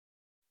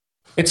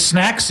It's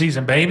snack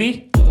season,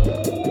 baby.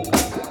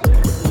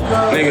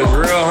 Niggas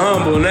real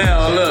humble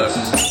now, look.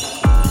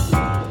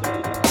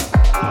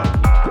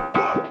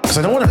 Because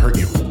I don't want to hurt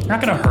you. You're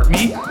not gonna hurt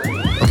me.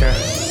 Okay.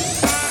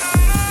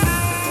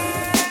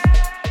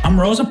 I'm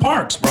Rosa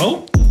Parks,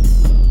 bro.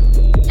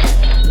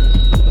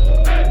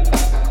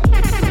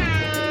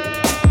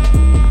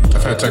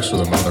 I've had sex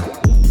with a mother.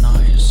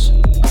 Nice.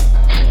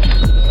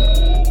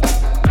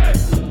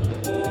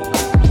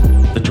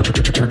 The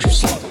Church of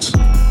Sluts.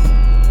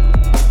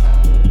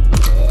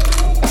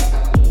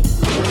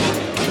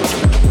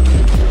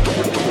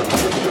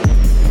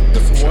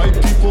 White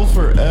people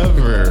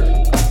forever.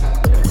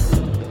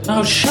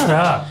 Oh, shut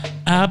up.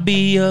 I'll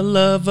be your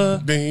lover.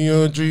 Be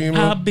your dreamer.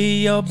 I'll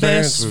be your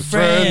best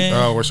friend.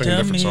 Oh, we're singing a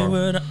different song.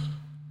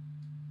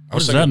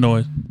 What is that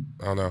noise?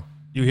 I don't know.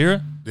 You hear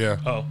it? Yeah.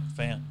 Oh,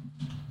 fan.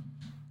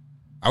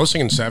 I was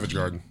singing Savage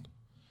Garden.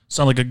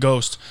 Sound like a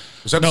ghost.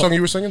 Was that the song you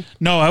were singing?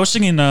 No, I was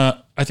singing,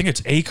 I think it's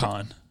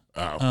Akon.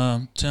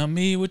 Oh. Tell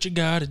me what you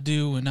gotta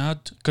do and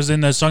because in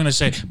the song they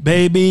say,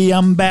 baby,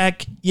 I'm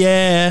back,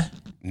 yeah.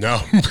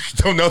 No,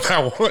 don't know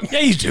that one.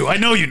 Yeah, you do. I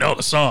know you know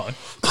the song.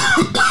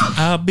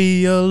 I'll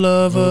be your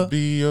lover. I'll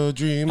be your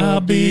dreamer.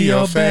 I'll be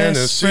your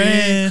fantasy.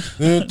 best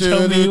friend.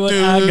 Tell me what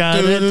I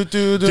gotta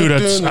do. Dude,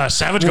 it's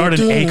Savage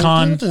Garden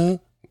Akon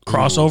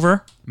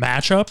crossover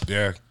matchup.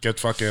 Yeah, get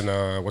fucking,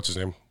 what's his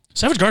name?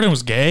 Savage Garden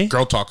was gay.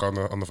 Girl talk on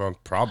the phone,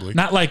 probably.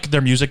 Not like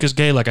their music is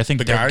gay. Like I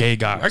think they're gay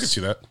guys. I can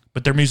see that.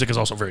 But their music is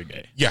also very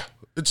gay. Yeah,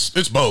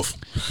 it's both.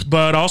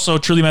 But also,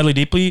 Truly Madly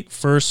Deeply,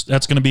 first,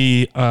 that's going to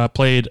be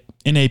played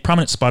in a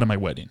prominent spot at my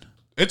wedding.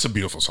 It's a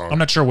beautiful song. I'm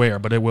not sure where,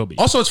 but it will be.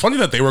 Also, it's funny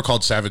that they were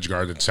called Savage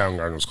Garden.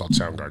 Soundgarden was called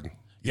Soundgarden.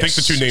 You think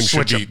the two names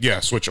Switch should be... Yeah,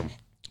 switch them.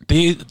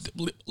 They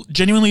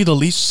genuinely the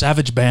least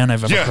savage band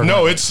I've ever heard. Yeah,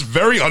 no, of. it's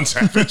very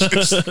unsavage.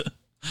 It's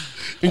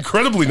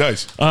incredibly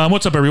nice.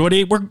 What's up,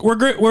 everybody? We're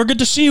great. We're good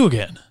to see you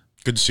again.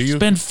 Good to see you. It's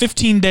been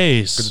 15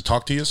 days. Good to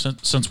talk to you.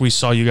 Since we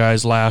saw you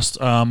guys last.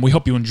 We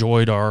hope you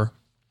enjoyed our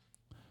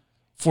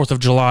 4th of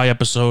July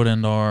episode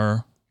and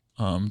our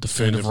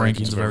definitive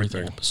rankings of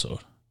everything episode.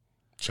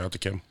 Shout out to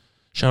Kim.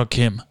 Shout out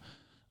Kim.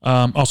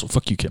 Also,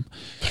 fuck you, Kim.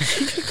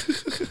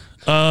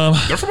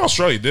 They're from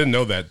Australia. Didn't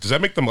know that. Does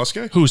that make them less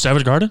gay? Who,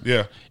 Savage Garden?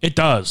 Yeah. It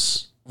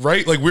does.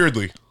 Right? Like,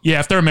 weirdly. Yeah,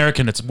 if they're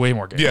American, it's way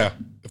more gay. Yeah.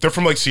 If they're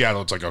from, like,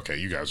 Seattle, it's like, okay,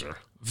 you guys are...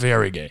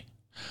 Very gay.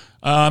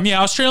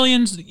 Yeah,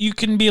 Australians, you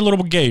can be a little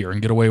bit gayer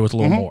and get away with a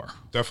little more.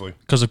 Definitely.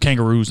 Because of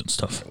kangaroos and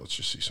stuff. Let's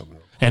just see something.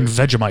 And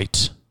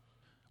Vegemite.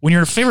 When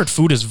your favorite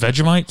food is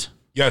Vegemite,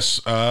 yes.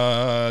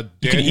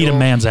 you can eat a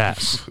man's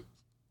ass.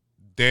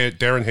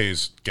 Darren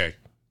Hayes, gay,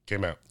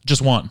 came out.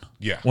 Just one.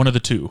 Yeah. One of the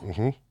two.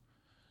 Mm-hmm.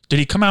 Did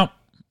he come out?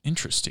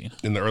 Interesting.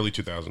 In the early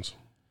 2000s.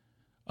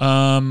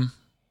 I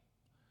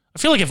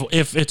feel like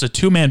if it's a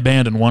two-man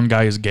band and one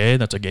guy is gay,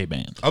 that's a gay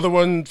band. Other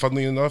one,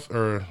 funnily enough,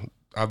 or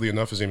oddly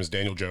enough, his name is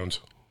Daniel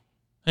Jones.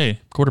 Hey,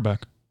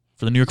 quarterback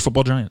for the New York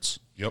Football Giants.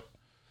 Yep.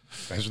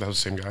 That was the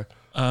same guy.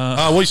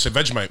 What you said,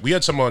 Vegemite. We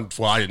had some on,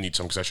 well, I didn't eat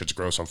some because that shit's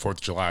gross on 4th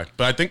of July.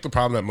 But I think the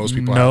problem that most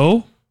people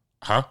have.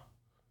 Huh?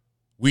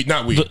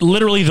 Not we.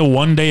 Literally the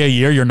one day a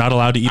year you're not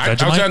allowed to eat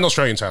Vegemite? I was at an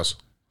Australian's house,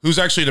 who's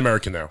actually an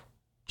American now.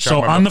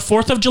 So on the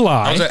 4th of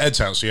July. I was at Ed's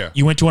house, yeah.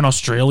 You went to an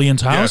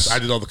Australian's house? Yes, I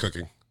did all the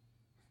cooking.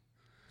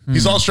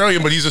 He's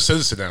Australian, but he's a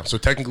citizen now, so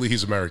technically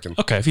he's American.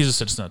 Okay, if he's a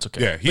citizen, that's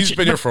okay. Yeah, he's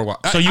been here for a while.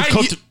 So you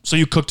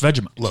cooked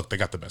Vegemite. Look, they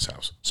got the best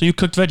house. So you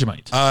cooked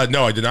Vegemite.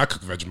 No, I did not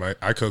cook Vegemite.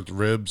 I cooked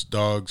ribs,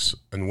 dogs,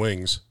 and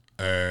wings,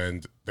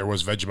 and there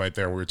was Vegemite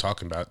there we were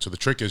talking about. So the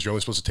trick is you're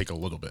only supposed to take a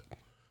little bit.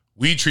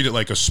 We treat it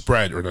like a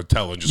spread or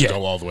Nutella and just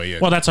go all the way in.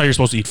 Well, that's how you're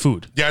supposed to eat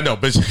food. Yeah, no,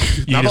 but you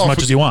eat as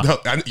much as you want. No,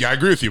 I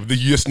agree with you.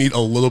 You just need a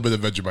little bit of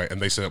Vegemite,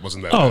 and they said it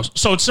wasn't that bad.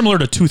 So it's similar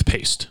to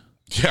toothpaste.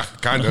 Yeah,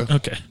 kind of.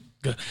 Okay,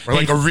 good. Or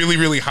like a really,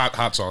 really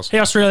hot sauce. Hey,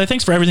 Australia,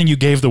 thanks for everything you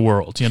gave the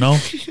world, you know?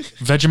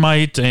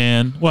 Vegemite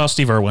and, well,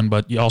 Steve Irwin,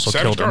 but you also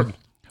Savage killed him.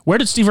 Where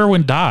did Steve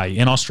Irwin die?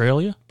 In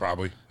Australia?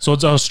 Probably. So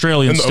it's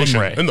Australian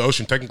stingray. Ocean. In the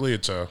ocean. Technically,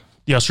 it's the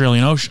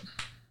Australian Ocean.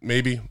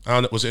 Maybe. I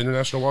don't know. Was it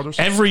international waters?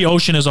 Every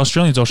ocean is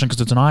Australian's ocean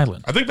because it's an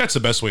island. I think that's the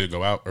best way to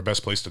go out, or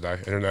best place to die.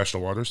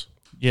 International waters.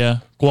 Yeah.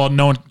 Well,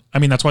 no one, I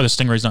mean, that's why the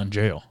stingray's not in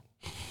jail.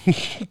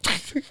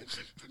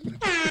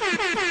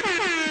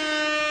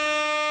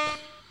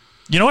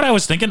 You know what I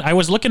was thinking? I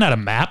was looking at a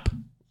map.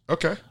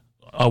 Okay.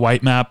 A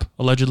white map,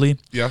 allegedly.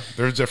 Yeah,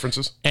 there's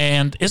differences.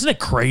 And isn't it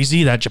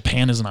crazy that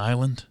Japan is an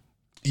island?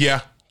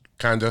 Yeah,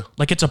 kind of.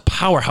 Like it's a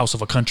powerhouse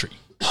of a country.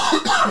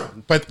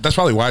 But that's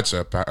probably why it's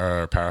a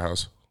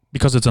powerhouse.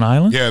 Because it's an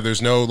island? Yeah,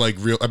 there's no like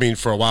real. I mean,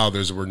 for a while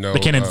there were no. They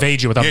can't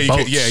invade you without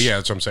boats. Yeah.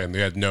 That's what I'm saying.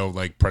 They had no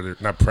like predator.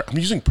 I'm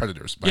using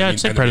predators. Yeah, I'd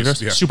say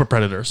predators. Yeah. Super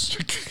predators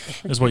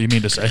is what you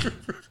mean to say.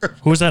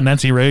 Who was that?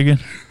 Nancy Reagan?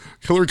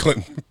 Hillary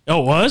Clinton.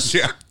 Oh, it was?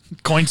 Yeah.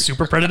 Coined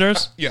super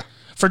predators? Yeah.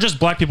 For just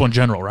black people in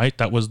general, right?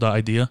 That was the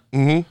idea.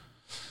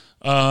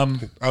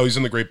 Mm-hmm. He's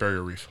in the Great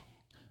Barrier Reef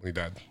when he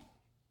died.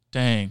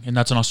 Dang, and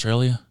that's in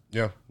Australia?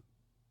 Yeah.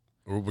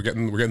 We're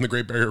getting the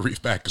Great Barrier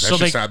Reef back because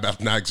that's just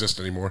about not exist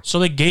anymore. So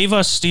they gave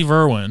us Steve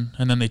Irwin,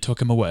 and then they took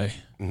him away.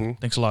 Mm-hmm.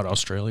 Thanks a lot,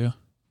 Australia.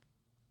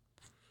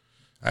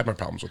 I had my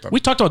problems with them. We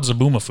talked about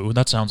Zaboomafoo.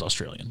 That sounds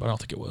Australian, but I don't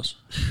think it was.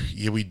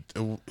 Yeah,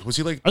 was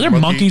he like? Are there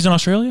monkeys in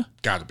Australia?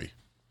 Gotta be.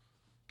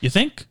 You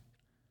think?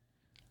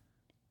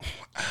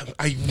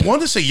 I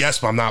want to say yes,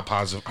 but I'm not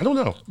positive. I don't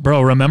know.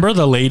 Bro, remember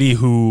the lady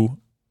who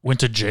went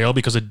to jail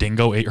because a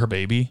dingo ate her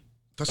baby?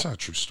 That's not a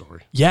true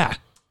story. Yeah.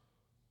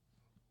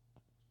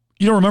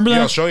 You don't remember that?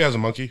 Yeah, Australia has a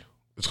monkey.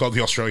 It's called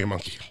the Australian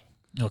monkey.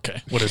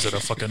 Okay. What is it? A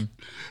fucking...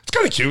 It's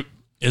kind of cute.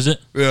 Is it?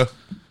 Yeah.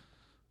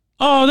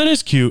 Oh, that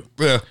is cute.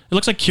 Yeah. It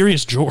looks like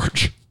Curious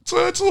George. It's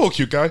a little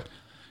cute guy.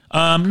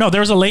 No,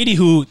 there was a lady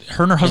who,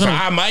 her and her husband...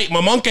 Like, mate,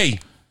 my monkey.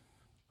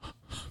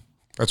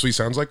 That's what he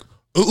sounds like.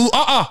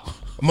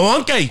 My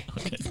monkey.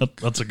 Okay,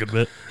 that's a good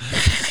bit.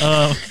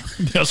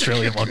 The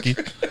Australian monkey.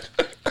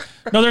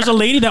 No, there's a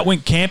lady that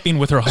went camping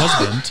with her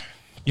husband.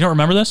 You don't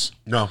remember this?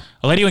 No.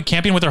 A lady went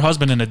camping with her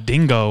husband and a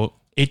dingo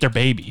ate their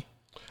baby.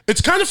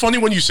 It's kind of funny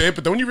when you say it,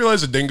 but then when you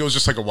realize a dingo is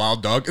just like a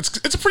wild dog,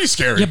 it's pretty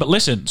scary. Yeah, but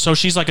listen. So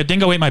she's like, a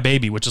dingo ate my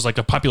baby, which is like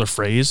a popular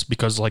phrase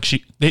because like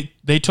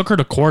they took her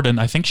to court and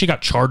I think she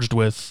got charged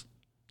with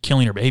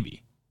killing her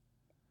baby.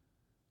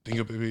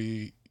 Dingo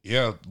baby.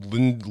 Yeah,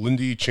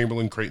 Lindy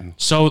Chamberlain Creighton.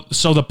 So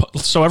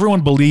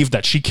everyone believed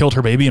that she killed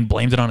her baby and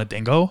blamed it on a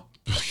dingo.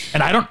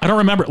 And I don't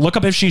remember. Look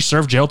up if she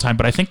served jail time,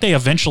 but I think they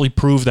eventually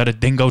proved that a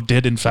dingo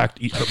did in fact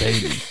eat her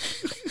baby.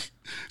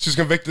 She was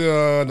convicted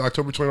on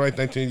October 29th,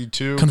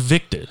 1982.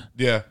 Convicted.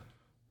 Yeah.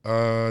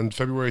 On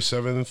February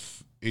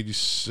 7th,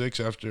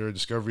 86, after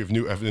discovery of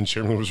new evidence,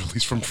 Chamberlain was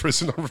released from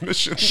prison on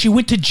remission. She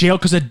went to jail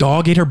because a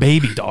dog ate her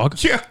baby,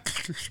 dog. Yeah.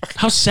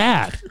 How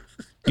sad.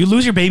 You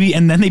lose your baby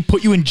and then they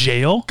put you in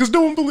jail? Because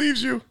no one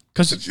believes you.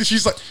 Because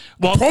she's like,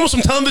 well, I promise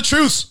I'm telling the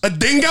truth. A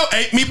dingo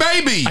ate me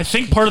baby. I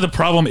think part of the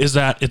problem is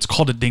that it's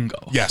called a dingo.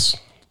 Yes.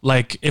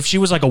 Like, if she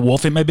was like a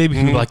wolf ate my baby,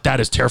 people would be like, that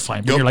is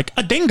terrifying. But you're like,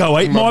 a dingo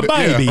ate my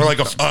baby. Yeah. Or like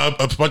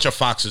a bunch of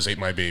foxes ate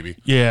my baby.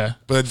 Yeah.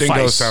 But a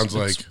dingo Feist. sounds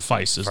like...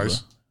 Feist is Feist?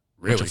 the...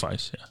 Really?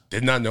 Feist, yeah.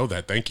 Did not know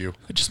that. Thank you.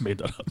 I just made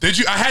that up. Did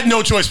you? I had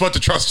no choice but to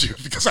trust you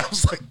because I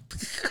was like...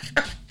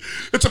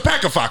 It's a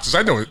pack of foxes.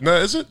 I know it. No,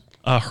 is it?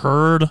 A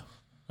herd. I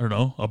don't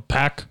know. A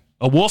pack.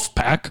 A wolf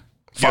pack.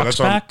 Fox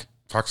pack.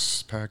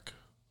 Fox pack.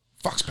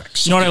 Fox pack.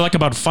 You know what I like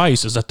about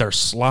Feist is that they're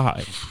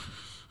sly.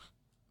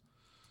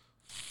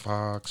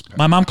 Fox pack.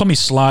 My mom called me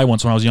sly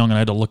once when I was young and I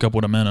had to look up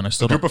what it meant and I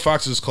still A group of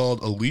foxes is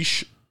called a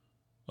leash,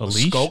 A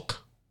leash?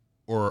 skulk,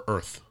 or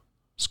earth.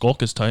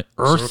 Skulk is tight.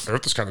 Earth. So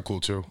Earth is kind of cool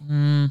too.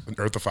 An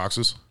earth of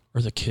foxes.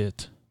 Or the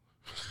kid.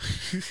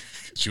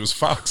 She was a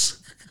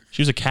fox.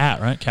 She was a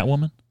cat, right?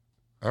 Catwoman?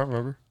 I don't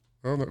remember.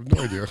 I don't know.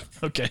 No idea.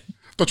 Okay.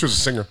 I thought she was a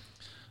singer.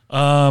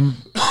 No,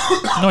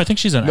 I think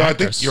she's an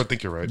actress. I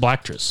think you're right.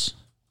 Blacktress.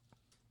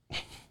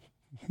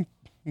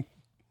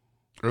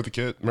 Eartha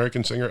Kitt,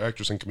 American singer,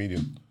 actress, and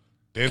comedian.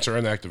 Dancer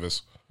and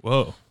activist.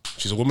 Whoa.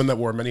 She's a woman that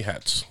wore many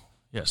hats.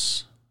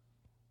 Yes.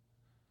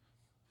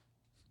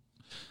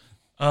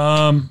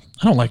 I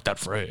don't like that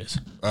phrase.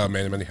 Man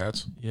in many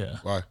hats? Yeah.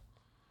 Why?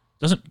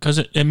 Doesn't because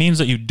it means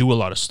that you do a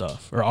lot of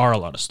stuff or are a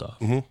lot of stuff.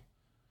 Mm-hmm.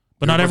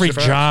 But not every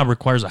job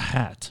requires a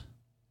hat.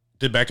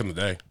 Did back in the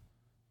day.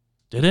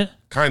 Did it?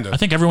 Kind of. I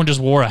think everyone just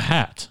wore a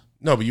hat.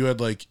 No, but you had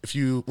like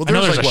there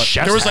there's was a like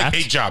chef's there was hat.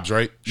 like 8 jobs,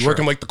 right? You work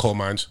in like the coal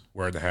mines,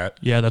 wearing the hat.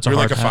 Yeah, that's a You're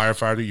hard like a hat.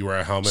 firefighter, you wear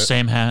a helmet.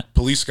 Same hat.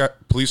 Police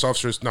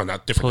officers, no,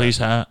 not different. Police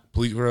hat.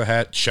 Police wear a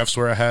hat. Chefs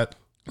wear a hat.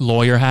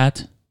 Lawyer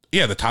hat.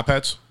 Yeah, the top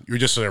hats. You're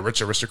just a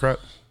rich aristocrat.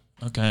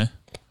 Okay.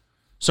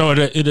 So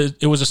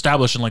it was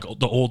established in like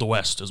the Old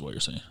West, is what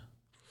you're saying.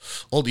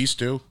 Old East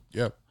too.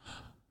 Yeah.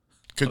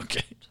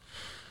 Okay.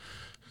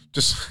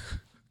 Just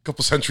a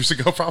couple centuries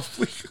ago,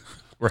 probably,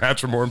 where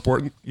hats were more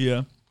important.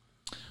 Yeah.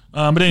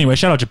 But anyway,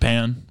 shout out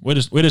Japan. Way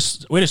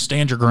to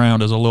stand your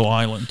ground as a little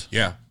island.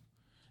 Yeah.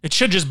 It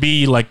should just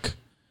be like,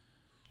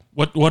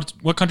 what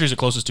country is it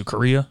closest to?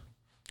 Korea.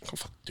 Oh,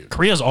 fuck, dude.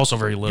 Korea is also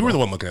very little. You were the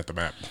one looking at the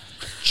map.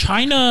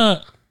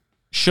 China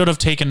should have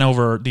taken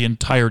over the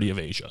entirety of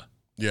Asia.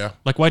 Yeah.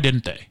 Like, why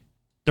didn't they?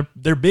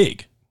 They're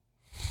big.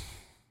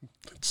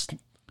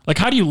 Like,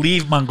 how do you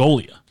leave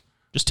Mongolia?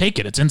 Just take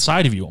it. It's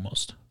inside of you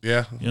almost.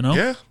 Yeah. You know?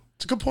 Yeah.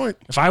 It's a good point.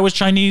 If I was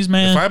Chinese,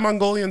 man. If I had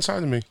Mongolia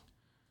inside of me.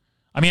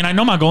 I mean, I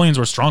know Mongolians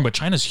were strong, but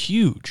China's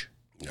huge.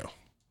 Yeah.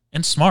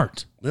 And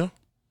smart. Yeah.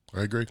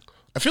 I agree.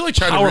 I feel like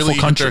China Powerful really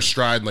hit country. their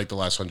stride in like the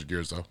last 100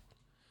 years, though.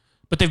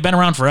 But they've been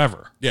around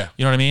forever. Yeah.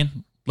 You know what I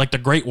mean? Like the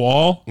Great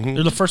Wall. Mm-hmm.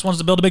 They're the first ones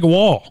to build a big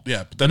wall.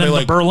 Yeah. But And then then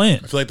like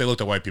Berlin. I feel like they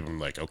looked at white people and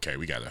like, okay,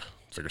 we got to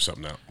figure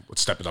something out.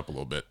 Let's step it up a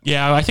little bit.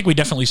 Yeah, I think we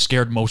definitely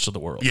scared most of the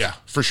world. Yeah,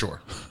 for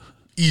sure.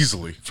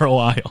 Easily. For a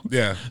while.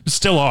 Yeah.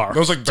 Still are.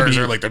 Those like birds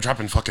are like they're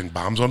dropping fucking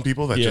bombs on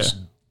people that Yeah. just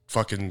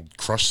fucking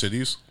crush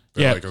cities.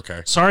 They're like,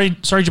 okay. Sorry,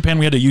 Japan,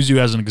 we had to use you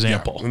as an Yeah.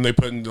 example. And they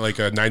put in like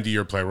a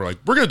 90-year plan. We're like,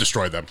 we're gonna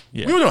destroy them.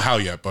 Yeah. We don't know how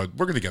yet, but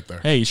we're gonna get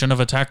there. Hey, you shouldn't have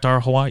attacked our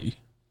Hawaii.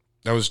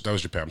 That was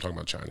Japan. I'm talking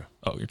about China.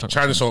 Oh, you're talking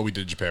China about saw what we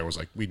did in Japan. Was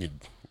like,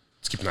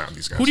 let's keep an eye on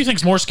these guys. Who do you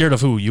think's more scared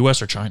of who,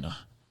 US or China?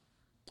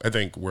 I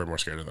think we're more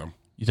scared of them.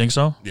 You think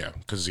so? Yeah,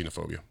 because of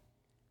xenophobia.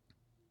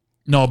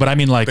 No, but I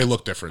mean like They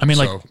look different. I mean,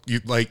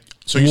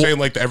 so you're saying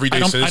like the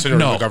everyday citizen or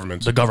no, the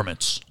governments? The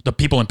governments. The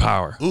people in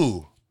power.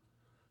 Ooh.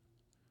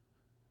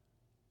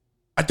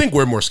 I think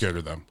we're more scared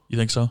of them. You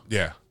think so?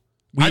 Yeah.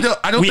 We, I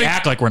don't we think,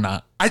 act like we're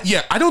not. I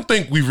don't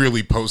think we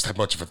really pose that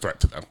much of a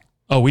threat to them.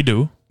 Oh, we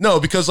do. No,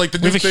 because like the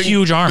We new have a thing,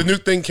 huge army. the new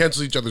thing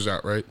cancels each other's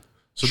out, right?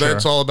 So Sure. then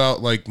it's all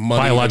about like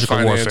money Biological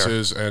and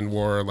finances and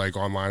war, like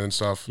online and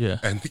stuff. Yeah.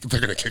 And they're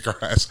gonna kick our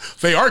ass.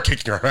 They are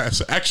kicking our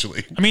ass,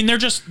 actually. I mean,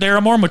 they're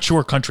a more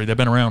mature country. They've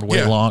been around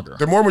way longer.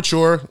 They're more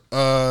mature.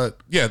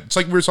 It's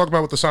like we were talking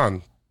about with the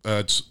San.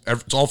 It's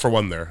all for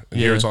one there, and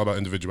here it's all about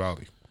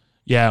individuality.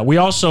 Yeah, we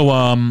also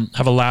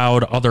have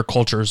allowed other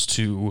cultures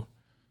to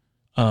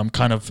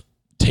kind of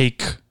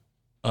take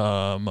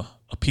a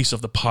piece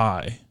of the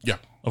pie Yeah.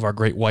 of our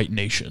great white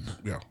nation.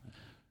 Yeah.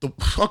 So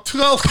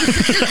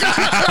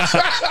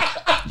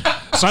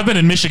I've been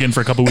in Michigan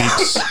for a couple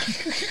weeks,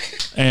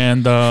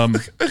 and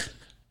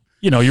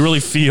you know, you really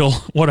feel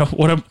what a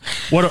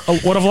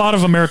lot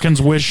of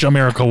Americans wish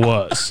America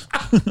was,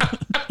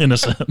 in a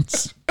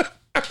sense.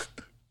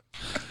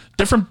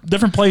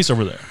 Different place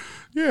over there.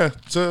 Yeah,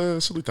 it's a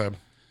silly time.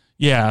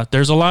 Yeah,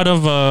 there's a lot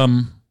of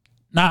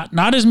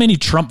not as many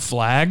Trump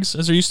flags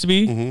as there used to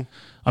be. Mm-hmm.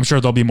 I'm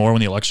sure there'll be more when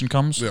the election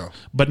comes. Yeah.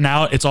 But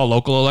now it's all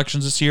local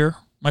elections this year,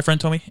 my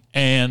friend told me.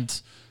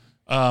 And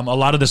a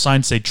lot of the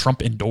signs say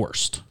Trump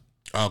endorsed.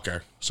 Okay.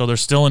 So they're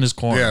still in his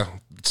corner. Yeah,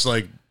 it's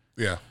like,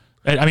 yeah.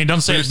 I mean,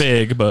 don't say it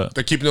big, but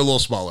They're keeping it a little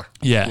smaller.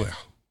 yeah.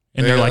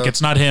 And they're like,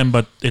 it's not him,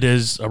 but it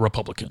is a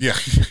Republican. Yeah.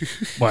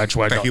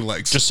 That he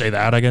likes. Just say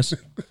that, I guess.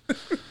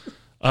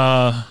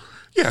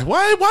 Yeah,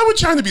 why would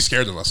China be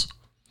scared of us?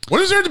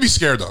 What is there to be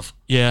scared of?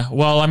 Yeah.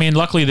 Well, I mean,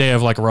 luckily they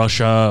have like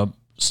Russia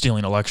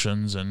stealing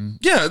elections and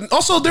Yeah, and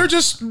also they're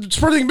just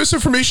spreading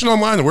misinformation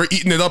online and we're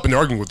eating it up and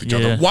arguing with each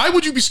other. Why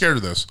would you be scared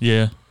of this?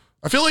 yeah.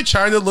 I feel like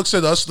China looks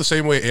at us the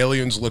same way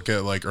aliens look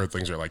at like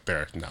Earthlings. Are like,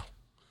 there, no.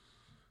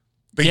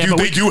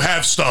 They do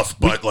have stuff,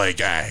 but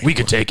We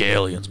could take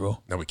aliens, bro.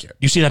 No, we can't.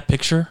 You see that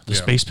picture? The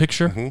space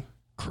picture? Mm-hmm.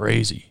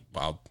 Crazy.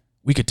 Wow.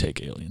 We could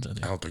take aliens, I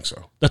think. I don't think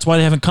so. That's why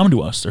they haven't come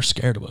to us. They're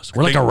scared of us.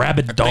 We're like a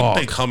rabid dog. I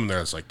think they come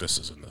there, it's like, this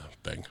isn't the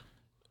thing.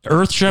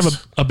 Earth should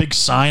have a big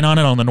sign on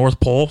it on the North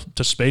Pole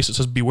to space. It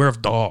says, beware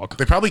of dog.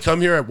 They probably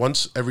come here at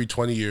once every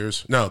 20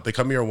 years. No, they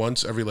come here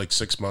once every like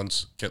 6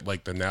 months. Get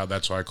like the now.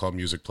 That's why I call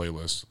music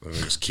playlists. And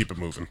they just keep it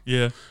moving.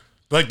 Yeah.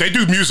 Like they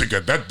do music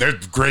good. They're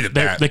great at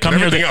that. They come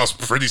and here. Everything else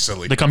pretty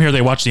silly. They come here.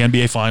 They watch the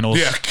NBA finals.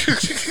 Yeah.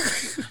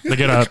 They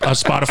get a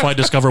Spotify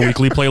Discover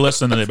Weekly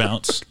playlist and then they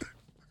bounce.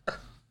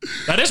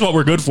 That is what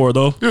we're good for,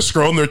 though. They're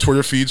scrolling their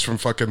Twitter feeds from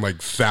fucking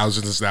like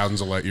thousands and thousands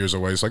of light years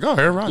away. It's like, oh,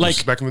 Aaron Rodgers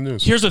is back in the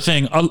news. Here's the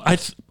thing.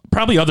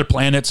 Probably other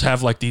planets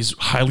have like these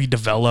highly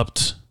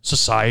developed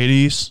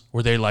societies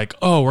where they like,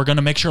 oh, we're going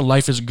to make sure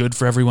life is good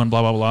for everyone,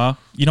 blah, blah, blah.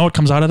 You know what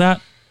comes out of that?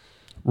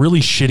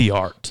 Really shitty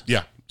art.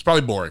 Yeah. It's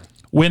probably boring.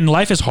 When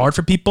life is hard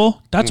for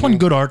people, that's when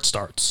good art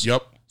starts.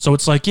 Yep. So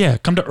it's like, yeah,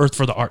 come to Earth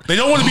for the art. They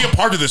don't want to be a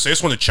part of this. They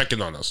just want to check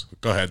in on us.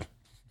 Go ahead.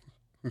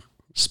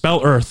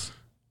 Spell Earth.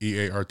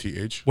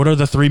 EARTH. What are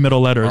the 3 middle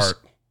letters?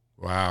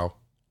 Art.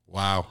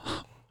 Wow.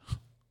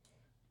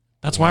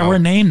 That's why we're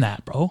named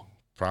that, bro.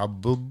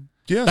 Probably.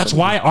 Yeah. That's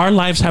why our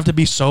lives have to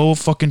be so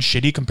fucking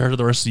shitty compared to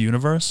the rest of the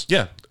universe.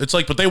 Yeah. It's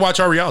like, but they watch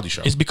our reality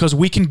show. Is because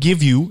we can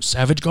give you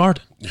Savage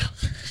Garden.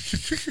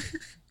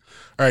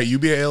 All right, you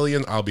be an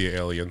alien, I'll be an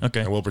alien.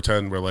 Okay. And we'll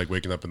pretend we're like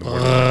waking up in the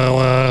morning.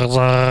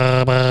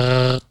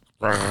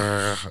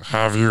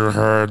 Have you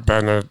heard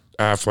Ben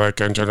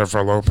Affleck and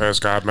Jennifer Lopez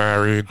got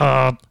married?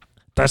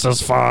 This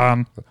is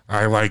fun.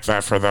 I like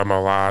that for them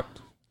a lot.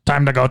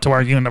 Time to go to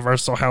our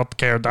universal health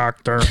care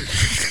doctor.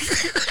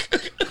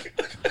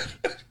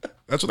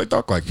 That's what they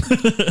talk like.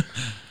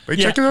 They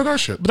checking out our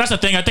shit. But that's the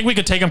thing. I think we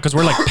could take them because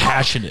we're like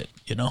passionate,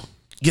 you know?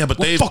 Yeah, but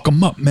We'll fuck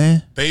them up,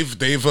 man. They've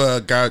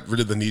got rid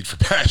of the need for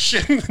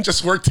passion and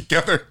just work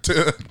together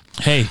to.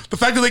 Hey. The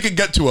fact that they can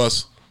get to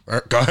us. All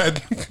right, go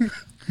ahead.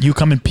 You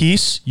come in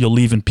peace, you'll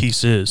leave in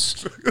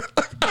pieces.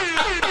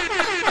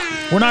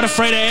 We're not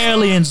afraid of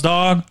aliens,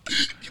 dog.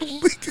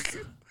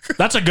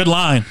 That's a good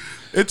line.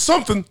 It's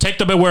something. Take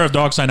the beware of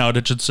dog sign out,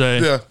 it should say.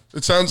 Yeah,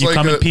 it sounds You like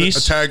come in a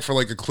peace? tag for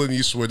like a Clint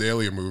Eastwood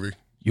alien movie.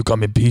 You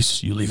come in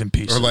peace, you leave in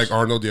peace. Or like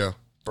Arnold, yeah.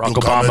 Barack You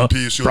come in Obama.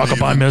 peace, you Barack leave in-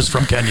 Obama is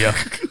from Kenya.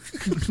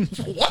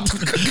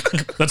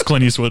 What? That's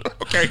Clint Eastwood.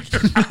 Okay.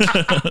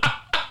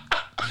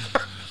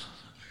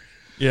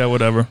 Yeah,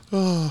 whatever.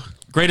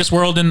 Greatest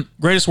world in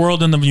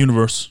the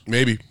universe.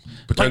 Maybe.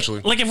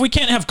 Potentially. Like if we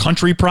can't have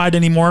country pride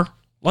anymore,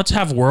 let's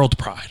have world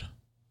pride.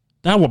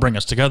 That will bring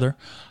us together.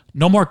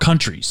 No more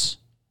countries.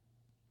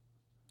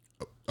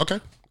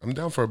 Okay. I'm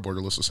down for a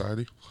borderless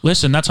society.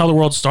 Listen, that's how the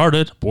world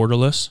started.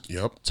 Borderless.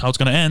 Yep. That's how it's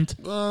going to end.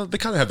 They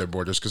kind of had their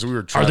borders because we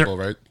were tribal,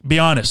 right? Be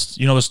honest.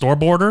 You know the store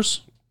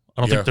borders?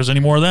 I don't think there's any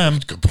more of them.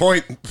 Good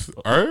point.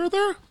 Are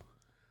there?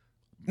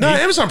 No,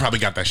 Amazon probably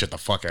got that shit the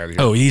fuck out of here.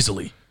 Oh,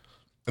 easily.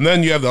 And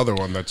then you have the other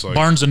one that's like...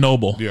 Barnes &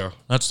 Noble. Yeah.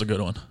 That's the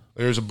good one.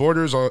 There's a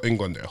Borders in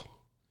Glendale.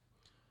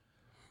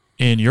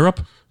 In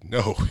Europe?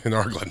 No, in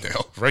our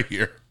Glendale. Right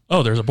here.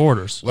 Oh, there's a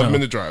Borders.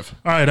 11-minute drive.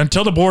 All right,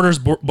 until the Borders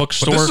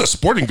bookstore... But this is a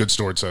sporting goods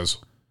store, it says.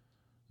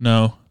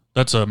 No,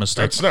 that's a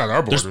mistake. That's not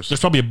our Borders. There's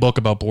probably a book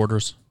about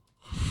Borders.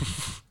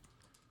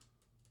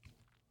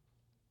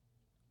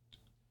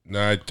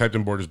 No, I typed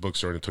in Borders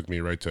bookstore and it took me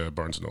right to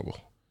Barnes & Noble.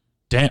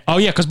 Damn. Oh,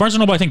 yeah, because Barnes &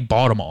 Noble, I think,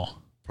 bought them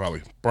all.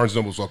 Probably. Barnes &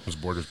 Noble's welcomes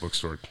Borders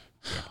bookstore.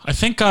 Yeah. I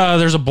think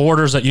there's a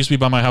Borders that used to be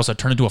by my house that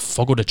turned into a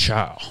Fogo de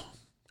Chao.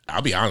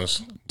 I'll be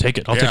honest. Take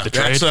it. I'll take the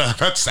trade.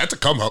 That's a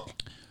come up.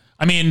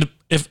 I mean,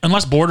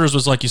 unless Borders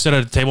was like you sit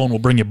at a table and we'll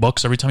bring you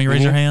books every time you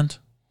raise your hand.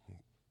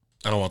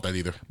 I don't want that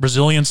either.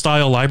 Brazilian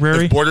style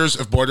library.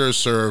 If Borders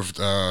served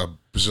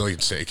Brazilian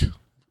steak,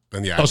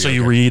 then yeah. Oh, so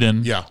you read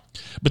and yeah,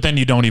 but then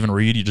you don't even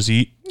read. You just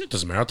eat. it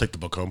doesn't matter. I'll take the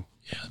book home.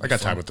 Yeah, I got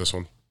time with this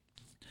one.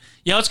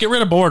 Yeah, let's get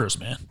rid of Borders,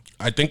 man,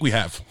 I think we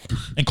have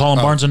and call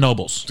them Barnes and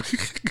Nobles.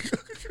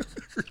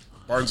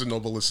 Barnes and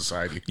Noble is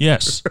society.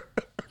 Yes.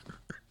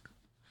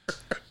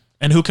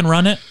 And who can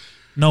run it?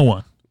 No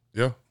one.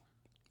 Yeah.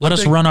 Let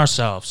us run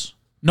ourselves.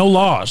 No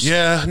laws.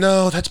 Yeah.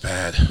 No, that's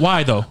bad.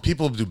 Why though?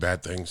 People do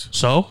bad things,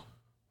 So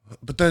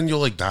but then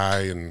you'll like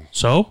die, and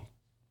so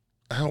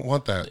I don't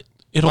want that.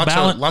 it'll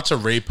balance. Lots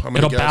of rape. I'm gonna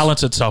It'll guess.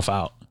 balance itself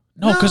out.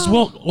 No, because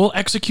we'll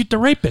execute the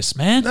rapist,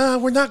 man. Nah,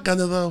 we're not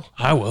gonna though.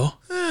 I will.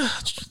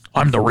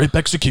 I'm the rape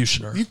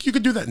executioner. You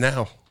could do that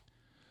now.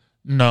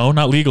 No,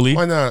 not legally.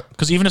 Why not?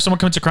 Because even if someone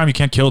commits a crime, you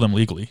can't kill them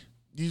legally,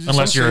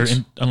 unless you're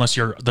states. unless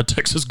you're the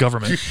Texas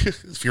government.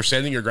 If you're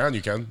standing your ground,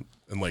 you can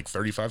in like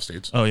 35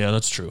 states. Oh yeah,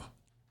 that's true.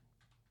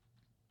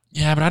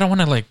 Yeah, but I don't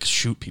want to like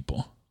shoot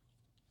people.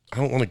 I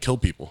don't want to kill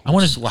people. I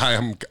want That's to.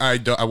 why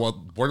I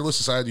want borderless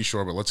society,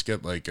 sure, but let's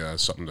get like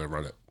something to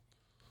run it.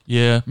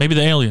 Yeah, maybe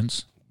the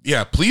aliens.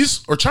 Yeah,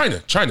 please, or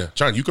China,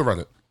 you could run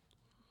it.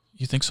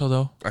 You think so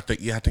though? I think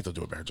they'll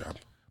do a better job.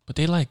 But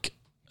they like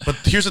But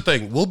here's the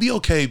thing: we'll be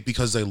okay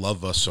because they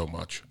love us so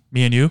much.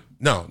 me and you.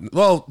 No,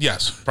 well,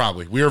 yes,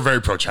 probably. We are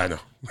very pro China.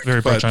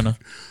 Very pro China.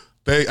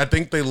 I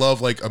think they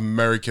love like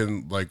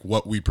American, like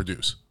what we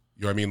produce.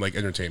 You know what I mean? Like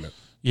entertainment.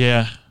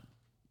 Yeah.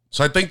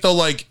 So I think they'll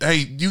like, hey,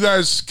 you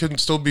guys can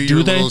still be. Do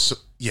your they?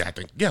 Yeah, I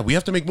think. Yeah, we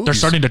have to make movies. They're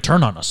starting to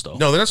turn on us though.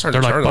 No, they're not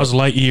starting. They're to like turn Buzz on.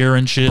 Lightyear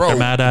and shit. They're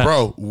mad at.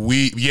 Bro,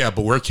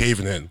 but we're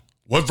caving in.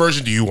 What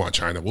version do you want,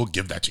 China? We'll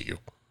give that to you.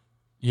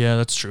 Yeah,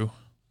 that's true.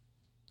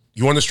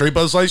 You want a straight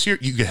Buzz Lightyear?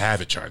 You can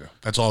have it, China.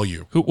 That's all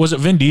you. Who was it?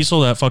 Vin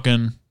Diesel? That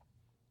fucking.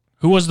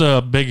 Who was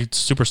the big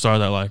superstar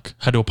that like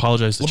had to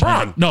apologize to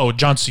China? LeBron. No,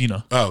 John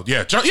Cena. Oh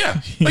yeah,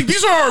 like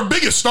these are our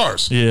biggest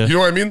stars. Yeah. You know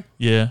what I mean?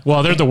 Yeah.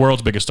 Well, they're the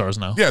world's biggest stars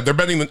now. Yeah, they're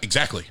betting them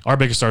exactly. Our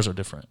biggest stars are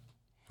different.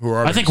 Who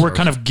are? I think we're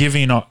kind of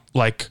giving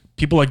like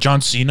people like John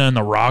Cena and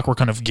The Rock. We're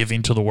kind of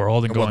giving to the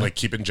world and going like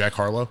keeping Jack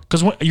Harlow.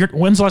 Because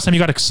when's the last time you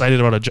got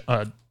excited about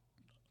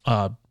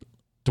a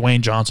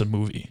Dwayne Johnson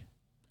movie?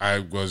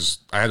 I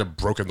had a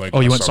broken leg. Oh,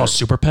 you went and saw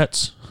Super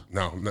Pets?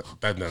 No.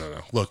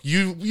 Look,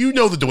 you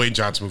know the Dwayne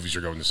Johnson movies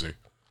you're going to see.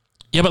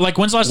 Yeah, but like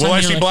when's the last time? Will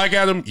I see Black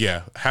Adam?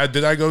 Yeah.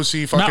 Did I go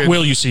see fucking? Not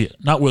will you see it?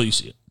 Not will you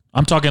see it?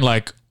 I'm talking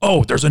like,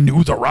 oh, there's a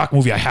new The Rock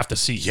movie I have to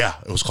see. Yeah,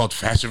 it was called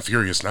Fast and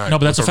Furious 9. No,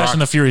 but that's a Fast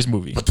and the Furious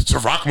movie. But it's a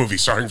Rock movie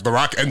starring The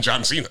Rock and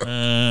John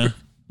Cena.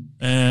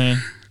 I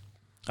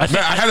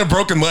had a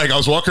broken leg. I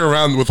was walking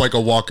around with like a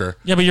walker.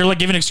 Yeah, but you're like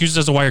giving excuses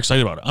as to why you're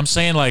excited about it. I'm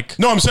saying like...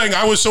 No, I'm saying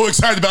I was so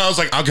excited about it. I was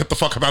like, I'll get the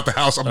fuck about the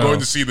house. I'm going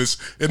to see this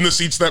in the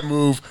seats that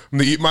move. I'm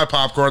going to eat my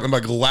popcorn. I'm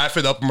like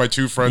laughing up with my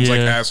two friends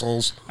like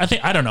assholes.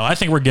 I don't know. I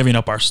think we're giving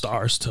up our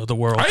stars to the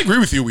world. I agree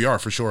with you. We are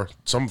for sure.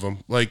 Some of them.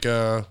 Like,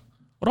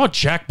 what about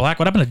Jack Black?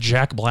 What happened to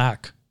Jack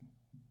Black?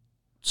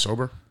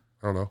 Sober?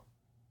 I don't know.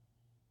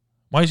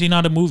 Why is he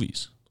not in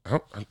movies?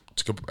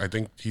 I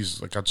think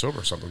he's like got sober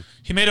or something.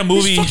 He made a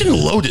movie. He's fucking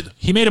loaded.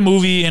 He made a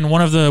movie, and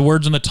one of the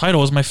words in the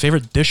title is my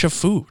favorite dish of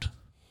food.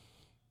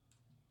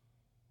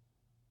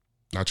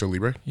 Nacho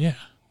Libre? Yeah.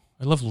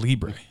 I love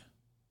Libre.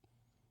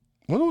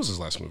 When was his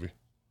last movie?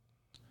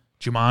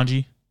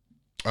 Jumanji.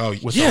 Oh,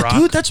 With yeah, The Rock.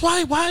 dude. That's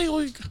why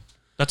like...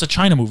 That's a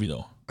China movie,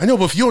 though. I know,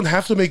 but if you don't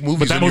have to make movies,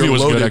 But that and movie you're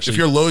was loaded, good, actually. If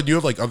you're loaded, you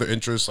have like other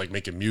interests, like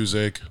making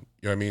music. You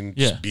know what I mean?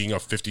 Yeah. Just being a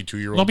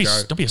 52-year-old Don't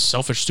guy. be a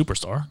selfish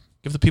superstar.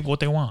 Give the people what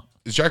they want.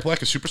 Is Jack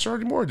Black a superstar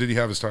anymore, or did he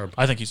have his time?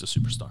 I think he's a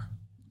superstar.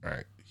 All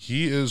right.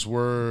 He is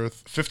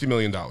worth $50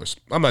 million.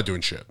 I'm not doing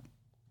shit.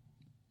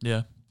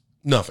 Yeah.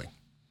 Nothing.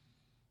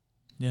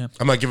 Yeah.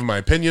 I'm not giving my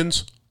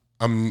opinions.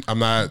 I'm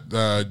not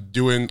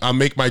doing. I'll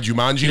make my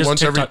Jumanji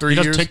once every 3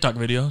 years. He does TikTok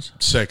videos.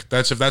 Sick.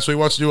 If that's what he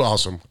wants to do,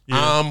 awesome. Yeah.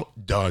 I'm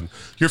done.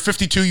 You're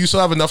 52. You still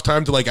have enough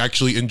time to like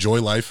actually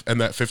enjoy life and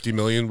that 50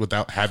 million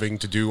without having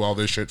to do all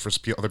this shit for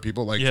other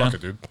people. Like, Yeah. fuck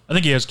it, dude. I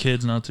think he has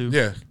kids now, too.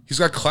 Yeah, he's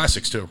got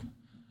classics too.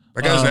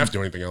 That guy doesn't have to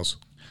do anything else.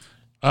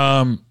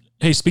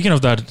 Hey, speaking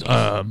of that,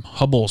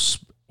 Hubble's,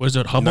 what is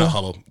it, Hubble? Not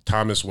Hubble.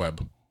 Thomas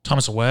Webb.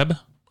 Thomas Webb?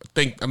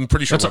 I'm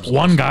pretty sure That's Webb's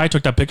one last. guy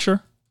took that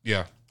picture?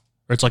 Yeah.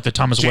 Or it's like the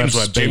Thomas James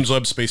Webb Webb. space- James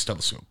Webb Space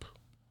Telescope.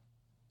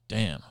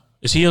 Damn.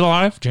 Is he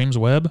alive? James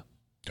Webb?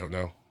 Don't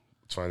know.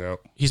 Let's find out.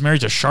 He's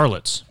married to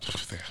Charlotte's.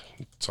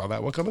 Saw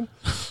that one coming?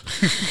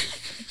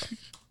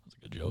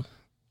 Good joke.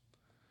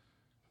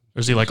 Or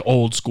is he like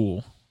old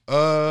school?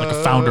 Like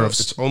a founder of...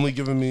 It's only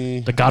giving me...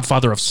 The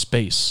godfather of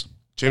space.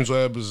 James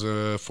Webb was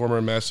a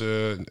former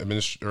NASA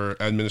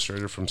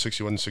administrator from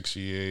 61 to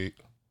 68.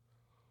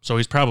 So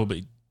he's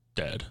probably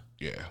dead.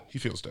 Yeah, he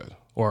feels dead.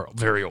 Or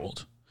very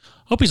old.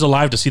 Hope he's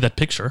alive to see that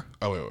picture.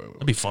 Oh, wait.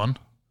 That'd be fun.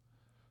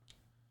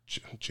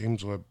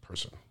 James Webb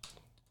person.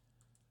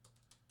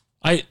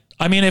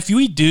 I mean, if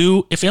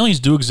aliens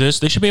do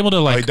exist, they should be able to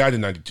He like. died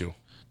in 92.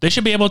 They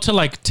should be able to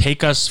like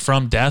take us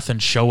from death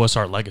and show us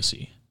our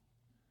legacy.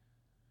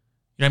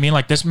 You know what I mean?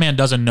 Like this man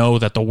doesn't know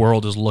that the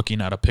world is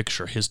looking at a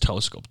picture his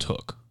telescope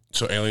took.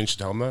 So aliens should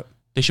tell him that?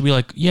 They should be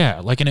like, yeah,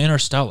 like an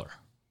Interstellar.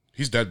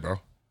 He's dead, bro.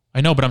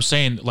 I know, but I'm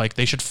saying like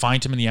they should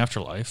find him in the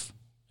afterlife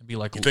and be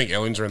like, You think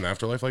aliens are in the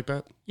afterlife like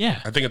that?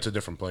 yeah, I think it's a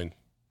different plane.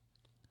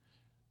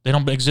 they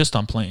don't exist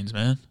on planes,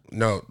 man.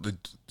 No,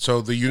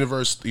 so the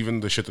universe, even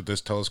the shit that this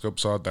telescope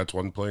saw, that's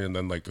one plane, and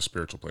then like the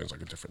spiritual plane is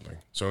like a different thing.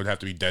 So it'd have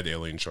to be dead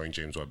aliens showing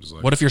James Webb's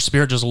life. What if your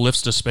spirit just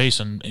lifts to space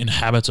and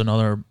inhabits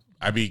another?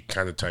 I'd be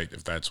kind of tight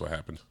if that's what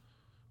happened.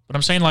 But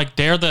I'm saying like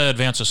they're the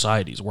advanced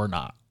societies. We're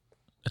not.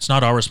 It's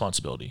not our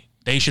responsibility.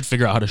 They should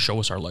figure out how to show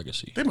us our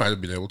legacy. They might have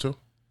been able to.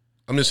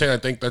 I'm just saying, I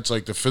think that's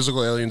like the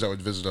physical aliens that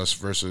would visit us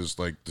versus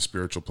like the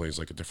spiritual planes,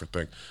 like a different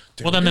thing.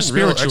 Damn, Well, then the we're getting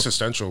real spiritual-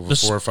 existential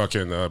before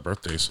fucking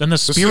birthdays. Then the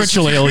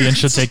spiritual alien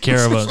should take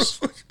care of us.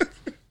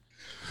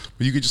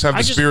 But you could just have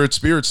the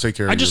spirits take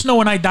care of you. I just know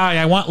when I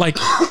die, I want like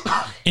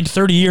in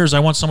 30 years, I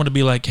want someone to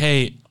be like,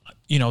 hey,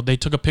 you know, they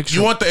took a picture.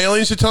 You want the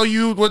aliens to tell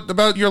you what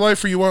about your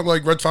life, or you want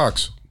like Red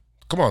Fox?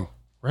 Come on.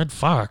 Red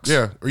Fox?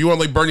 Yeah. Or you want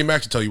like Bernie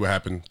Mac to tell you what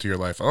happened to your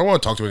life? I don't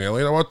want to talk to an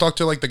alien. I want to talk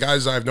to like the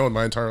guys I've known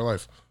my entire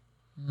life.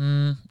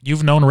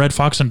 You've known Red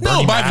Fox and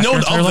Bernie No, but Mac I've known your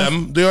entire of life?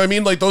 them. Do you know what I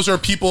mean? Like those are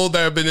people that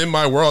have been in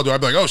my world. Where I'd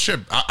be like, oh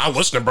shit, I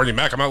listen to Bernie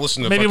Mac. I'm not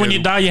listening to Maybe when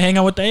you die, you hang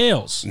out with the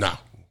Ales, No,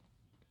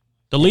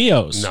 the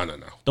Leos, no.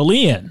 the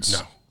Leans.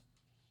 No.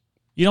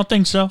 You don't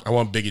think so? I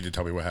want Biggie to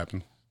tell me what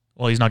happened.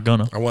 Well, he's not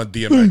gonna. I want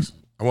DMX.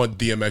 I want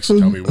DMX to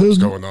tell me what's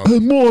going on. Hey,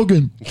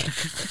 Morgan.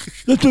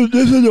 this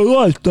is your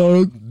life,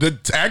 dog.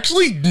 That's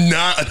actually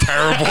not a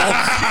terrible.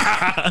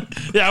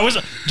 Yeah, I was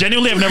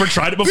genuinely. I've never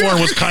tried it before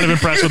and was kind of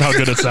impressed with how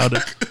good it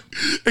sounded.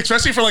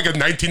 Especially for like a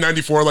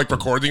 1994 like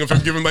recording of him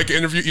giving like an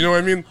interview. You know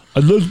what I mean? I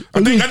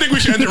I think we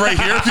should end it right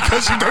here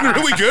because you've done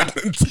really good.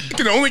 It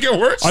can only get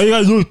worse. all you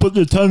gotta do is put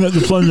your tongue at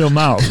the front of your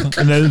mouth,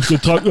 and then it's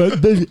gonna talk like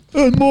this.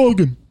 Hey,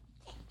 Morgan.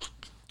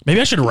 Maybe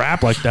I should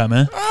rap like that,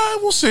 man.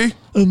 We'll see.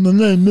 And my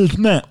name is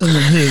Matt, and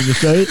I'm here to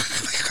say it.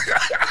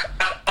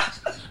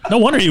 No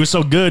wonder he was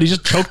so good. He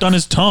just choked on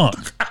his tongue.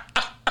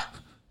 I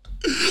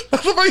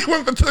love how you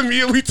went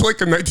immediately to like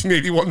a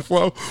 1981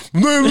 flow.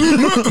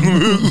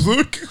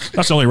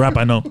 That's the only rap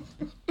I know.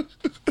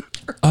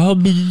 I'll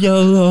be your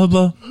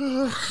lover.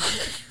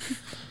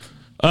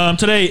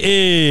 Today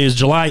is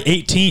July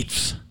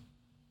 18th.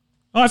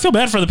 Oh, I feel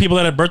bad for the people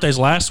that had birthdays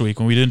last week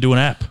when we didn't do an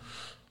app.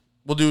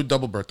 We'll do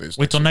double birthdays.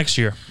 Wait till next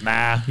year.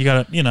 Nah, you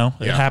gotta, it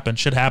Yeah. happens.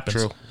 Shit happens.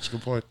 True. That's a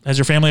good point. Has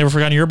your family ever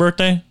forgotten your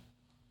birthday?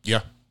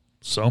 Yeah.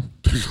 So,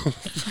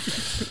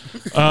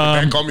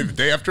 Man called me the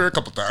day after a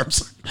couple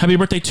times. happy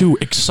birthday to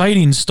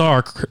exciting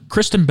star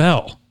Kristen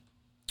Bell.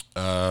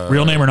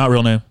 Real name or not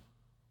real name?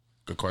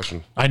 Good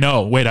question. I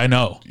know. Wait, I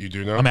know. You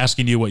do know? I'm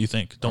asking you what you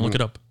think. Don't look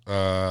it up.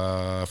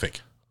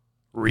 Fake.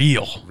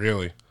 Real.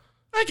 Really?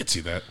 I could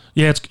see that.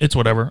 Yeah, it's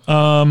whatever.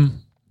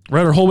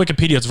 Read her whole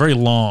Wikipedia. It's very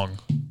long,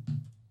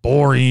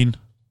 boring.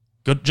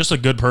 Good, just a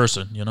good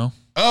person, you know.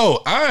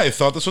 Oh, I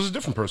thought this was a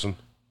different person.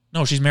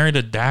 No, she's married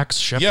to Dax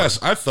Shepard.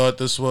 Yes, I thought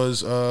this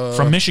was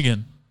from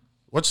Michigan.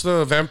 What's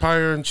the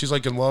vampire and she's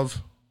like in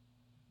love?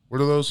 What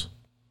are those?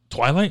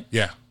 Twilight.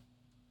 Yeah.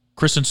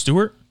 Kristen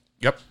Stewart.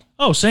 Yep.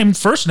 Oh, same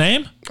first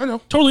name. I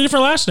know. Totally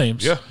different last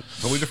names. Yeah.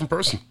 Totally different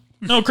person.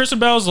 No, Kristen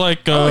Bell's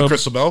like, I like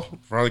Crystal Bell,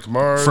 Veronica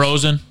Mars.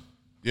 Frozen.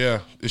 Yeah.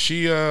 Is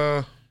she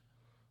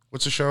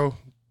what's the show?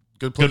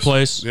 Good Place. Good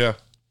Place. Yeah.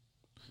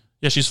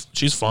 Yeah,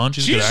 she's fun.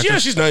 She's a good actor. Yeah,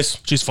 she's nice.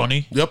 She's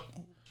funny. Yep.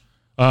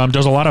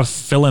 Does a lot of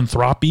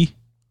philanthropy.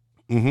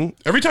 Mm-hmm.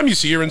 Every time you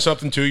see her in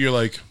something too, you're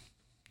like,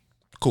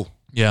 cool.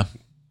 Yeah.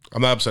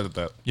 I'm not upset at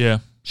that. Yeah.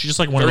 She's just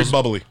like one Very of those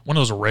bubbly. One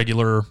of those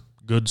regular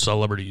good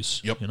celebrities.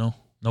 Yep. You know?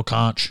 No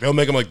conch. They don't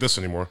make them like this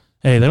anymore.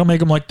 Hey, they don't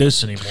make them like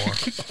this anymore.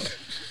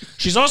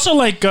 She's also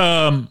like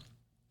not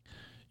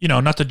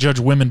to judge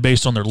women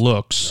based on their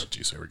looks. Oh,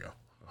 geez, here we go.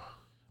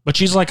 But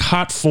she's like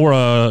hot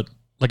for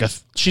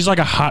she's like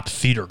a hot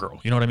theater girl.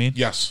 You know what I mean?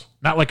 Yes.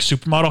 Not like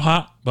supermodel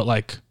hot, but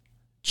like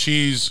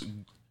She's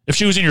if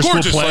she was in your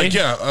gorgeous, school play, like,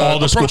 yeah, all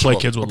the school play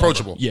approachable, kids would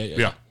approachable. love her. Yeah.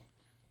 Yeah.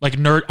 Like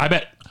nerd. I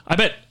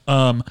bet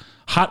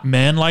hot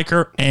men like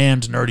her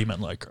and nerdy men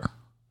like her.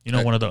 You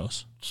know, one of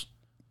those.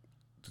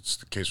 It's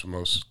the case with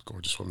most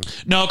gorgeous women.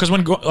 No, because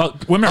when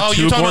women are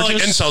too you're talking gorgeous, about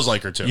like incels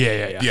like her too.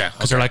 yeah. Yeah.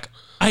 Because they're like,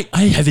 I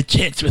have a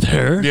chance with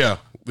her. Yeah.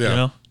 Yeah. You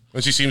know?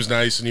 And she seems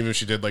nice, and even if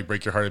she did like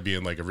break your heart, it'd be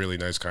in like a really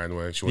nice kind of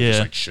way. She wouldn't Yeah.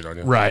 just like shit on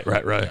you. Right.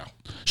 Yeah.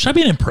 Should I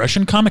be an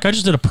impression comic? I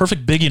just did a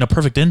perfect Biggie and a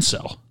perfect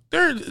incel.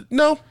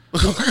 No.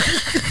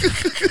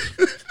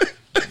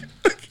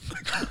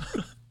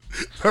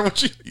 How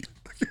much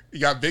you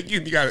got Biggie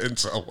and you got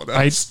incel. What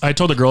else? I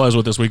told the girl I was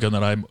with this weekend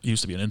that I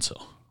used to be an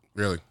incel.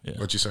 Really? Yeah.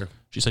 What'd you say?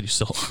 She said you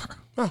still are.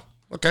 Oh,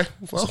 okay.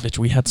 Well, Bitch,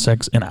 we had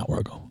sex an hour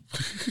ago.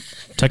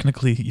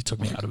 Technically, you took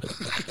me out of it.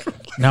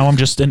 Now I'm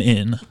just an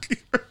in.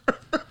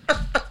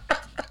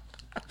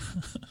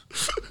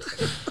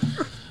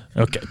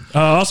 Okay.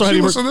 Also, She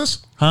happy listen birthday. to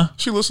this? Huh?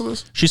 She listen to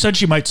this? She said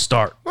she might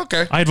start.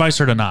 Okay. I advised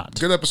her to not.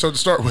 Good episode to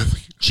start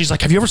with. She's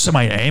like, have you ever said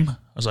my name? I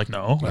was like,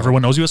 no.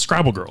 Everyone knows you as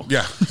Scrabble Girl.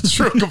 Yeah, it's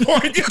true. Good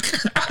point. You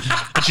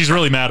And she's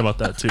really mad about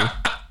that, too.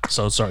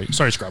 So, sorry,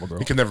 Scrabble Girl.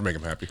 can never make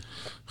him happy.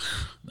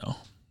 No,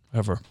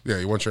 ever. Yeah,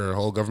 you want your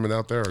whole government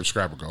out there or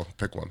Scrabble Girl?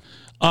 Pick one.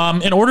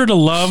 In order to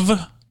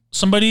love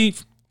somebody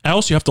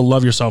else, you have to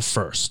love yourself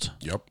first.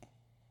 Yep.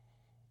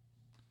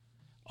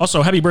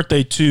 Also, happy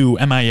birthday to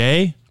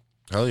MIA.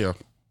 Hell yeah.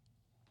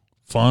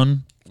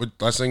 Fun. What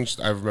last thing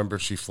I remember,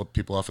 she flipped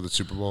people off at the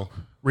Super Bowl.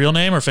 Real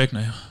name or fake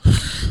name?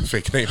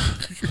 Fake name.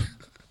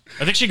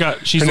 I think she's Her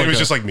like name is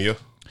just like Mia.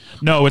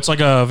 no, it's like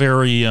a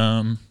very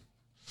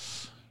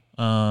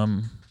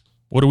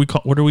what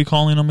are we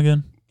calling them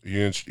again?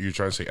 You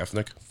trying to say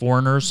ethnic?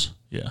 Foreigners?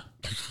 Yeah.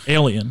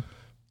 Alien.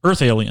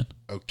 Earth alien.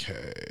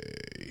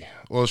 Okay.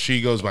 Well,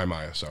 she goes by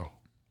Maya, so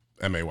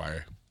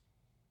Maya.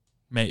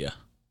 Maya.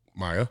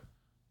 Maya.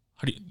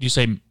 How do you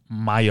say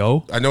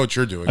mayo? I know what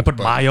you're doing. I put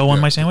but mayo on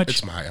my sandwich?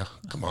 It's Maya.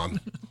 Come on.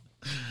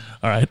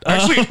 All right.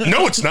 Actually,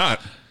 no, it's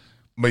not.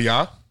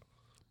 Maya.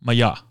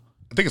 Maya.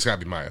 I think it's got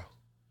to be Maya.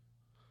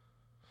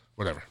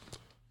 Whatever.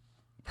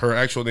 Her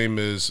actual name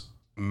is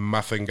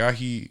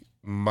Mathangi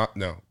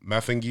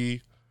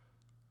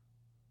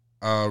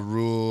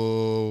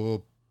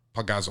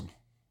Arupagazam.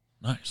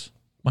 Nice.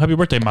 Well, happy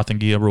birthday,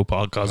 Matangia Rupa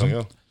Oh, cousin.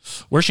 yeah.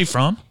 Where's she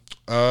from?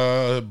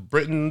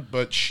 Britain,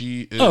 but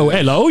she is. Oh,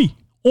 hello.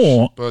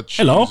 Oh, But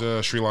she's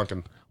hello. Sri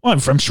Lankan. I'm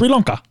from Sri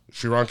Lanka.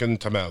 Sri Lankan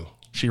Tamil.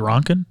 She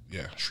ronkin?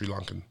 Yeah, Sri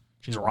Lankan.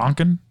 She's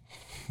ronkin?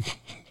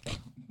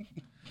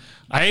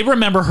 I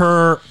remember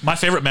her. My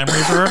favorite memory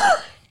of her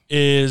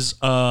is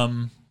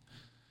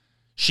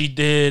she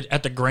did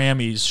at the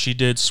Grammys. She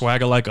did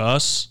 "Swagger Like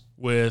Us"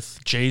 with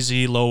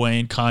Jay-Z, Lil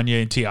Wayne,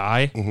 Kanye, and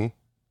T.I.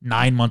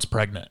 9 months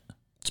pregnant.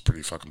 It's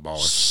pretty fucking baller.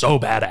 So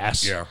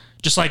badass. Yeah.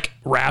 Just like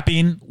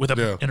rapping with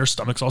Yeah. and her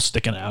stomach's all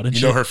sticking out and You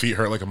shit. know her feet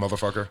hurt like a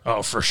motherfucker.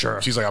 Oh, for sure.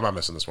 She's like, I'm not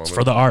missing this one.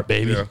 For the art,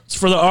 baby. Yeah. It's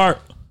for the art.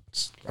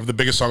 I have the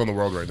biggest song in the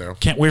world right now.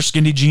 Can't wear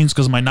skinny jeans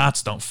because my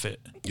knots don't fit.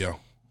 Yeah.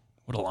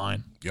 What a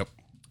line. Yep.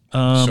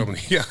 So many.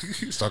 Yeah.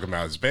 He's talking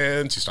about his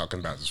bands. He's talking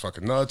about his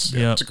fucking nuts. Yeah.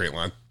 Yep. It's a great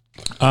line.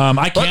 I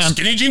But can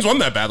skinny jeans won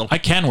that battle. I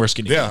can wear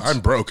skinny Yeah, jeans.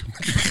 I'm broke.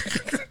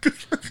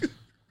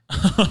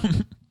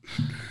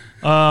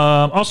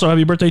 Also,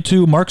 happy birthday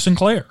to Mark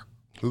Sinclair.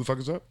 Who the fuck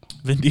is that?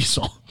 Vin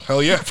Diesel.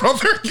 Hell yeah,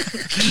 brother.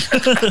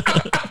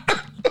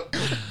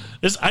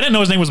 I didn't know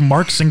his name was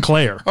Mark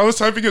Sinclair. I was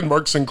typing in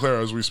Mark Sinclair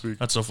as we speak.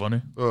 That's so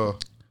funny.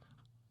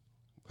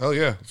 Hell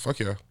yeah. Fuck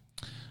yeah.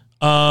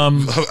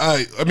 Um,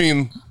 I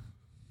mean,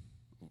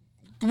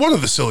 one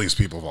of the silliest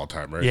people of all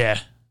time, right? yeah.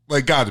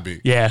 Like, gotta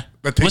be. Yeah.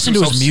 That takes Listen to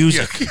his himself-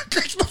 music. Yeah.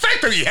 The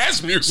fact that he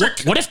has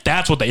music. What if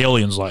that's what the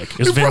aliens like?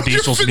 Is Vin Bro, you're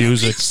Diesel's Vin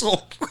music?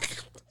 Diesel.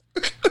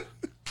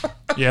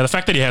 Yeah, the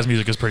fact that he has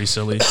music is pretty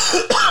silly.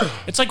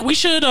 It's like we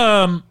should,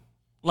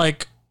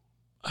 like,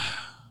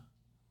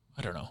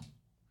 I don't know.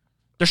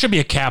 There should be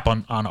a cap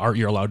on art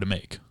you're allowed to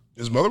make.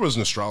 His mother was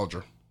an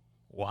astrologer.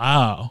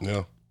 Wow.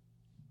 Yeah.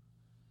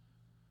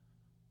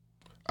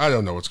 I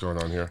don't know what's going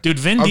on here. Dude,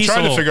 Vin I'm Diesel.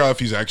 trying to figure out if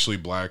he's actually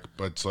black,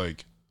 but it's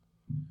like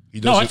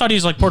he doesn't. No, I thought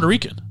he's like Puerto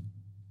Rican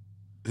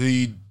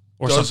he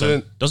or doesn't.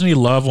 something. Doesn't he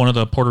love one of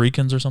the Puerto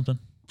Ricans or something?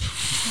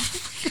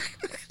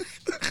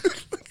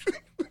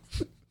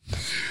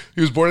 He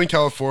was born in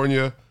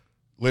California,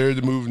 later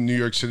to move to New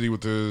York City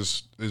with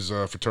his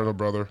fraternal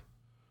brother.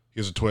 He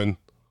has a twin.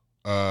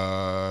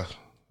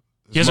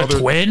 He has a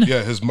twin?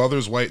 Yeah, his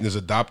mother's white and his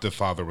adoptive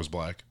father was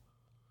black.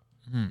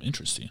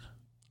 Interesting.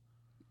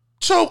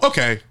 So,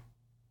 okay.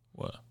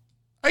 What?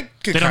 They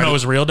They don't know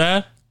his real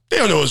dad? They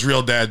don't know his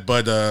real dad,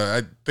 but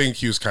I think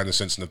he was kind of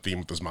sensing the theme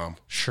with his mom.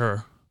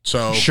 Sure.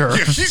 So, Sure.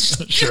 yeah,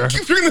 Sure.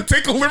 You're going to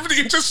take a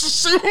liberty and just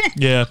assume?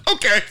 Yeah.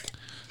 Okay.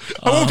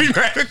 I won't be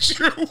mad at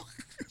you.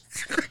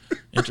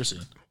 Interesting.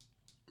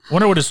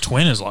 Wonder what his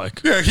twin is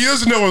like. Yeah, he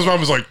doesn't know. His mom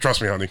was like,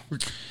 trust me, honey.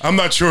 I'm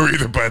not sure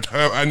either, but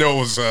I know it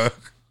was,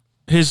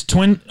 His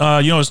twin,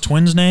 you know his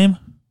twin's name?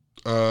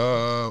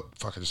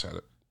 fuck, I just had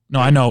it. No,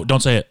 I know.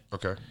 Don't say it.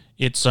 Okay.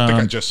 It's, I think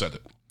I just said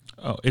it.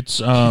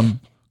 it's,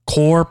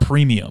 Core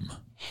Premium.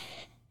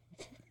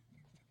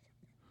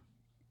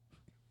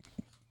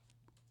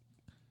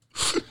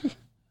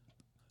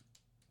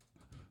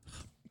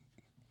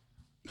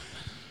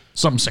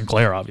 Something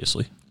Sinclair,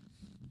 obviously.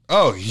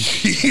 Oh,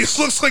 he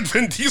looks like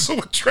Vin Diesel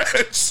with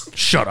dreads.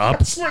 Shut up.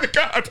 I swear to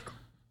God.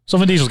 So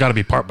Vin Diesel's got to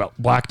be part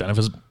black then if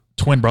his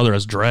twin brother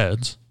has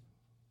dreads.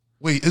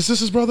 Wait, is this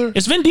his brother?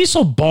 Is Vin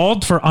Diesel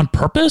bald on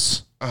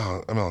purpose?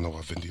 Oh, I don't know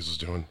what Vin Diesel's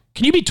doing.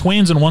 Can you be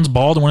twins and one's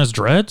bald and one has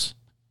dreads?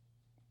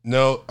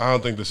 No, I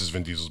don't think this is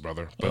Vin Diesel's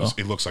brother, but Oh.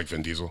 it looks like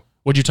Vin Diesel.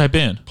 What'd you type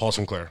in? Paul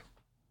Sinclair.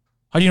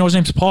 How do you know his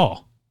name's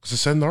Paul? Because it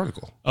said in the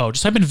article. Oh,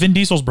 just type in Vin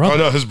Diesel's brother. Oh,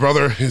 no, his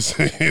brother is...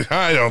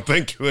 I don't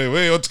think...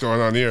 Wait, what's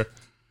going on here?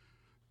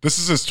 This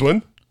is his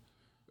twin?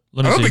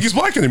 Let I me don't see. think he's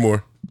black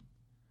anymore.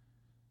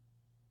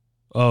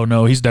 Oh,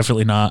 no, he's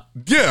definitely not.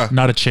 Yeah.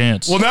 Not a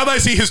chance. Well, now that I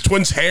see his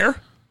twin's hair...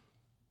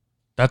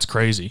 That's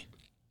crazy.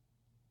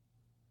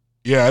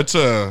 Yeah, it's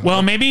a.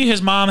 Well, maybe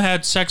his mom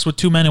had sex with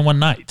 2 men in one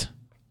night,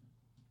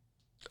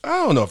 I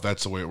don't know if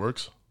that's the way it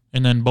works.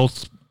 and then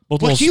both Well,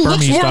 little he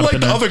looks spermies more got up like in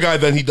the there. other guy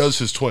than he does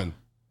his twin.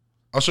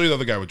 I'll show you the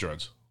other guy with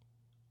dreads.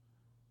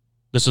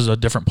 This is a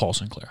different Paul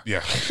Sinclair.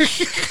 Yeah.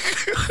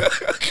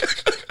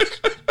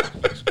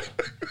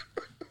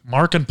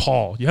 Mark and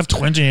Paul. You have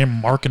twins named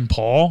Mark and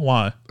Paul?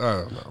 Why? I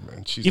don't know,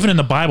 man. Even in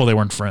the Bible, they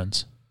weren't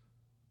friends.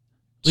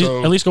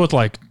 So- At least go with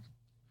like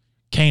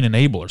Cain and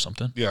Abel or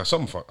something. Yeah,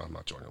 something fun. I'm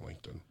not joining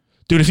LinkedIn.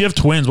 Dude, if you have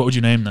twins, what would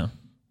you name them?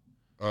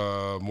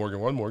 Morgan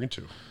 1, Morgan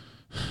 2.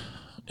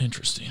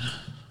 Interesting.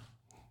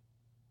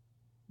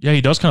 Yeah,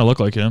 he does kind of look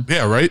like him.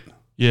 Yeah, right?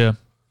 Yeah.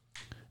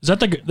 Is that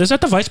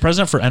the vice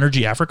president for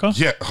Energy Africa?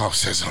 Yeah. Oh, it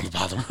says on the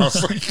bottom. I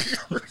was like,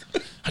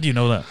 How do you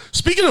know that?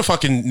 speaking of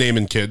fucking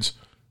naming kids,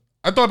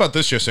 I thought about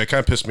this yesterday. It kind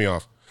of pissed me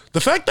off.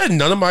 The fact that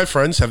none of my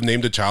friends have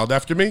named a child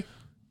after me,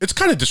 it's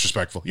kind of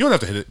disrespectful. You don't have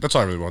to hit it. That's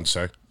all I really want to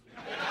say.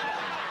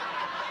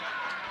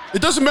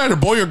 It doesn't matter,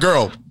 boy or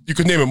girl. You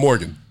could name it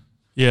Morgan.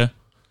 Yeah.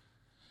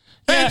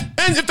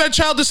 And if that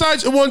child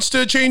decides it wants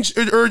to change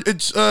or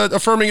it's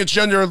affirming its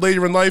gender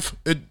later in life,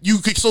 you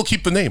could still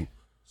keep the name.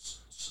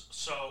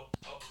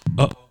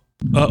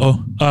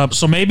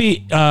 So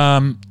maybe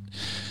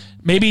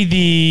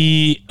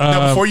the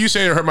Now, before you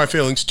say it hurt my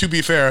feelings, to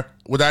be fair,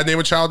 would I name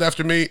a child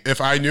after me if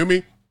I knew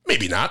me?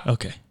 Maybe not.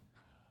 okay.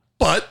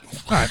 But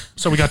All right.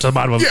 So we got to the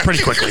bottom of it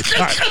pretty quickly.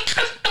 All right.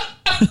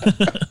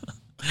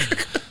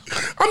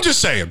 I'm just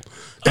saying,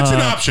 it's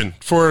an option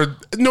for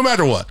no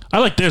matter what. I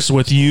like this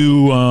with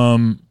you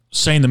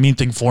saying the mean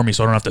thing for me,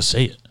 so I don't have to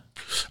say it.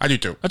 I do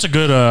too. That's a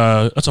good.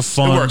 That's a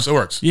fun. It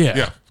works. Yeah.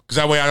 Yeah. Because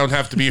that way I don't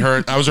have to be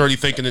hurt. I was already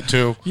thinking it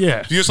too. Yeah.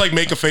 You just like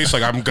make a face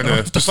like I'm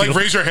gonna just like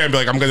raise your hand, be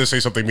like I'm gonna say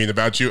something mean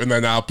about you, and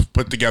then I'll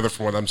put together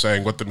from what I'm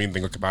saying what the mean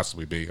thing could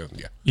possibly be. And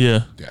yeah.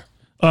 Yeah. Yeah.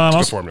 It's a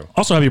good formula.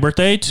 Also, happy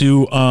birthday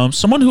to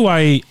someone who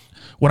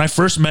when I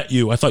first met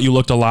you, I thought you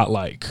looked a lot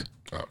like.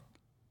 Oh,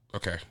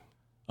 okay.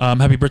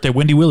 Happy birthday,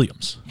 Wendy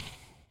Williams.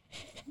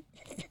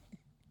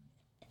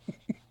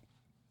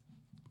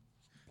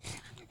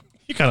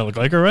 You kind of look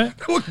like her, right?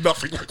 I look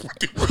nothing like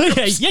Wendy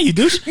Williams. yeah, you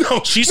do.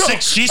 No, she's no.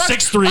 six. She's I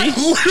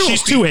 6'3".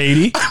 She's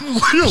 280.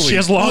 Literally, She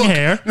has long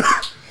hair.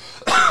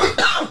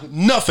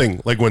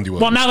 nothing like Wendy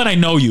Williams. Well, now that I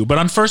know you, but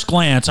on first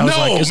glance, I was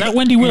like, "Is that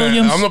Wendy Williams?"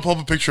 Man, I'm gonna pull up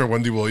a picture of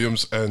Wendy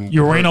Williams and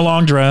You're wearing a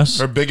long dress.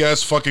 her big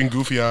ass fucking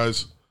goofy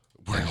eyes,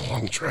 wearing a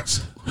long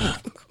dress.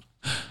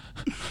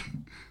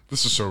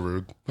 This is so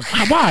rude.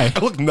 Why? I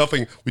look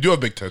nothing. We do have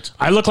big tits.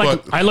 I look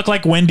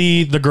like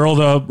Wendy, the girl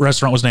the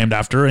restaurant was named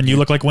after, and you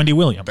look like Wendy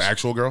Williams. The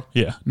actual girl.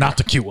 Yeah, not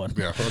the cute one.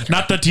 Yeah, okay.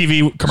 Not the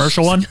TV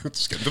commercial one.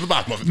 Let's get to the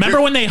bottom of it. Remember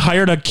when they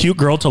hired a cute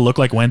girl to look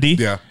like Wendy?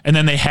 Yeah. And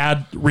then they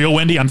had real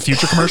Wendy on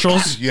future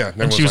commercials? Yeah,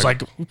 And she was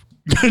like,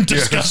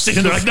 disgusting.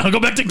 And they're like, no, go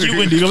back to cute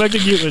Wendy. Go back to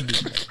cute Wendy.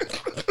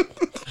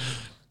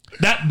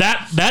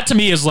 That to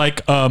me is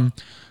like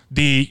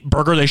the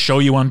burger they show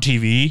you on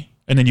TV,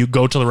 and then you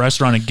go to the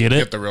restaurant and get it.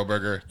 Get the real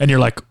burger. And you're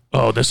like,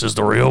 oh, this is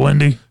the real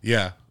Wendy?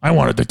 Yeah. I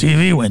wanted the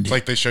TV Wendy. It's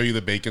like they show you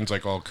the bacon's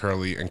like all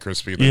curly and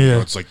crispy. Yeah. You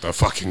know, it's like the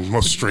fucking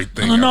most straight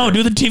thing. no, ever.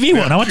 do the TV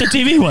one. I want the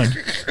TV one.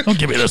 Don't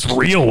give me this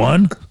real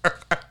one.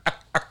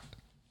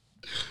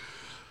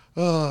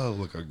 Oh,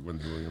 look like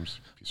Wendy Williams.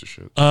 Piece of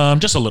shit.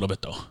 Just a little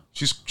bit, though.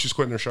 She's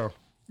quitting her show.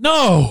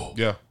 No.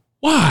 Yeah.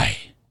 Why?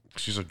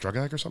 She's a drug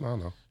addict or something? I don't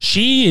know.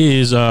 She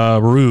is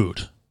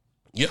rude.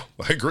 Yeah,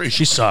 I agree.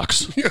 She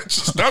sucks. yeah,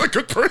 she's not a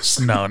good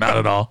person. No, not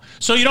at all.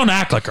 So you don't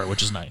act like her,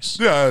 which is nice.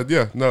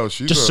 Yeah, no,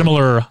 she's Just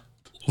similar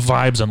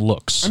vibes and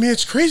looks. I mean,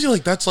 it's crazy.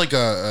 Like that's like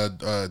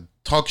a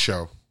talk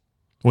show.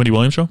 Wendy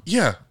Williams show?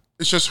 Yeah,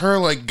 it's just her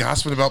like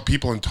gossiping about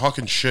people and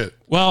talking shit.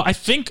 Well, I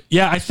think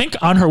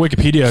on her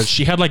Wikipedia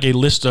she had like a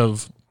list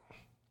of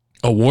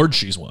awards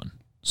she's won.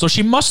 So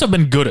she must have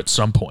been good at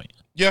some point.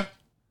 Yeah,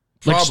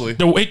 Like, probably.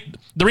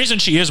 the reason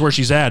she is where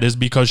she's at is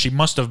because she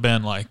must have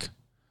been like.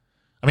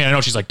 I mean, I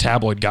know she's like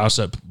tabloid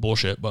gossip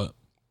bullshit, but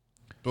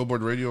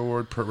Billboard Radio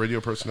Award,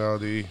 radio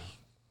personality.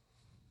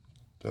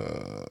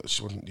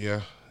 She won.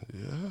 Yeah,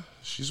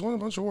 she's won a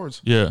bunch of awards.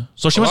 yeah.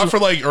 So she A must lot for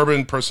like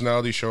urban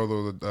personality show,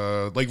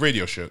 like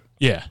radio shit.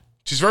 yeah.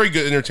 She's very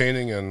good,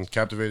 entertaining, and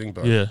captivating.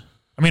 But Yeah.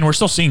 I mean, we're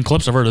still seeing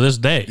clips of her to this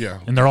day. Yeah.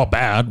 And they're all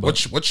bad. But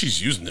what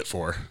she's using it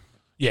for?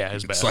 yeah,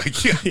 it's bad.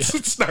 It's like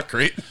it's not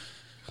great.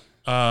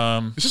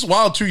 It's just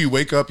wild too. You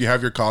wake up, you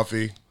have your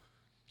coffee,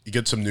 you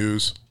get some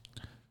news.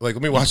 Like,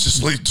 let me watch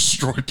this lady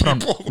destroy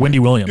people. Wendy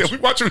Williams. Yeah,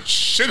 we watch her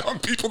shit on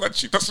people that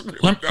she doesn't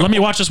really know. Let me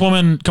watch this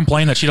woman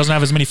complain that she doesn't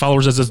have as many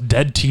followers as this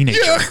dead teenager.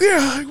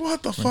 Yeah. Like,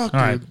 what the fuck,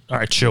 All dude?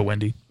 right, chill,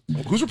 Wendy.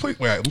 Who's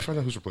replacing? Wait, let me find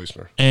out who's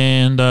replacing her.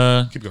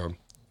 And Keep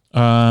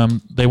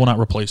going. they will not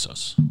replace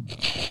us.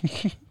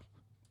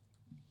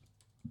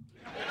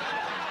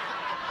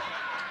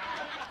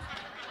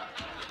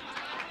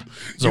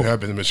 You have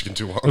been in Michigan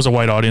too long. It was a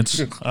white audience.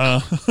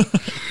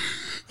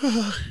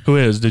 Who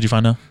is? Did you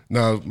find out?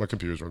 No, my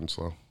computer's running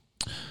slow.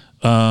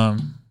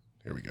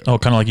 Here we go. Oh,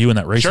 kind of like you in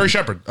that race. Sherry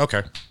Shepherd.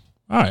 Okay.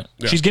 All right.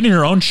 Yeah. She's getting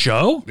her own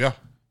show? Yeah.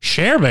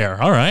 Share Bear.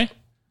 All right.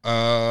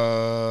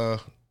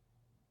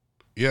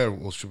 Yeah.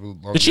 Well,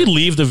 Did she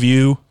leave The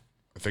View?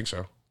 think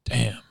so.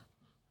 Damn.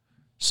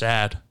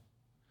 Sad.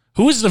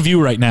 Who is the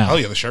View right now? Oh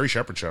yeah, the Sherry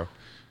Shepherd show.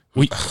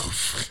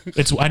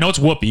 I know it's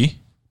Whoopi.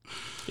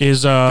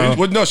 Is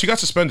no, she got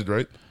suspended,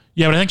 right?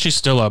 Yeah, but I think she's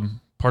still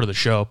part of the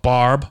show.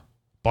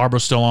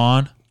 Barbara's still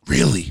on.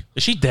 Really?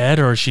 Is she dead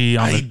or is she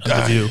on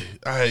the View?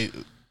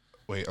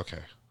 Wait. Okay.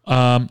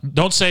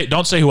 Don't say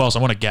who else. I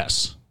want to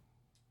guess.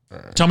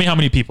 Right. Tell me how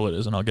many people it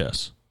is, and I'll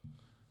guess.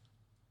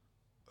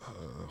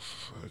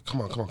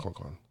 Come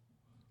on.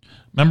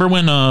 Remember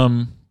when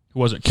who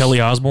was it? Kelly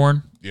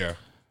Osbourne? Yeah.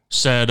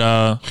 Said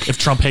if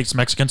Trump hates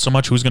Mexicans so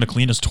much, who's going to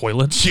clean his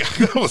toilets? Yeah.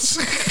 That was.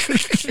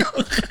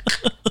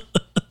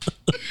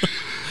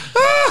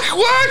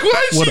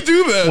 Why did she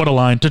do that? What a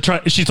line!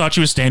 She thought she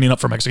was standing up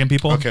for Mexican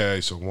people. Okay,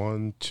 so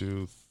 1,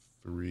 2,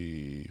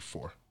 3,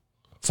 4.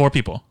 4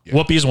 people. Yeah.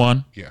 Whoopi's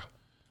 1. Yeah.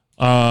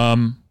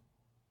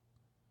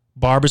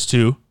 Barb is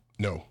 2.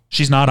 No.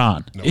 She's not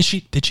on. No. Is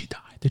she? Did she die?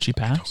 Did she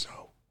pass? I don't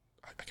know.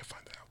 I can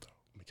find that out though.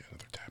 Let me get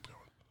another tab going.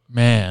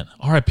 Man,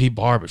 R.I.P.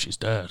 Barb, if she's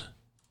dead.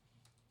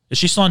 Is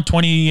she still on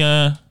 20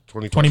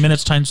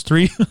 minutes times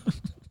 3?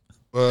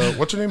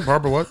 What's her name?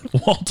 Barbara what?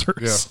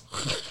 Walters.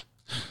 Yeah.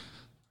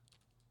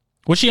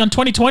 Was she on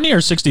 2020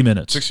 or 60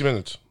 minutes? 60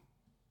 minutes.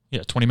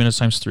 Yeah, 20 minutes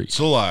times 3.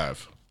 Still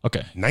alive.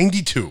 Okay.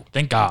 92.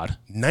 Thank God.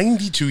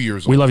 92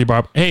 years old. We love you,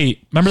 Barb. Hey,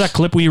 remember that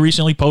clip we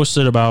recently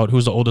posted about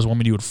who's the oldest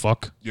woman you would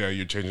fuck? Yeah,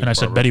 you're changing. And I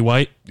said Betty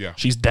White? Yeah.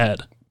 She's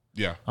dead.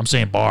 Yeah. I'm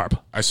saying Barb.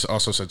 I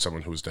also said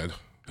someone who was dead.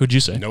 Who'd you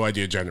say? No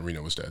idea Janet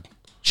Reno was dead.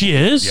 She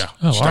is? Yeah.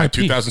 Oh, She died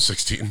R.I.P.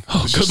 2016.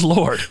 Oh, good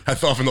Lord. I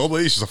thought of an old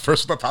lady. She's the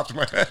first one that popped in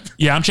my head.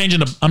 Yeah, I'm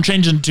changing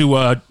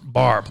to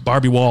Barb.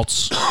 Barbie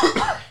Waltz.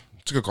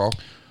 It's a good call.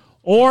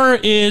 Or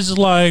is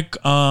like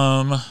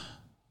Nancy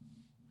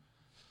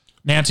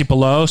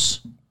Pelosi.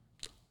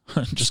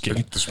 Just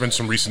kidding. There's been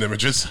some recent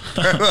images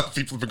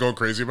people have been going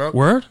crazy about.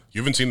 Word?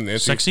 You haven't seen the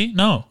Nancy? Sexy?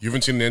 No. You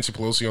haven't seen Nancy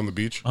Pelosi on the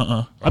beach?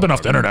 I've been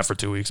off the internet for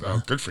 2 weeks, man.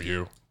 Oh, good for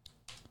you.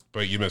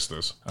 But you missed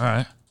this. All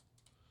right.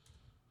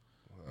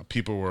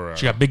 People were...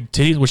 She got big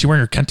titties. Was she wearing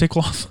her kente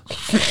cloth?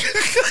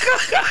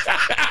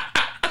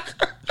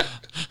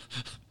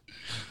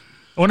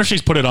 I wonder if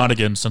she's put it on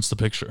again since the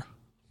picture.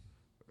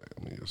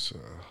 Let me just...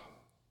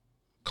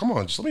 come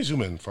on, just let me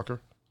zoom in, fucker.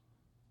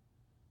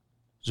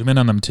 Zoom in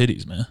on them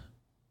titties, man.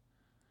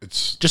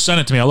 It's... Just send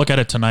it to me. I'll look at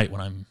it tonight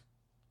when I'm...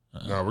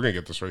 No, we're going to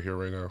get this right here,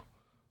 right now.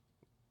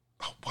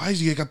 Oh, why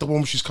is he got the one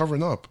where she's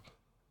covering up?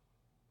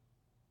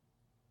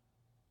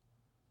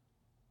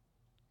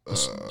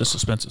 The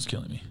suspense is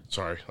killing me.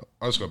 Sorry.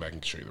 I'll just go back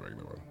and show you the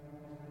regular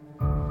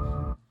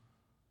one.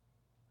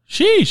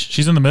 Sheesh.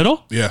 She's in the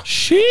middle? Yeah.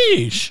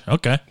 Sheesh.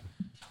 Okay.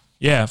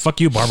 Yeah, fuck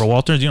you, Barbara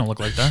Walters. You don't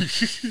look like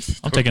that.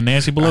 I'm taking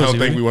Nancy Pelosi. I don't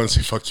think we want to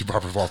say fuck you,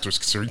 Barbara Walters,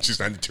 considering she's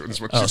 92 and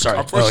as much Oh, she's sorry.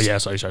 accomplished. Oh, yeah.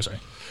 Sorry.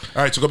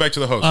 All right, so go back to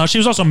the host. She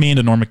was also mean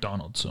to Norm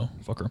Macdonald, so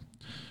fuck her.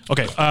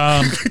 Okay.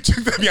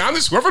 To be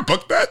honest, whoever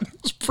booked that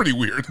was pretty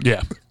weird.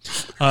 Yeah.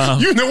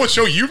 You know what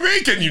show you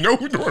make, and you know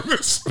who Norm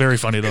is. Very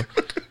funny, though.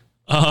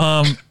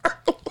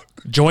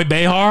 Joy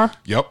Behar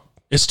Yep.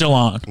 is still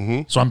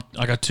on. So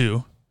I got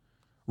 2.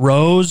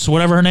 Rose,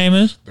 whatever her name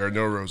is. There are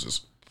no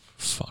roses.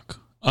 Fuck.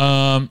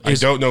 I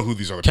don't know who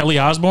these other Kelly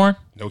Osbourne?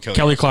 No Kelly.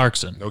 Kelly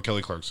Clarkson. No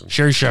Kelly Clarkson.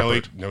 Sherry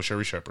Shepherd. No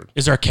Sherry Shepherd.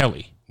 Is there a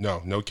Kelly?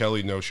 No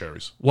Kelly, no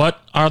Sherry's.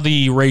 What are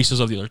the races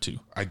of the other 2?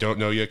 I don't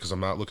know yet because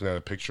I'm not looking at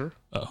a picture.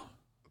 Oh.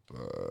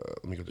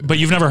 Let me go. But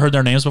you've never heard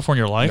their names before in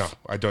your life? No,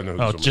 I don't know.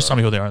 Oh, just tell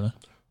me who they are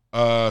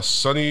then.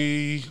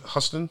 Sonny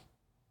Huston.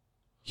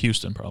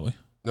 Houston, probably.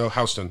 No,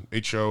 Houston.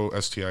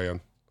 Hostin.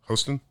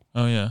 Hostin.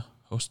 Oh, yeah.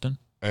 Houston.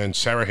 And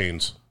Sarah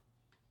Haynes.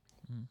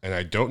 And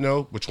I don't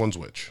know which one's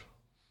which.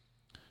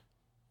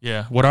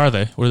 Yeah. What are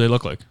they? What do they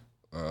look like?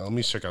 Let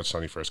me check out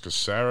Sonny first because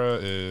Sarah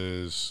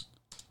is...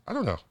 I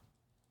don't know.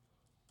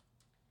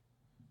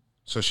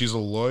 So she's a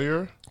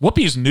lawyer.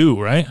 Whoopi's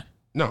new, right?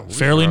 No.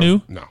 Fairly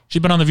new? No.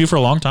 She's been on The View for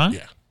a long time?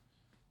 Yeah.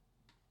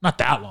 Not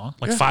that long.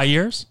 Like Yeah. 5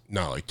 years?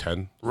 No, like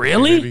 10.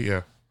 Really? Maybe,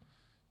 yeah.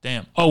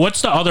 Damn. Oh,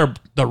 what's the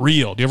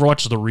Real? Do you ever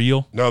watch The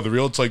Real? No, the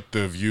real, it's like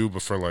The View,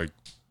 but for like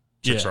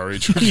chicks our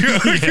age.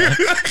 Yeah.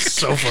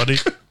 So funny.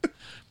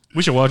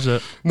 We should watch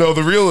that. No,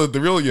 the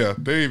real, yeah.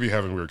 They be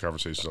having weird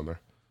conversations on there.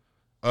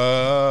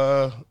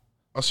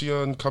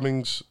 Ocean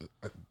Cummings.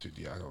 Dude,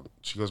 yeah, I don't.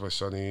 She goes by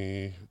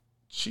Sunny.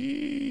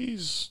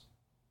 She's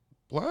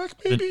black,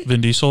 maybe?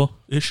 Vin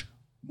Diesel-ish?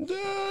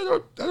 I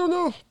don't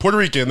know. Puerto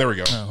Rican. There we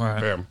go. Oh, all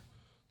right. Bam.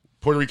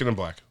 Puerto Rican and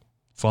black.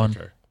 Fun.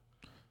 Okay.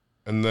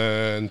 And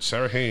then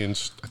Sarah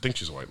Haynes. I think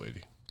she's a white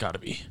lady. Gotta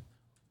be.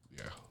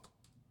 Yeah.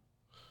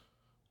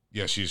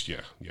 Yeah, she's,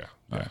 yeah.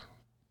 All right.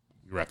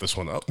 You wrap this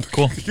one up.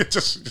 Cool. Good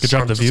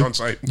job, The View. on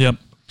site. Yep.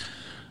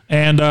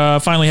 And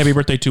finally, happy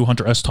birthday to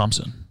Hunter S.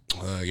 Thompson.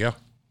 Yeah.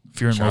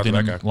 Fear and Shout out to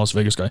Loathing that in guy. Las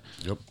Vegas guy.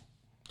 Yep.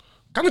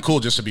 Kind of cool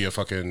just to be a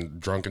fucking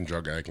drunken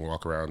drug addict and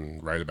walk around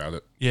and write about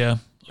it. Yeah.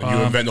 And you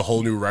invent a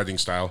whole new writing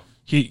style.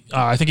 He,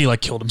 I think he like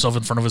killed himself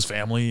in front of his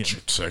family.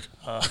 Sick.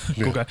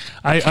 Cool guy.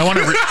 I want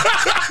to.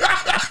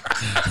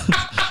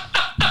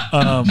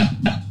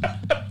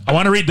 I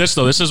want to read this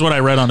though. This is what I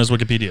read on his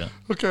Wikipedia.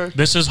 Okay.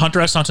 This is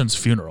Hunter S. Thompson's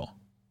funeral.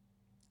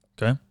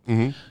 Okay.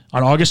 Mm-hmm.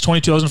 On August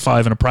 20,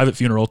 2005, in a private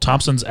funeral,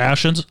 Thompson's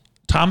ashes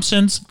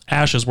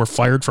were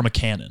fired from a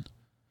cannon.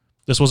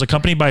 This was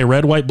accompanied by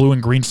red, white, blue,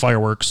 and green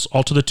fireworks,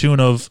 all to the tune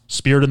of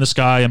Spirit in the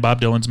Sky and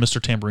Bob Dylan's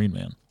Mr. Tambourine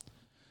Man.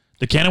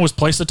 The cannon was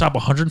placed atop a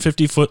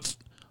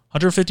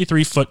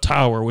 153-foot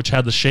tower, which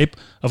had the shape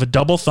of a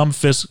double thumb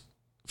fist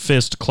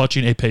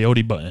clutching a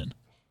peyote button.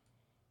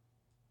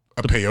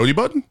 A peyote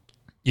button?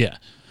 Yeah.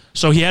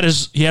 So he had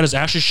his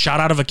ashes shot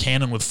out of a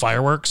cannon with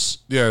fireworks.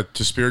 Yeah,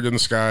 to Spirit in the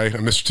Sky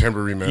and Mr.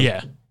 Tambourine Man.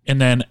 Yeah.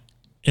 And then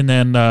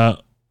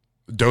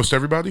dosed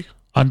everybody?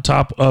 On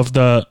top of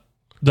the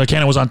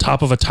cannon was on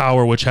top of a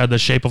tower which had the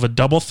shape of a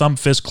double thumb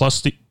fist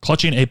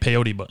clutching a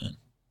peyote button,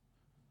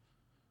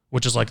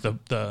 which is like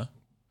the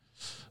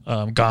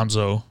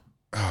Gonzo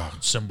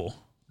symbol.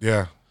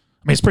 Yeah.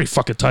 I mean, it's pretty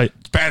fucking tight.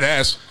 It's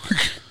badass.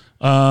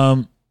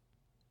 Let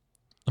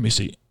me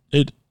see.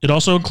 It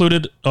also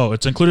included. Oh,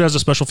 it's included as a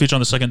special feature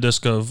on the second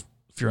disc of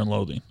Fear and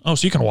Loathing. Oh,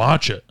 so you can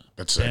watch it.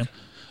 That's sick.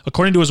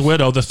 According to his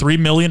widow, the $3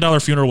 million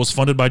funeral was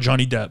funded by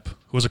Johnny Depp,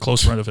 who was a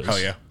close friend of his. Hell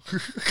yeah.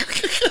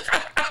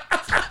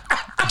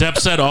 Depp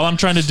said, "All I'm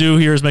trying to do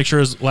here is make sure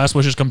his last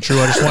wishes come true.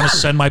 I just want to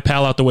send my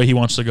pal out the way he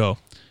wants to go."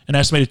 An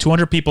estimated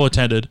 200 people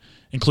attended,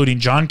 including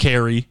John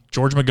Kerry,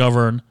 George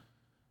McGovern,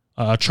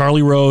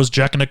 Charlie Rose,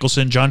 Jack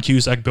Nicholson, John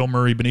Cusack, Bill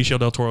Murray, Benicio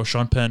del Toro,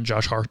 Sean Penn,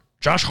 Josh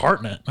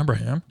Hartnett. Remember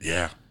him?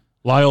 Yeah.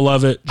 Lyle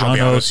Lovett, John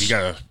Oates. You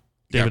got a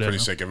pretty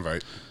Evans. sick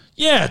invite.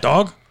 Yeah,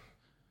 dog.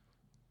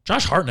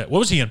 Josh Hartnett. What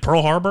was he in,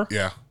 Pearl Harbor?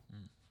 Yeah.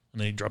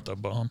 And then he dropped a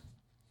bomb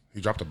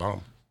He dropped a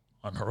bomb.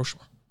 on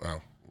Hiroshima.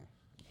 Oh.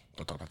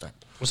 Don't talk about that.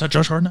 Was that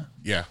Josh Hartnett?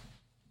 Yeah.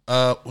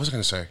 What was I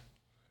going to say?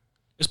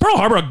 Is Pearl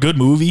Harbor a good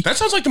movie? That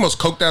sounds like the most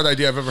coked out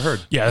idea I've ever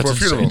heard. Yeah, that's for a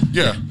funeral. insane.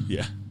 Yeah.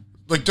 Yeah.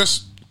 Like,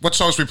 just, what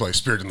songs we play?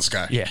 Spirit in the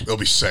Sky. Yeah. It'll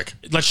be sick.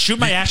 Let's shoot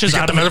my ashes You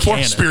out get of the a metaphor?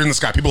 cannon. Spirit in the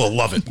Sky. People will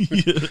love it.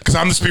 Because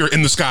I'm the spirit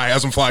in the sky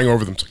as I'm flying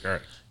over them. It's like, all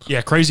right.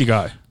 Yeah, crazy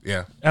guy.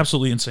 Yeah.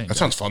 Absolutely insane. That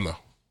sounds fun, though.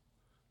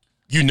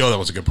 You know that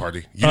was a good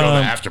party. You know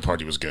the after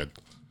party was good.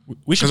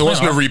 We should Because it plan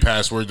wasn't a our-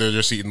 repass where they're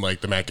just eating, like,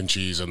 the mac and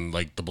cheese and,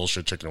 like, the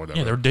bullshit chicken or whatever.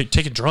 Yeah, they're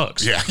taking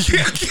drugs. Yeah.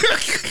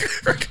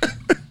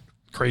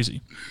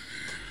 Crazy.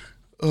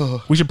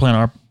 We should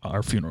plan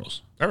our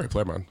funerals. I already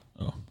played mine.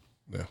 Oh.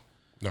 Yeah.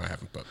 No, I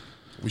haven't, but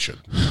we should.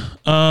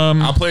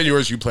 I'll plan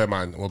yours, you plan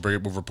mine. We'll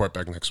report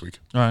back next week.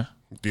 All right.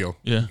 Deal.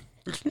 Yeah.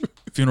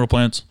 Funeral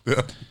plans.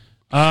 Yeah.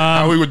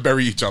 How we would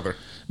bury each other.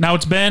 Now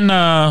it's been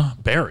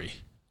Barry.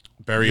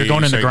 Bury. You're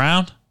going in the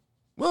ground?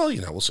 Well,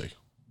 we'll see.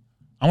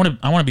 I want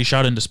to be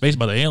shot into space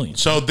by the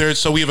aliens. So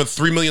we have a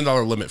 $3 million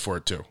limit for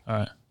it too. All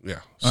right. Yeah,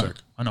 All sick.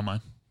 right. I know mine.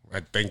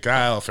 I think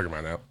I'll figure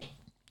mine out.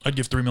 I'd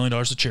give $3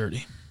 million to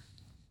charity.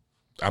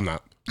 I'm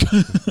not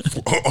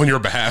on your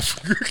behalf.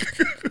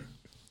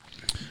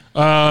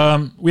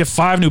 We have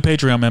 5 new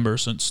Patreon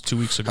members since 2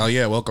 weeks ago. Oh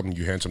yeah, welcome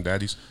you handsome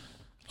daddies.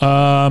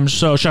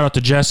 So shout out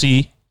to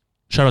Jesse.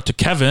 Shout out to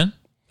Kevin,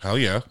 Hell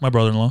yeah, my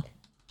brother-in-law,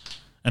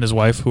 and his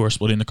wife, who are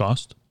splitting the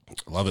cost.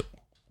 love it.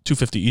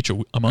 $250 each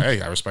a month.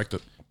 Hey, I respect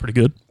it. Pretty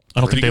good. I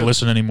don't Pretty think they good.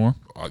 listen anymore,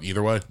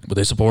 Either way, but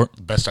they support.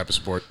 best type of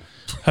support.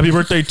 Happy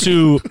birthday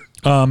to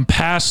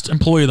past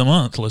employee of the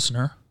month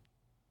listener,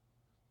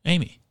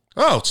 Amy.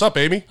 Oh, what's up,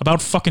 Amy?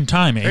 About fucking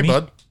time, Amy. Hey,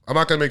 bud. I'm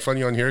not gonna make fun of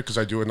you on here because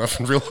I do enough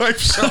in real life.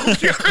 So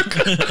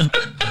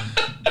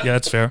Yeah,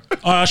 that's fair.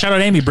 Shout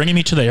out Amy, bringing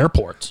me to the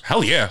airport.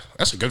 hell yeah,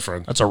 that's a good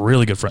friend. That's a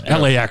really good friend.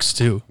 LAX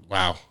too.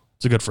 Wow.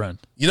 It's a good friend.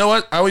 You know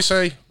what? I always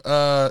say,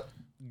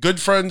 good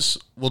friends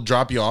will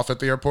drop you off at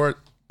the airport,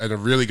 and a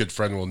really good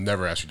friend will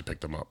never ask you to pick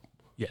them up.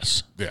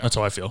 Yes. Yeah. That's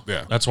how I feel.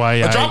 Yeah. That's why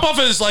A drop off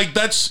is like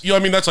that's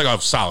that's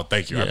like solid.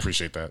 Thank you. I Yeah.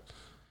 appreciate that.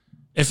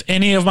 if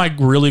any of my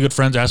really good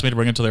friends asked me to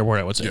bring him to the airport,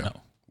 I would say Yeah. no.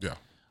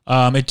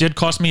 Yeah. It did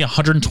cost me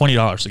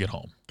 $120 to get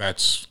home.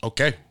 That's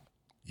okay.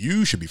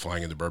 You should be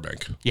flying into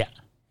Burbank. Yeah.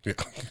 Yeah.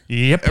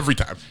 Yep. Every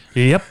time.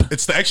 Yep.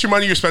 It's the extra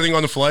money you're spending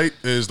on the flight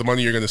is the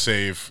money you're going to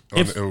save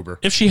on the Uber.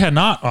 If she had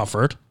not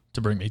offered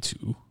to bring me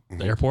to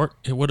the airport,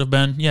 it would have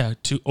been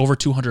over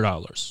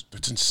 $200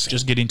 That's insane.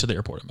 just getting to the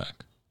airport and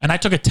back. And I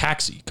took a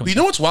taxi. You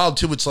know what's wild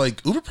too? It's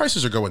like Uber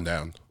prices are going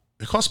down.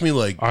 It cost me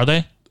like Are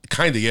they?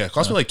 kind of It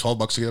cost me like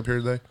 $12 to get up here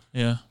today.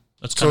 Yeah.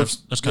 That's kind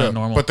of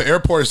normal. But the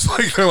airport is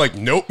like they're like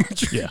nope.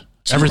 Yeah.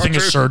 Everything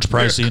is 200. surge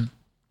pricing.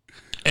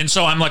 And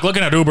so I'm like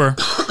looking at Uber.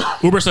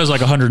 Uber says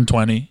like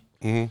 120.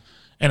 And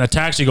a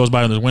taxi goes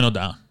by with the window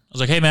down. I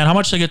was like, hey man, how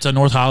much to get to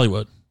North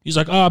Hollywood? He's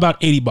like, oh, about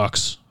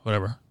 $80,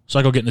 whatever. So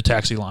I go get in the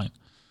taxi line.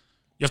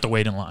 You have to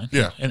wait in line.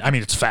 Yeah. And I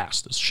mean, it's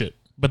fast as shit.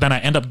 But then I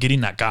end up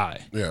getting that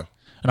guy. Yeah.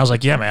 And I was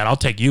like, yeah, man, I'll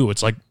take you.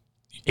 It's like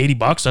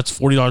 $80. That's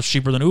 $40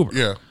 cheaper than Uber.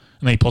 Yeah.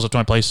 And then he pulls up to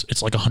my place.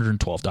 It's like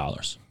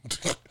 $112.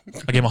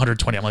 I gave him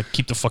 120. I'm like,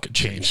 keep the fucking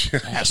change,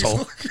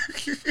 asshole.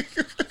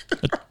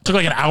 It took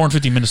like an hour and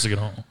 50 minutes to get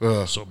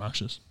home. So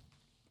obnoxious.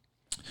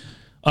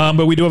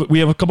 But we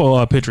have a couple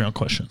Patreon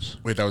questions.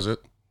 Wait, that was it?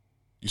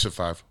 You said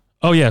 5.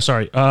 Oh yeah,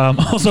 sorry.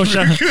 Also,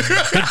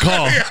 good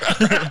call.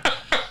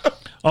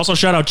 Also,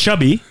 shout out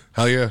Chubby,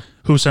 Hell yeah.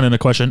 who sent in a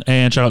question,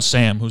 and shout out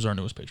Sam, who's our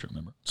newest Patreon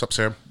member. What's up,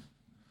 Sam?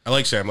 I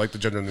like Sam. I like the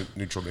gender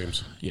neutral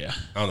names. Yeah.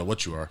 I don't know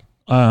what you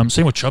are.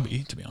 Same with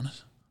Chubby, to be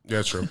honest. Yeah,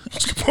 that's true.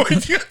 That's a good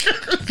point.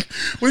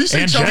 When you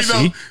say And chubby,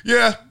 Jesse. though,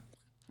 yeah.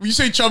 When you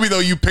say chubby, though,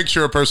 you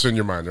picture a person in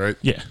your mind, right?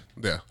 Yeah.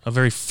 Yeah. A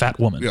very fat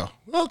woman. Yeah.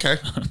 Okay.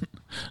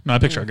 No, I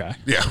picture a guy.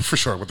 Yeah, for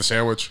sure. With the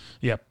sandwich.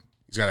 Yep.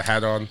 He's got a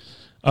hat on.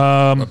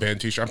 A band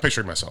t-shirt. I'm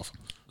picturing myself.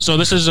 So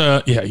this is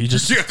you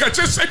just Yeah, I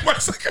just say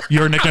myself.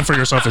 your nickname for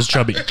yourself is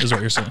Chubby, is what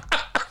you're saying.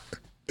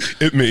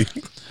 It me.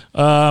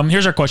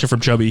 Here's our question from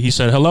Chubby. He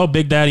said, "Hello,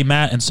 Big Daddy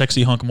Matt and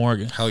Sexy Hunk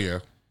Morgan." Hell yeah.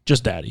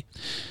 Just Daddy.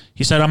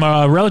 He said, "I'm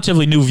a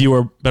relatively new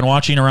viewer, been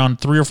watching around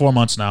 3 or 4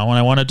 months now, and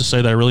I wanted to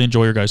say that I really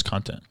enjoy your guys'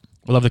 content.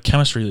 I love the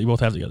chemistry that you both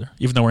have together.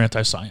 Even though we're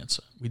anti-science,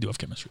 we do have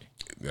chemistry."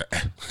 Yeah.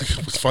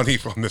 What's funny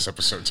on this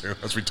episode, too,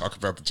 as we talk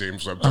about the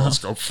James Webb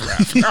Telescope for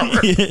half an hour.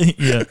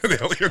 Yeah. The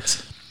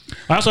aliens.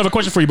 I also have a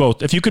question for you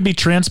both. If you could be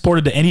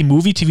transported to any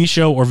movie, TV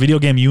show, or video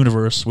game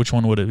universe, which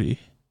one would it be?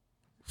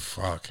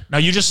 Fuck. Now,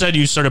 you just said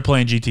you started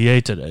playing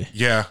GTA today.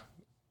 Yeah.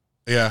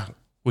 Yeah.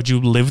 Would you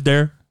live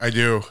there? I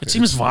do. It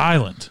seems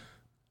violent.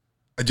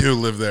 I do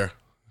live there.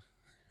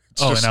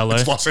 It's In LA?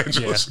 It's Los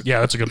Angeles.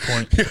 Yeah, that's a good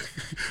point.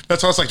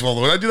 That's how I was like, well,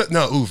 would I do that?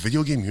 No. Ooh,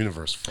 video game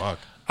universe. Fuck.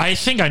 I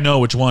think I know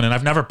which one, and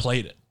I've never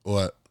played it.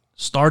 What?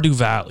 Stardew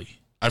Valley.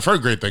 I've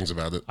heard great things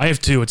about it. I have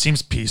too. It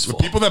seems peaceful.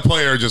 People that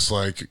play are just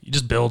like, You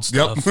just build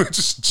stuff. yep,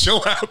 just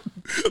chill out.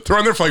 They're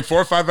on there for like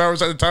 4 or 5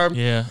 hours at a time.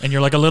 Yeah, and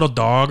you're like a little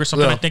dog or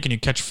something, Yeah. I think, and you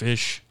catch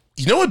fish.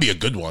 You know, it'd be a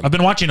good one. I've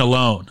been watching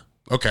Alone.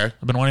 Okay.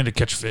 I've been wanting to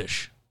catch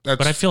fish. That's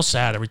But I feel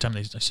sad every time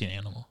I see an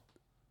animal.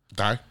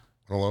 die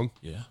alone.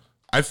 Yeah.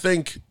 I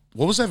think,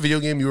 what was that video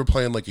game you were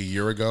playing like a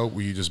year ago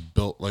where you just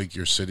built like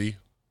your city?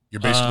 You're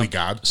basically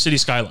God. City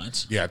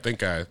Skylines. Yeah, I think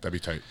that'd be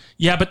tight.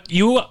 Yeah, but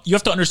you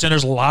have to understand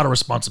there's a lot of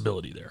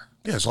responsibility there.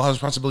 Yeah, there's a lot of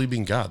responsibility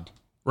being God.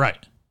 Right.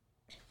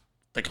 I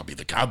think I'll be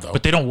the God though.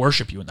 But they don't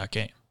worship you in that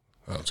game.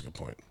 Oh, that's a good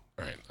point.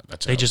 All right,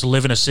 that's They just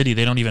live in a city.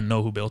 They don't even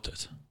know who built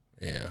it.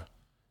 yeah.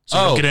 So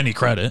you don't get any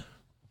credit.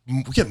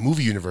 We get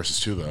movie universes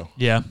too, though.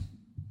 Yeah.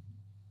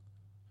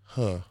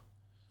 Huh.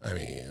 I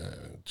mean,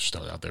 just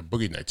throw it out there.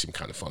 Boogie Nights seem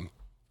kind of fun.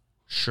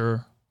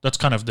 Sure. That's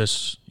kind of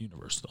this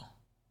universe, though.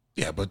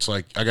 Yeah, but it's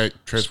like I got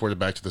transported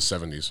back to the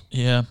 70s.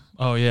 Yeah.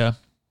 Oh, yeah.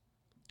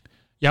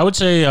 Yeah, I would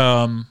say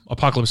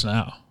Apocalypse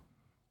Now.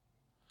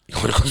 You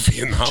want to go to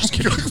Vietnam? Just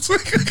kidding.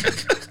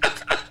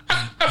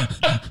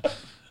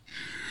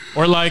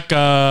 Or like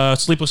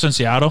Sleepless in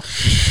Seattle.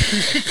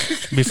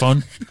 Be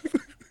fun.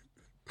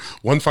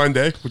 One Fine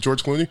Day with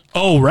George Clooney.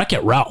 Oh,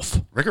 Wreck-It Ralph.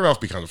 Wreck-It Ralph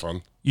be kind of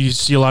fun. You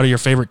see a lot of your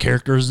favorite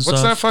characters and What's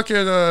stuff. that fucking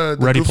the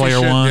Ready goofy Player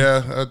shit? One? Yeah,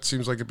 that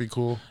seems like it'd be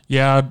cool.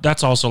 Yeah,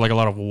 that's also like a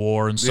lot of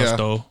war and stuff, Yeah.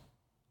 though.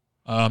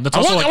 That's I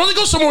also want, like, to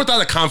go somewhere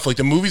without a conflict.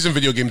 And movies and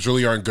video games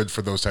really aren't good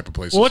for those type of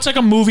places. well, it's like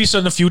a movie set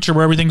in the future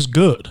where everything's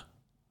good.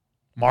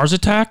 Mars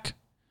Attack.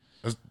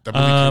 That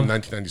movie came in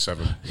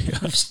 1997.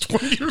 I was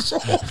 20 years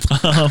old.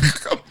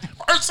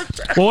 Mars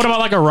Attack. Well, what about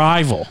like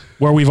Arrival,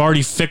 where we've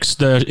already fixed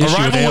the issue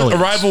with aliens?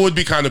 Arrival would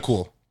be kind of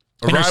cool.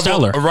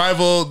 Interstellar.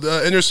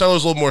 Interstellar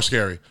is a little more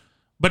scary.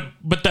 But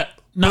that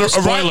not But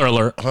spoiler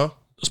alert. Huh?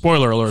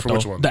 Spoiler alert. For Though.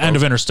 which one? The end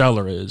of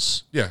Interstellar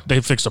is they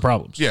fixed the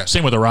problems. Yeah.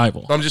 Same with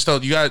Arrival. I'm just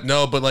telling you got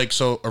no, but like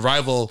so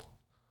Arrival,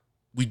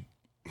 we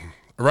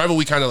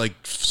kind of like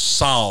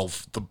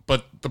solve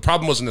but the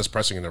problem wasn't as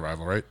pressing in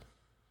Arrival, right?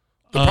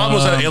 The problem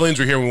was that aliens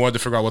were here and we wanted to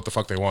figure out what the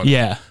fuck they wanted.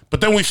 Yeah. But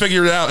then we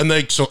figured it out and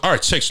all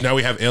right, 6, now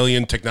we have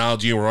alien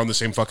technology and we're on the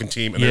same fucking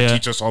team and they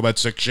teach us all that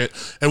sick shit.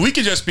 And we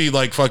could just be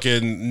like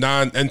fucking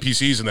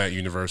non-NPCs in that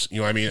universe, you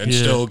know what I mean? And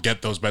still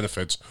get those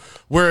benefits.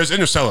 Whereas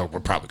Interstellar, we're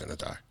probably going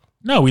to die.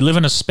 No, we live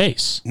in a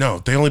space. No,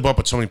 they only brought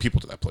but so many people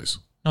to that place.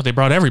 No, they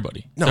brought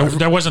everybody. No,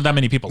 there wasn't that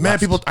many people Man,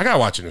 left. people, I got to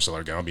watch Interstellar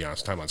again. I'll be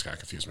honest. Timeline's kind of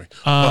confused me.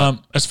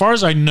 As far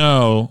as I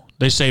know,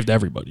 they saved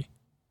everybody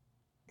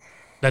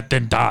that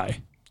didn't die.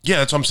 Yeah,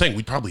 that's what I'm saying.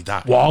 We'd probably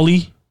die.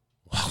 Wall-E.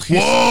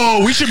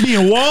 Whoa, we should be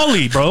in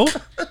Wall-E, bro.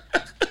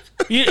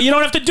 You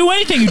don't have to do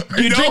anything.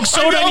 You drink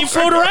soda and you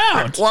float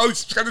around.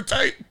 Wally's kind of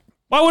tight.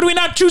 Why would we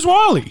not choose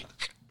Wall-E?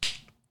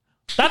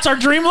 That's our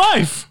dream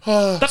life.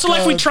 That's the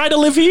life we try to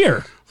live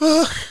here.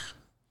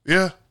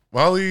 Yeah,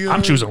 Wally.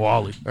 I'm choosing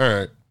Wall-E. All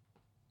right.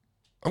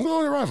 I'm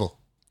going with Arrival.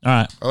 All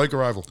right. I like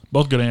Arrival.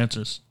 Both good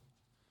answers.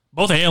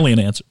 Both alien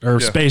answers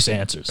or space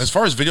answers. As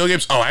far as video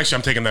games, actually,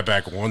 I'm taking that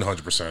back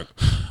 100%.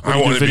 I do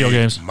you want do to video be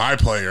games? my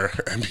player,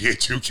 NBA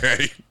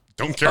 2K.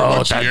 Don't care Oh,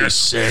 what that'd year. be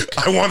sick.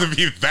 I want to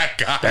be that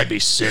guy. That'd be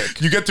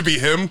sick. You get to be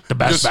him, The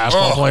best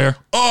basketball player.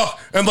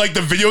 And like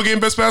the video game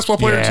best basketball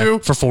player Yeah, too.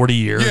 for 40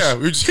 years. Yeah,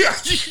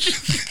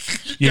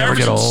 You never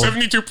get averaging old.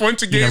 72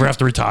 points a game. You never have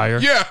to retire.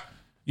 Yeah,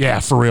 Yeah,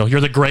 for real. You're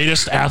the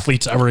greatest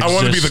athletes ever exist. I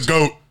want to be the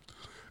GOAT.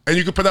 And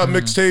you could put out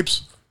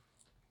mixtapes.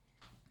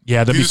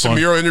 Yeah, that'd You be do some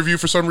fun. Miro interview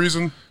for some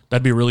reason.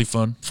 That'd be really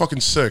fun.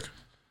 Fucking sick.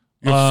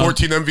 You have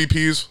 14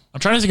 MVPs. I'm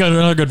trying to think of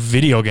another good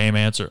video game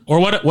answer. Or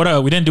what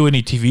we didn't do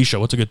any TV show.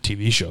 What's a good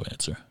TV show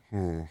answer?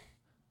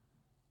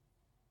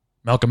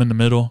 Malcolm in the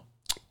Middle.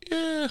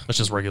 Yeah. That's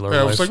just regular Yeah,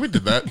 I life. was like, we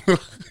did that.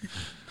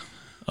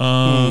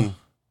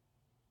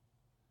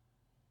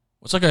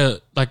 What's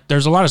like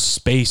there's a lot of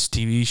space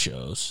TV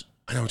shows.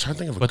 I know. I'm trying to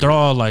think of. But they're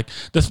all like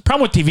the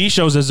problem with TV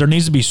shows is there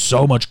needs to be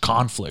so much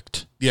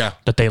conflict. Yeah.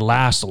 That they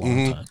last a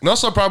long time. And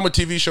also a problem with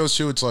TV shows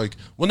too. It's like,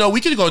 well, no,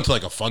 we could go into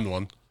like a fun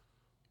one.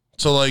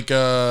 So like,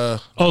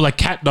 like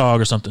Cat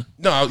Dog or something.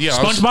 No, yeah,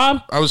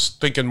 SpongeBob. I was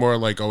thinking more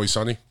like Always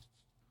Sunny.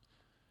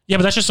 Yeah,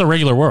 but that's just a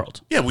regular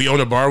world. Yeah, we own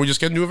a bar. We just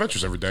get new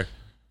adventures every day.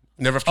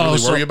 Never have to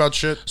really worry about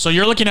shit. So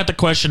you're looking at the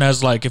question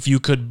as like if you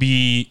could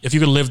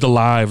live the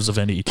lives of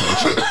any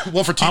TV show.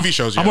 Well, for TV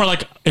shows, yeah. I'm more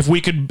like if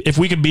we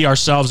could be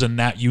ourselves in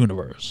that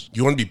universe.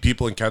 You want to be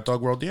people in Cat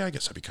Dog World? Yeah, I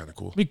guess that'd be kind of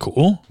cool. Be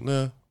cool.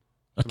 Yeah.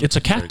 It's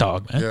a cat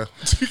dog, man. Yeah.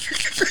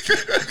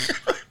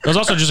 That was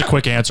also just a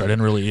quick answer. I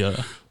didn't really.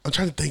 I'm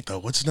trying to think though.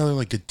 What's another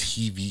like good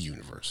TV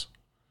universe?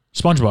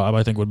 SpongeBob,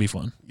 I think, would be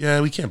fun.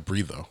 Yeah, we can't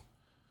breathe though.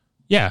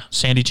 Yeah,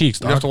 sandy cheeks.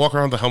 You have to walk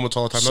around with the helmets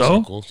all the time. That's So?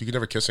 not cool. You can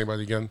never kiss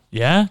anybody again.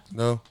 Yeah.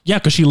 No. Yeah,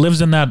 because she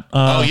lives in that.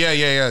 Oh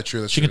yeah.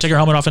 True. That's She true. can take her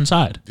helmet off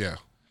inside. Yeah.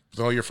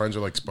 But all your friends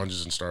are like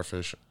sponges and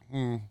starfish.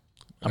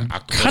 I'm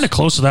kind of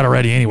close to that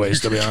already,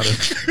 anyways. To be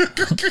honest,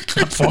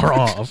 not far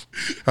off.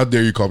 How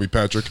dare you call me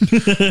Patrick? You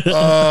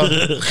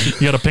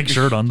got a pink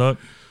shirt on, Doug.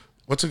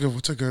 What's a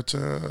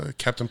good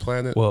Captain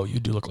Planet? Whoa, you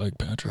do look like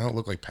I Patrick. don't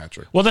look like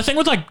Patrick. Well, the thing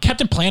with like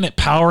Captain Planet,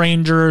 Power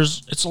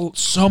Rangers, it's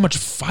so much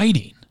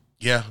fighting.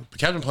 Yeah, but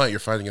Captain Planet, you're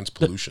fighting against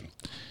pollution.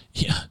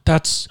 Yeah,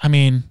 that's. I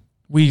mean,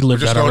 we live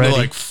We're just that going already. to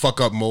like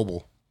fuck up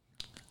mobile.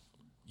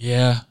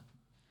 Yeah,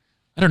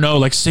 I don't know.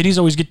 Like cities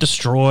always get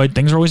destroyed.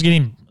 Things are always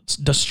getting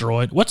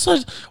destroyed. What's a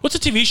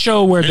TV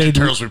show where Ninja they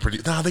Turtles were pretty.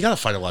 Nah, they gotta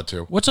fight a lot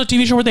too. What's a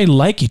TV show where they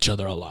like each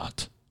other a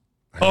lot?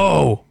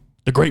 Oh,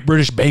 the Great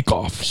British Bake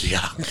Off.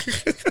 Yeah.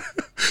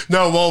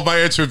 No, well, my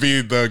answer would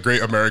be the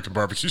Great American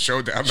Barbecue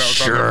Showdown. That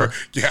was on Sure. there.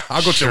 Yeah,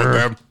 I'll go chill with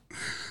them.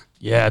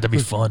 Yeah, that'd be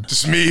fun.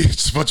 Just me,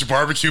 just a bunch of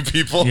barbecue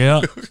people.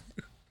 Yeah,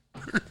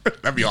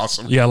 That'd be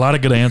awesome. yeah, a lot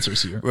of good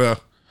answers here. Yeah.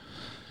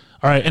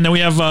 All right, and then we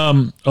have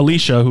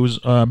Alicia, who's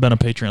been a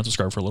Patreon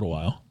subscriber for a little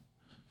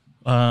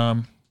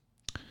while.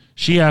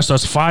 She asked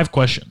us 5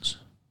 questions.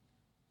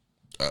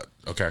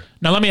 Okay.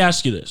 Now let me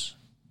ask you this: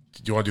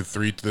 Do you want to do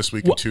 3 this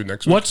week and 2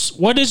 next week?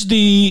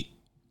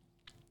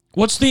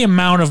 What's the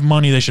amount of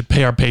money they should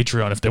pay our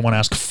Patreon if they want to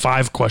ask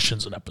 5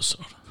 questions an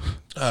episode?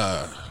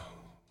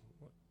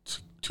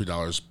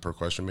 $2 per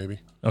question, maybe.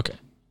 Okay,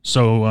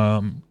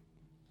 so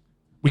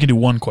we can do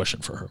 1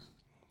 question for her.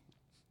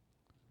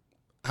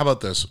 How about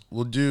this?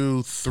 We'll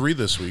do 3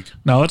 this week.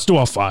 No, let's do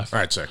all 5. All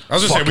right, sick. I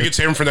was gonna say we could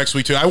save them for next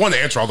week too. I want to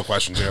answer all the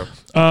questions. Yeah.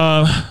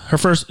 Her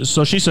first.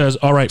 So she says,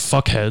 "All right,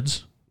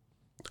 fuckheads."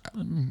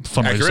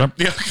 Fun way to start.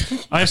 Yeah.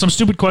 I have some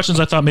stupid questions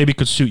I thought maybe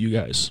could suit you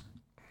guys.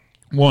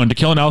 1, to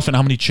kill an elephant,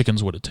 how many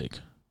chickens would it take?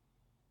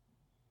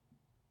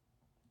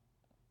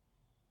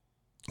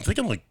 I'm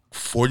thinking like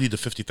 40 to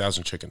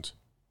 50,000 chickens.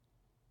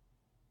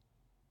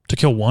 To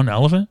kill 1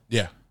 elephant?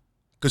 Yeah.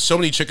 Because so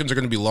many chickens are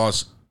going to be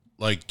lost,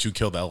 like, to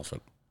kill the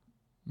elephant.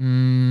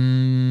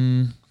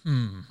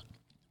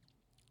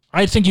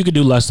 I think you could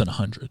do less than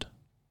 100.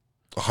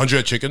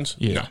 100 chickens?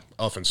 Yeah. No,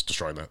 elephants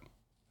destroying that.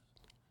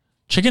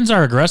 Chickens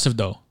are aggressive,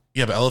 though.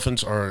 Yeah, but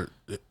elephants are.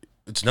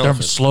 It's an They're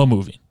elephant. slow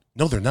moving.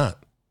 No, they're not.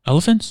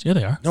 Elephants? Yeah,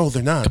 they are. No,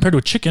 they're not. Compared to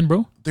a chicken,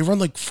 bro. They run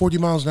like 40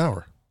 miles an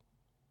hour.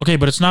 Okay,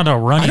 but it's not a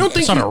running. I don't think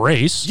it's not a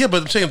race. Yeah,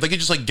 but I'm saying if they could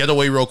just like get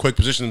away real quick,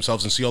 position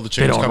themselves, and see all the They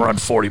chickens don't coming. run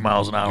 40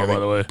 miles an hour, Yeah, by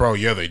the way. Bro,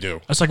 yeah, they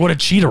do. That's like what a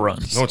cheetah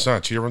runs. No, it's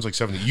not. Cheetah runs like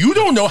 70. You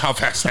don't know how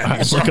fast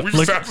animals run. We've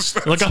established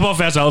that. Look up how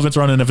fast elephants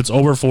run, and if it's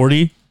over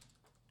 40,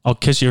 I'll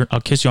kiss you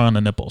on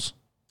the nipples.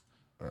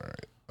 All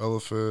right.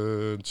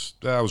 Elephants.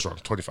 I was wrong.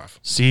 25.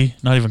 See?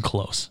 Not even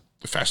close.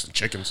 They're faster than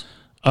chickens.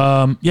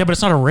 Yeah, but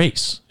it's not a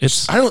race.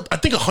 It's I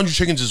think 100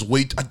 chickens is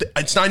way.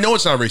 I know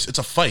it's not a race. It's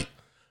a fight.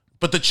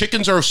 But the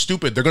chickens are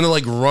stupid. They're gonna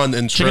like run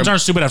and chickens trim.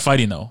 aren't stupid at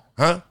fighting though.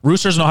 Huh?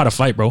 Roosters know how to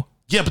fight, bro.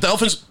 Yeah, but the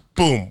elephants.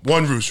 Boom,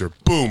 1 rooster.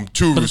 Boom,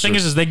 2 But the roosters. thing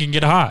is they can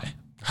get high.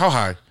 How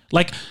high?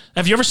 Like,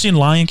 have you ever seen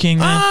Lion King?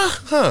 Man?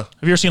 Have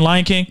you ever seen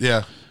Lion King?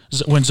 Yeah.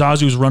 When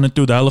Zazu's running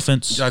through the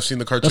elephants. I've seen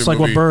the cartoon. That's like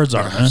movie. what birds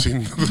are, man. I've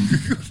seen.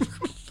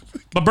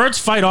 But birds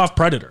fight off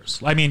predators.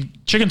 I mean,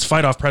 chickens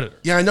fight off predators.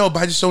 Yeah, I know,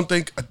 but I just don't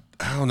think.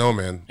 I don't know,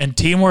 man. And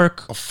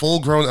teamwork. A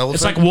full-grown elephant.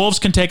 It's like wolves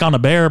can take on a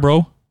bear,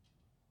 bro.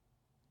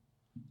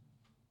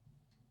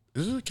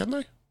 Is it? Can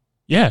they?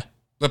 Yeah.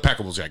 The pack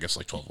of wolves, yeah, I guess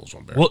like 12 wolves,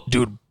 1 bear. Well,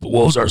 dude,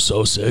 wolves are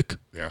so sick.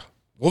 Yeah.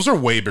 Wolves are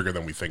way bigger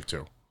than we think,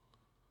 too.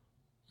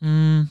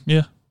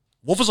 Yeah.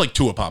 Wolf is like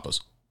 2 of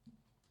Papa's.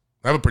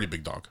 I have a pretty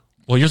big dog.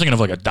 Well, you're thinking of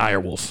like a dire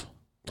wolf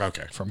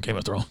Okay. from Game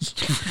of Thrones.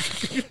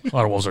 A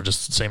lot of wolves are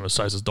just the same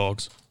size as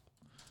dogs.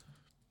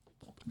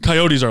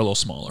 Coyotes are a little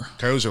smaller.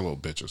 Coyotes are little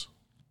bitches.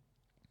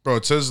 Bro,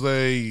 it says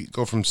they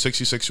go from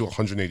 66 to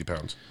 180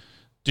 pounds.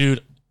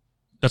 Dude,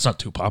 that's not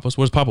 2 Papas.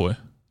 What does Papa weigh?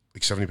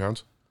 Like 70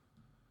 pounds?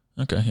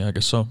 Okay, yeah, I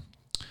guess so.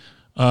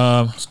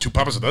 2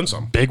 Papas have done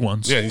some. Big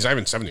ones. Yeah, he's not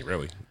even 70,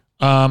 really.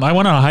 I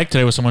went on a hike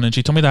today with someone, and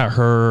she told me that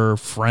her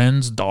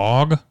friend's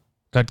dog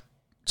got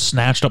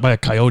snatched up by a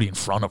coyote in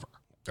front of her.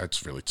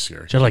 That's really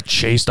scary. She had to, like,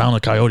 chase down the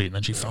coyote, and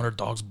then she found her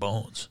dog's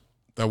bones.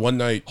 That one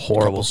night,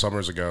 Horrible. a couple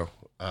summers ago,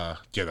 yeah,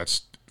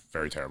 that's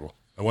very terrible.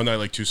 And one night,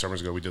 like 2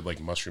 summers ago, we did like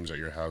mushrooms at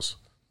your house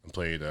and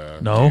played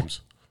No.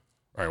 games.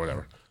 All right,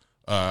 whatever.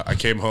 I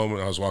came home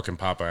and I was walking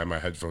Papa. I had my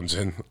headphones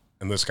in,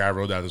 and this guy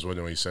rolled down his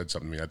window and he said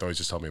something to me. I thought he was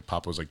just telling me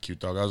Papa was like, cute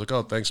dog. I was like,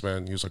 oh, thanks,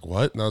 man. He was like,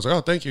 what? And I was like,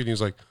 oh, thank you. And he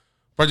was like,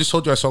 but I just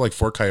told you I saw like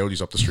 4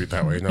 coyotes up the street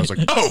that way. And I was like,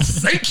 oh,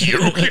 thank you.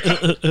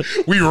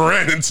 We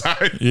ran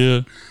inside.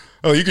 Yeah.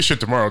 Oh, you can shit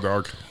tomorrow,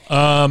 dog.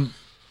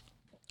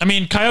 I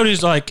mean,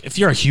 coyotes, like, if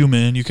you're a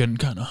human, you can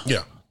kind of.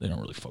 Yeah. They don't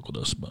really fuck with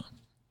us, but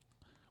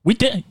we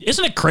did.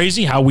 Isn't it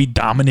crazy how we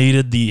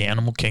dominated the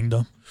animal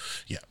kingdom?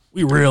 Yeah.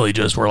 We really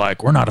just were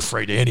like, we're not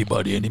afraid of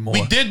anybody anymore.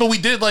 We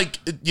did like,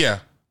 yeah.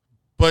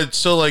 But it's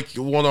still like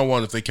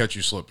one-on-one if they catch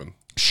you slipping.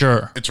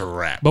 Sure. It's a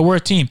wrap. But we're a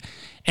team.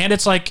 And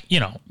it's like,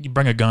 you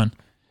bring a gun.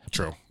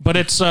 True. But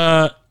it's,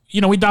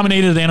 we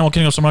dominated the animal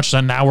kingdom so much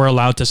that now we're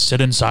allowed to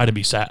sit inside and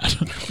be sad.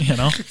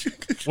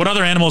 What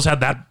other animals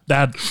had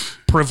that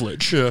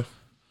privilege? Yeah.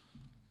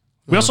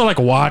 We also like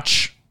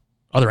watch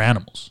other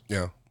animals.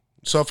 Yeah.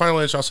 So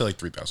finally, I'll say like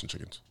 3,000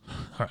 chickens.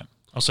 All right.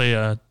 I'll say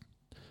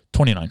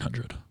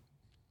 2,900.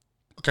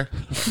 Okay.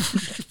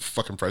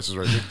 Fucking prices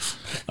right here.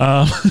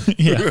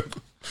 Yeah.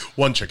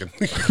 One chicken.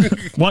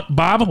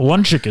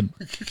 One chicken.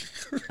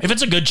 If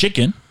it's a good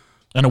chicken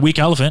and a weak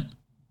elephant.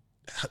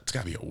 It's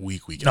got to be a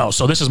weak. No,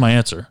 so this is my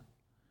answer.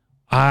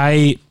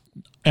 I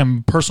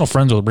am personal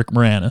friends with Rick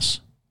Moranis.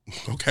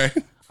 Okay.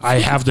 I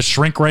have the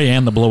shrink ray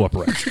and the blow up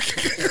ray.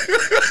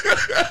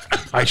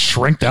 I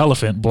shrink the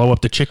elephant, blow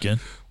up the chicken.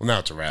 Well, now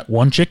it's a wrap.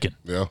 One chicken.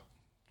 Yeah.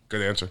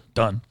 Good answer.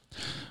 Done.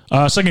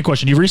 Second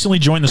question. You've recently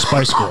joined the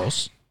Spice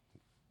Girls.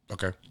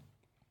 Okay.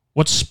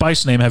 What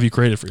spice name have you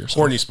created for yourself?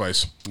 Horny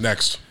spice.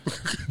 Next.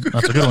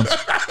 That's a good one.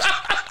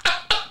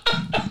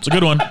 It's a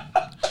good one.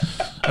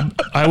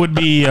 I would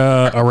be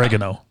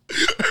oregano.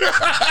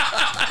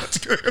 That's a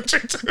good answer,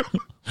 too.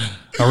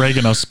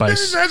 Oregano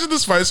spice. Imagine the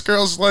Spice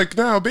Girls like,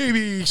 now,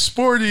 baby,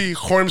 sporty,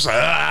 horns.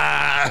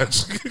 I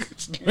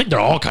think they're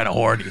all kind of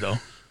horny, though.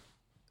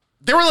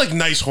 They were like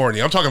nice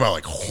horny. I'm talking about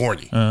like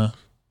horny.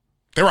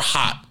 They were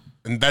hot,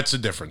 and that's the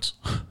difference.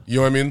 You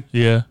know what I mean?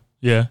 Yeah.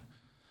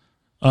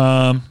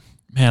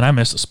 Man, I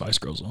miss the Spice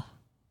Girls, though.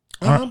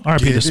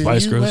 R.I.P. the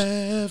Spice Girls.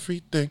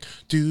 Everything.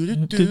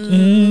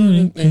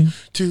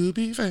 To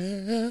be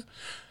fair.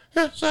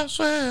 Yes, I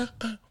swear.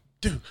 I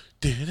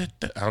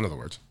don't know the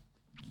words.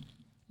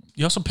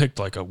 You also picked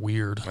like a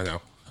weird I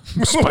know.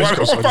 Spice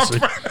Girls, obviously.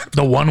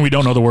 The one we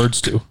don't know the words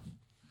to.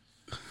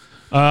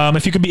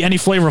 If you could be any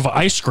flavor of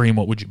ice cream,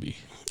 what would you be?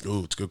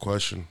 Ooh, it's a good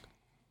question.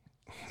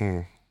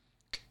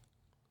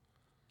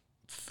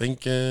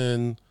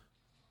 Thinking,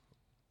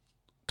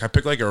 can I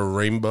pick like a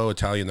rainbow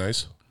Italian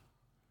ice?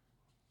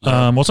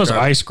 What size of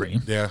ice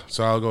cream? Yeah,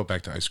 so I'll go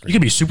back to ice cream. You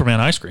could be Superman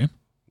ice cream.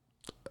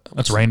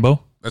 That's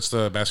rainbow. That's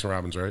the Baskin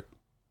Robbins, right?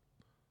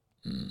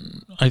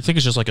 I think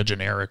it's just like a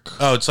generic.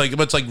 Oh, it's like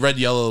red,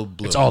 yellow,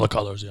 blue. It's all the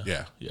colors.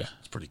 Yeah. Yeah.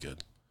 It's pretty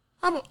good.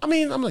 I'm like,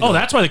 oh,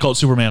 that's why they call it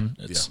Superman.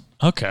 It's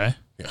okay.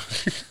 Yeah.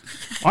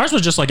 Ours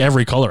was just like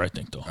every color, I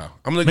think, though. Oh,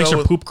 I'm gonna Makes go your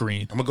with, poop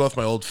green. I'm gonna go with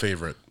my old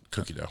favorite,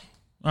 cookie dough.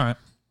 All right.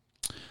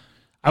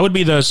 I would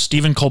be the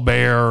Stephen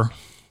Colbert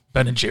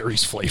Ben and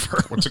Jerry's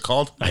flavor. What's it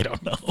called? I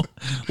don't know.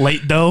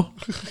 Late dough.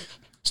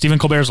 Stephen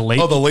Colbert's late.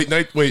 Oh, the late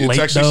night. Wait, it's late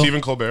actually dough.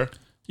 Stephen Colbert.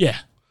 Yeah.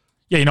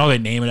 You know they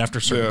name it after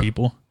certain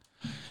people.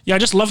 Yeah, I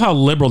just love how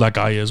liberal that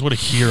guy is. What a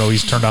hero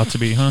he's turned out to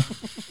be, huh?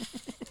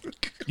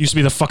 Used to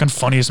be the fucking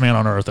funniest man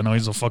on earth, and now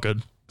he's a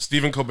fucking...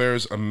 Stephen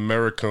Colbert's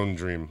American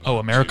Dream. Oh,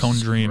 American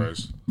Dream.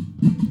 Christ.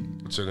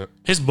 What's in it?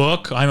 His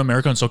book, I'm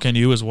America and So Can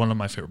You, is one of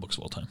my favorite books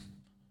of all time.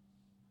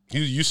 He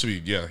used to be,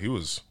 he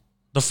was...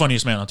 The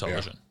funniest man on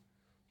television. Yeah.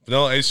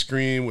 Vanilla ice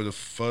cream with a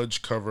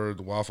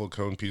fudge-covered waffle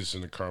cone pieces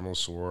in a caramel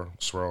swirl.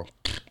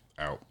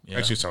 Out. Yeah.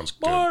 Actually, it sounds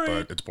Boring.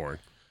 good, but it's boring.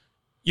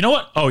 You know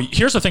what? Oh,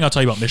 here's the thing I'll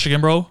tell you about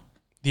Michigan, bro.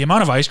 The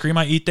amount of ice cream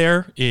I eat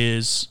there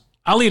is...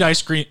 I'll eat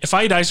ice cream... If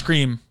I eat ice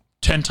cream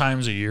 10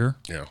 times a year,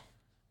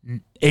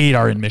 8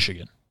 are in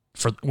Michigan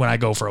for when I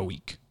go for a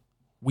week.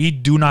 We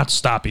do not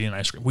stop eating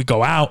ice cream. We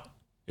go out.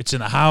 It's in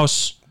the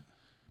house.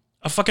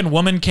 A fucking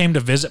woman came to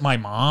visit my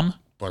mom.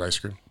 What ice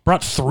cream?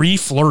 Brought 3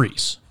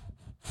 Flurries.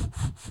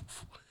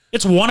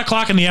 It's 1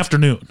 o'clock in the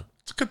afternoon.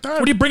 It's a good time.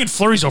 What are you bringing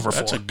Flurries over for?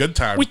 That's a good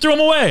time. We threw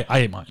them away. I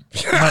ate mine.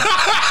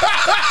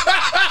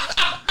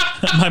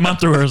 My mom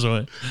threw hers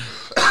away.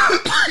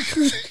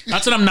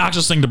 That's an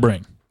obnoxious thing to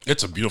bring.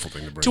 It's a beautiful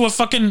thing to bring. To a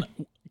fucking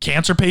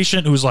cancer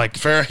patient who's like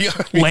Fair,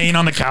 laying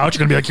on the couch. You're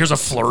going to be like, here's a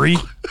Flurry.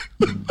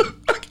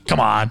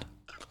 Come on.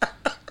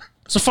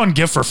 It's a fun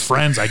gift for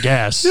friends, I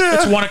guess. Yeah.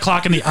 It's 1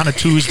 o'clock on a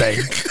Tuesday.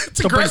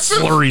 Don't bring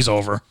Flurries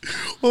over.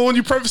 Well, when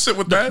you preface it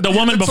with that, the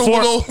woman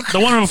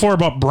before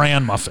bought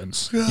bran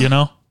muffins. Yeah. You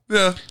know?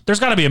 Yeah. There's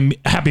got to be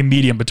a happy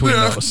medium between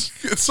those.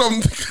 It's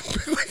some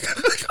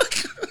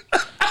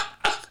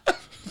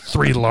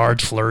 3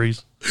 large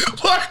Flurries.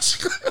 What?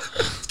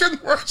 It's getting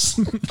worse.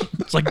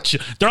 It's like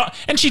they're all,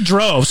 and she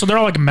drove, so they're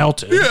all like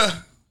melted.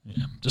 Yeah.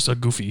 Just a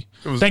goofy.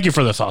 Thank you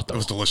for the thought, though. It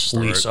was delicious,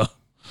 Lisa.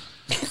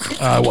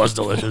 Right? It was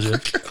delicious. Yeah.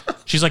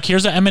 She's like,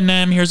 here's a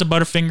M&M, here's a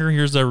Butterfinger,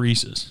 here's a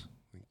Reese's.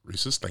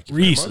 Reese's, thank you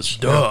Reese's,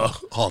 very much.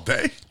 duh. All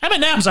day.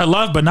 M&M's I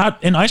love, but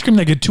not in ice cream.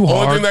 They get too Only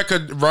hard. thing that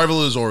could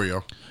rival is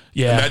Oreo.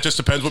 Yeah. And that just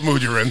depends what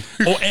mood you're in.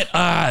 Oh,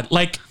 and,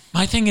 like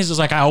my thing is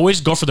like I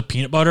always go for the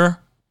peanut butter,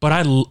 but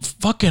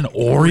fucking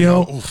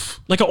Oreo. Oof.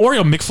 Like an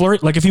Oreo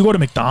McFlurry. Like if you go to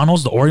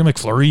McDonald's, the Oreo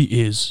McFlurry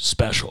is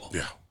special.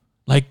 Yeah.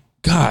 Like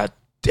god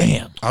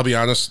damn. I'll be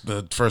honest,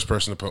 the first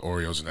person to put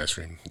Oreos in ice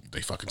cream,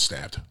 they fucking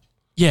stabbed.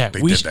 Yeah,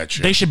 They did that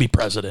shit. They should be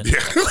president. Yeah.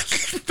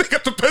 They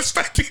got the best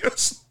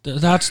ideas.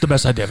 That's the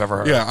best idea I've ever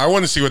heard. Yeah, I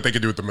want to see what they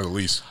could do with the Middle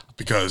East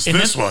because And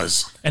this then-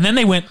 was. And then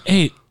they went,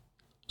 hey,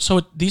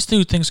 so these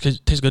two things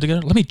could taste good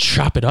together. Let me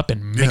chop it up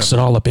and mix it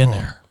all up in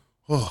there.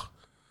 Oh.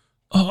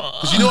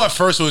 Because at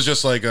first it was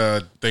just like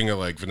a thing of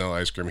like vanilla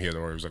ice cream. He had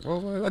Oreo. He was like,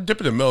 well, I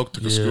dip it in milk,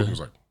 took a scoop, and was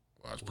like,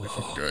 wow, that's pretty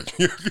fucking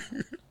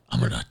good.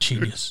 I'm a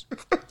genius.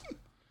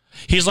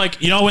 He's like,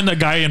 when the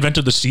guy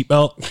invented the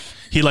seatbelt,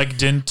 he like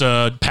didn't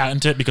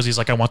patent it because he's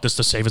like, I want this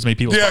to save as many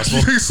people Yeah, as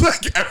possible. he's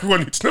like,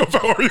 everyone needs to know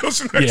about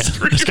Oreos and ice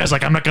cream. This guy's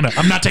like, I'm not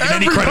taking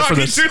any credit for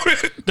this. Do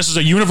it. This is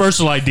a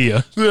universal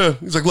idea. Yeah,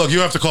 he's like, look, you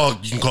can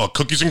call it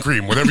cookies and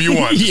cream, whatever you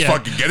want. Just Yeah.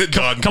 fucking get it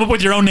done. Come up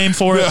with your own name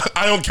for it. Yeah,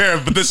 I don't care,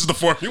 but this is the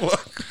formula.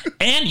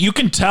 And you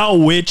can tell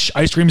which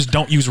ice creams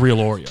don't use real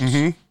Oreos.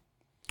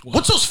 Mm-hmm.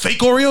 What's those fake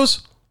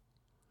Oreos?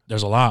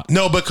 There's a lot.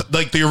 No, but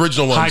like the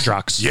original ones.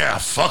 Hydrox. Yeah,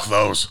 fuck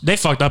those. They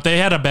fucked up. They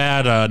had a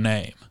bad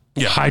name.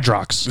 Yeah.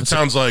 Hydrox. It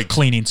sounds like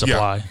cleaning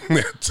supply. Yeah,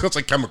 it sounds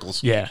like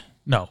chemicals. Yeah.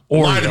 No.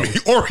 Lie to me.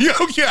 Oreo.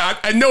 Oreo, yeah,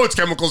 I know it's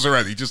chemicals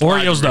already. Just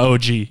lie to Oreo's me. the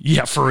OG.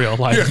 Yeah, for real.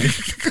 Like,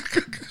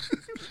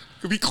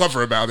 Could be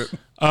clever about it.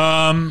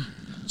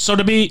 so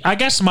I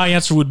guess my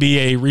answer would be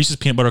a Reese's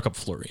Peanut Butter Cup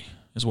Flurry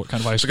is what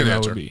kind of ice a good cream that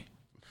answer. would be.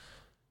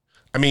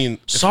 I mean,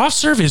 Soft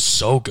serve is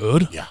so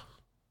good. yeah.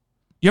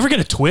 You ever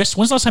get a twist?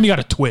 When's the last time you got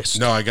a twist?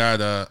 No, I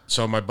got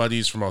so my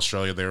buddies from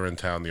Australia, they were in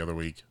town the other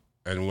week,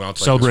 and we went out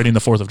to, like, Celebrating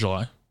the 4th of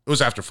July. it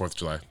was after 4th of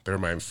July. They were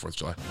in Miami for 4th of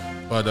July.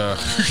 But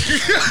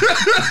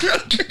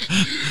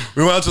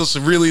we went out to this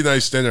really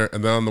nice dinner,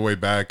 and then on the way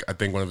back, I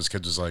think one of his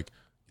kids was like,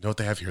 you know what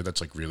they have here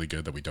that's like really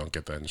good that we don't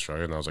get that in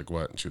Australia? And I was like,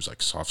 what? And she was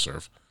like, soft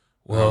serve.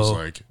 And I was Whoa.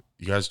 like,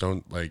 you guys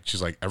don't like,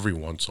 she's like, every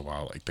once in a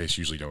while, like they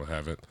usually don't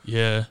have it.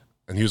 Yeah.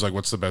 And he was like,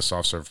 what's the best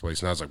soft serve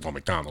place? And I was like, well,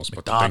 McDonald's.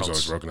 But the thing's McDonald's.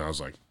 always broken. I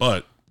was like,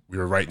 but we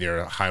were right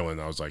near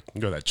Highland. I was like, we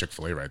can go to that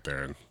Chick-fil-A right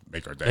there and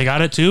make our day. They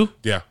got it too?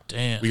 Yeah.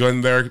 Damn. We go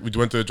in there. We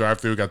went to the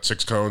drive-thru. Got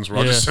 6 cones. We're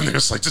all just sitting there,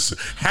 just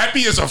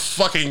happy as a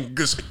fucking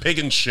just pig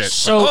and shit.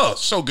 So- Like, oh,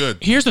 so good.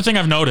 Here's the thing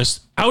I've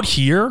noticed. Out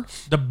here,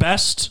 the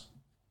best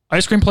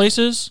ice cream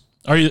places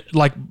are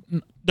like,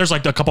 there's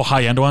like a couple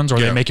high-end ones where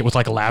Yeah. they make it with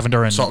like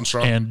lavender and Salt and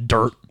straw. and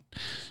dirt.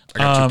 I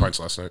got 2 pints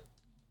last night.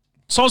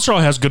 Salt and straw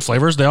has good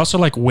flavors. They also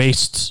like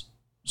waste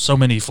so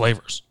many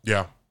flavors.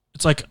 Yeah.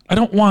 It's like, I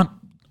don't want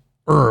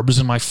herbs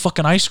in my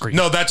fucking ice cream.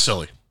 No, that's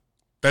silly.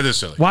 That is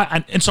silly.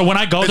 Why? And so when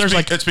I go, there's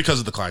like, it's because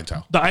of the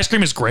clientele. the ice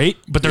cream is great,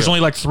 but there's Yeah.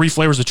 only like 3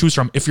 flavors to choose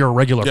from if you're a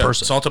regular Yeah,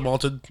 person. salted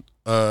malted.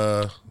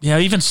 Yeah,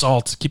 even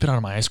salt. Keep it out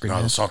of my ice cream. No,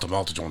 man. the salted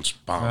malted one's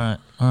bomb. All right,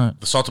 all right.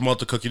 The salted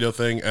malted cookie dough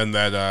thing and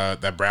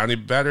that brownie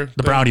batter.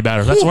 The brownie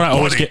batter. That's what I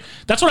always buddy. get.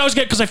 That's what I always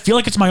get because I feel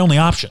like it's my only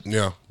option.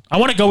 Yeah. I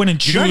want to go in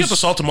and You gotta get choose. the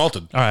salted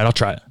malted. All right, I'll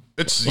try it.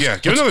 It's give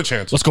it another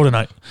chance. Let's go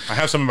tonight. I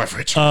have some in my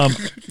fridge.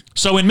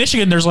 So in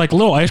Michigan, there's like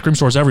little ice cream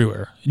stores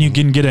everywhere, and you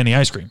can get any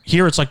ice cream.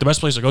 Here, it's like the best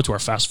place to go to are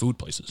fast food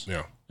places.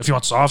 yeah. If you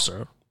want soft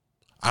serve,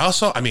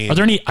 I mean, are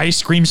there any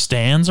ice cream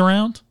stands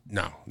around?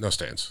 no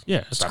stands.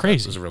 Yeah, it's Stop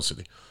crazy. that. It's a real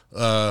city.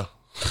 I'm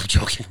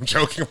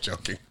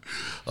joking.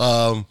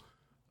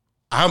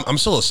 I'm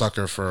still a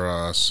sucker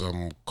for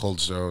some Cold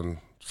Stone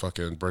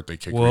fucking birthday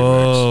cake remix.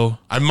 Whoa,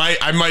 I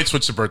might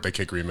switch to birthday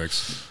cake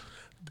remix.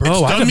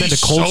 bro, I haven't been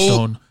to Cold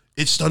Stone.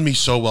 It's done me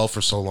so well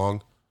for so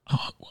long.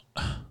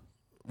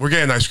 We're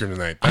getting ice cream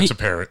tonight. That's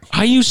apparent.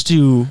 I used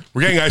to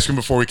We're getting ice cream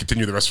before we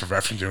continue the rest of our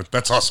afternoon.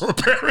 That's also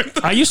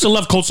apparent.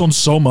 love Cold Stone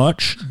so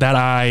much that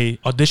I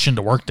auditioned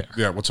to work there.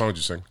 Yeah, what song did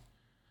you sing?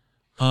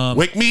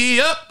 Wake me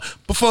up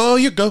before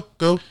you go.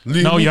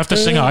 No, you have to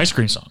sing an ice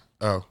cream song.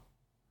 Oh.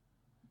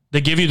 They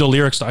give you the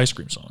lyrics to ice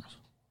cream songs,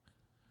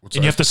 What's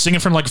and you have to sing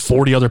it from like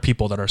 40 other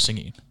people that are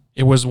singing.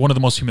 It was one of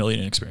the most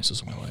humiliating experiences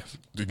of my life.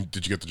 Did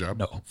you get the job?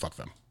 No. Fuck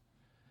them.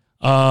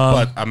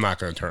 But I'm not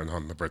going to turn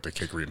on the birthday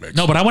cake remix.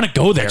 No, but I want to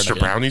go there. Extra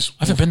again. brownies?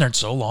 I haven't been there in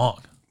so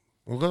long.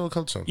 We'll go to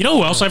Cold Stone. You know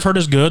who else I've heard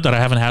is good that I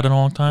haven't had in a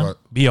long time? What?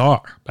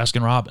 BR,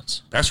 Baskin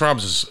Robbins. Baskin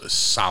Robbins is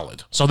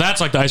solid. So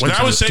that's like the ice When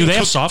cream. I was sandwich. saying Do they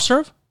have cook- soft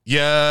serve?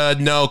 Yeah,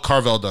 no,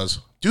 Carvel does.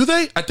 Do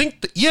they? I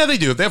think, yeah, they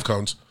do. They have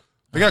cones.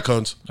 They got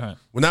cones. All right.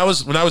 When I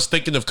was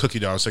thinking of cookie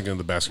dough, I was thinking of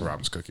the Baskin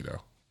Robbins cookie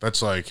dough.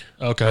 That's like,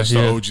 Okay, that's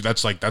yeah. the OG.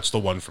 That's the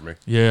one for me.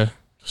 Yeah.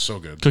 So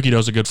good. Cookie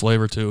dough's a good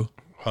flavor too.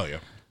 Hell yeah.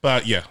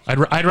 But yeah. I'd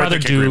rather Birthday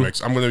cake do.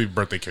 remix. I'm going to be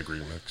birthday cake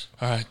remix.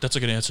 All right, that's a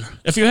good answer.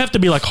 If you have to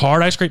be like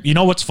hard ice cream, you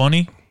know what's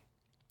funny?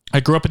 I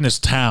grew up in this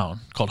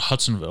town called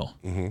Hudsonville,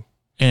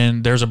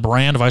 and there's a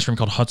brand of ice cream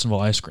called Hudsonville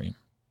ice cream,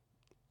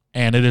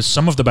 and it is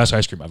some of the best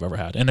ice cream I've ever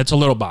had. And it's a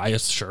little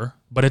biased, sure,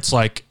 but it's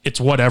like it's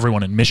what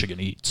everyone in Michigan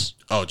eats.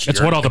 Oh, It's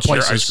what all the it's your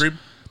places- ice cream?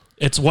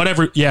 It's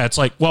whatever. Yeah, it's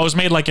like, well, it was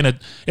made like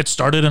it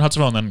started in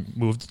Hudsonville and then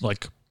moved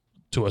like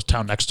to a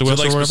town next to Is us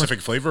it like or whatever.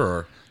 specific flavor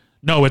or?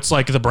 No, it's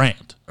like the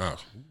brand. Oh.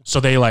 So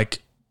they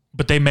like,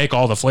 but they make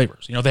all the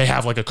flavors. You know, they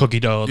have like a cookie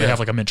dough. They have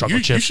like a mint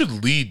chocolate chip. You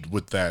should lead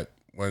with that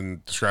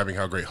when describing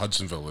how great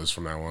Hudsonville is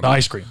from now on. The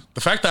ice cream.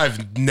 The fact that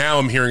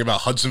I'm hearing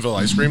about Hudsonville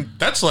ice cream,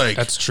 that's like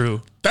That's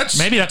true.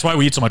 Maybe that's why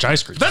we eat so much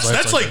ice cream.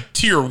 That's like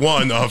tier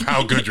 1 of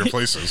how good your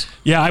place is.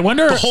 Yeah, I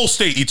wonder. The whole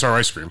state eats our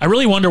ice cream. I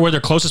really wonder where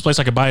their closest place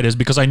I could buy it is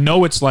because I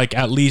know it's like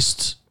at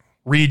least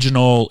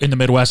regional in the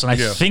Midwest, and I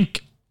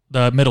think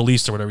the Middle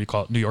East or whatever you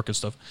call it, New York and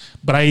stuff.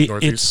 But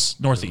it's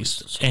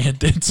Northeast,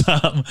 and it's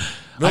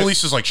Middle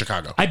East is like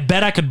Chicago. I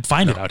bet I could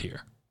find it out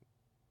here.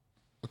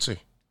 Let's see.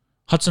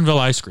 Hudsonville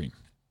ice cream.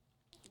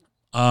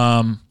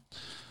 Have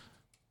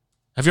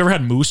you ever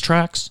had Moose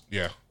Tracks?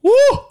 Yeah. Woo!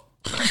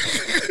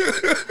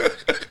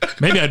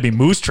 Maybe I'd be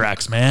Moose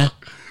Tracks, man.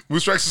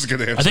 Moose Tracks is a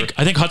good answer.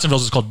 I think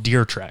Hudsonville's is called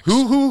Deer Tracks.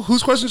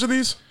 Whose questions are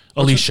these?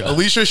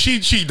 Alicia,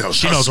 she knows.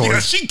 She knows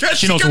what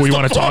she knows what we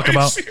want to talk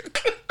about.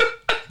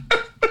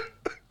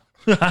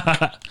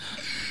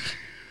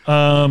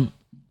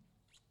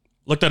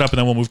 Look that up and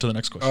then we'll move to the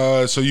next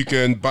question. So you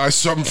can buy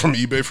something from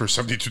eBay for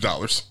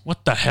 $72.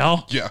 What the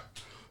hell? Yeah,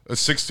 a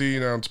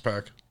 16-ounce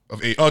pack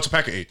of 8. Oh, it's a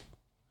pack of 8.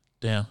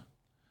 Damn.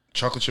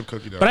 Chocolate chip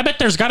cookie dough. But I bet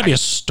there's got to be a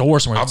store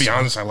somewhere. I'll be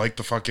honest, I like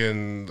the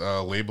fucking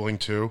labeling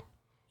too.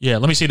 Yeah,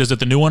 let me see. Is it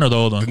the new one or the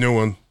old one? The new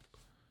one.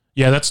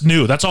 Yeah, that's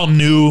new. That's all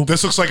new.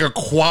 This looks like a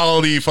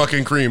quality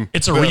fucking cream.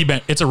 It's a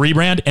rebrand. It's a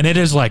rebrand, and it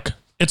is like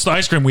it's the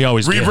ice cream we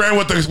always rebrand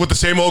with the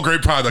same old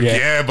great product.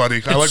 Yeah,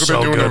 buddy. I like what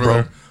they're doing over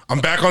there. I'm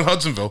back on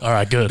Hudsonville. All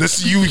right, good.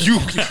 This you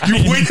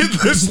waited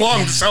this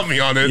long to sell me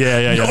on it.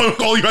 Yeah.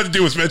 All you had to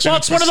do was mention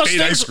it's one of those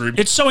things. Ice cream.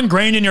 It's so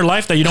ingrained in your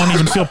life that you don't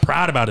even feel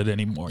proud about it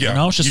anymore. Yeah, you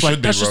know, it's just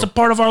like that's just a bro.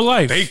 part of our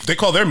life. They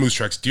call their Moose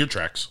Tracks Deer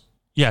Tracks.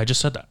 Yeah, I just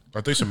said that.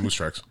 I thought you said Moose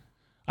Tracks.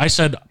 I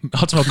said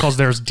Hudsonville calls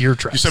theirs Deer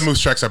Tracks. You said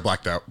Moose Tracks. I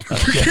blacked out. Yeah,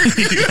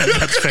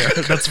 that's fair.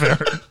 That's fair.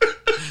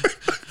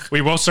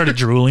 We both started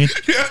drooling.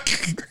 Yeah.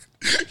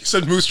 You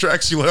said Moose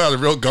Tracks. You let out a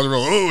real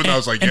guttural. Oh, and I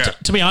was like, yeah.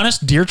 To be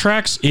honest, Deer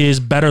Tracks is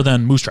better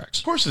than Moose Tracks.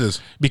 Of course it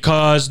is.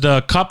 Because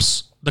the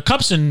cups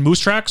in Moose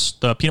Tracks,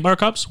 the peanut butter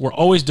cups, were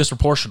always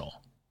disproportional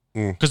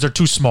because they're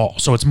too small.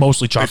 So it's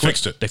mostly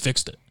chocolate. They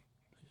fixed it.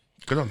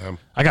 Good on them.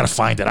 I gotta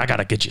find it. I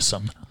gotta get you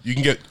some. You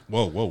can get.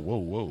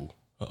 Whoa.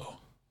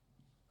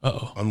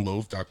 Uh-oh.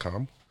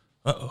 Unloaf.com.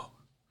 Uh-oh.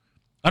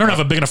 I don't have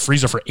a big enough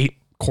freezer for 8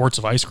 quarts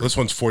of ice cream. This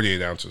one's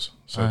 48 ounces.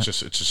 So it's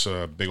just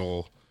a big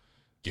old.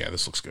 Yeah,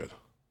 this looks good.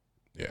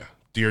 Yeah.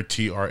 Deer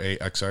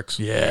TRAXX.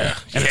 Yeah.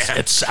 And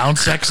it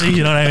sounds sexy,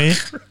 you know what I mean?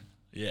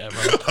 Yeah,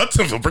 bro.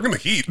 Hudsonville, bring in the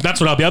heat.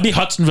 That's what I'll be. I'll be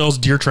Hudsonville's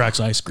Deer Tracks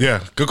ice cream.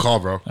 Yeah, good call,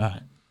 bro. All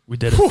right. We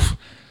did it.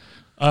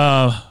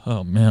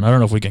 Oh man, I don't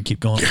know if we can keep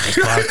going with this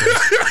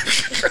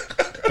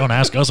podcast. Don't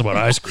ask us about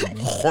ice cream.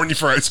 Horny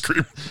for ice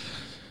cream.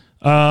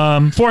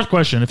 Fourth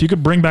question. If you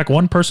could bring back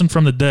one person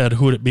from the dead,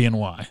 who would it be and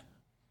why?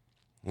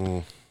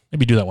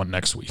 Maybe do that one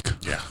next week.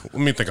 Yeah, let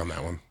me think on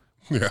that one.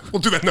 Yeah,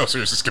 we'll do that. No,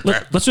 seriously, skip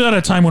that. Let's do that at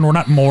a time when we're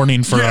not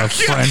mourning for a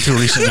friend who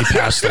recently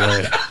passed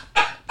away.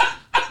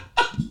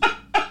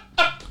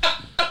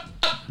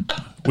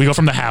 We go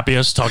from the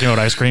happiest, talking about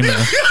ice cream.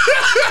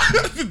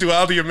 The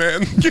duality of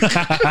man.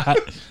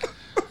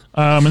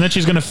 And then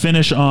she's going to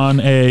finish on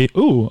a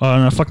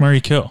fuck,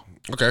 marry, kill.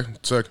 Okay,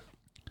 sick.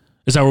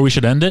 Is that where we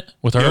should end it?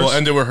 With hers? Yeah, we'll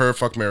end it with her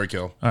fuck, marry,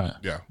 kill. All right.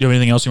 Yeah. Do you have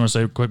anything else you want to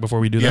say quick before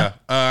we do that?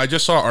 Yeah. I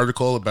just saw an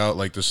article about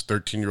like this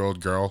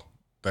 13-year-old girl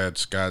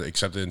that's got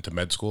accepted into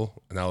med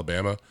school in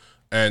Alabama.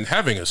 And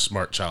having a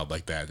smart child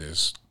like that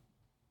it's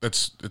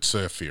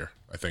a fear,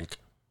 I think.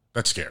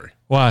 That's scary.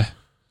 Why?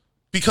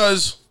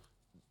 Because,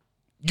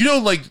 you know,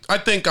 like, I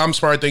think I'm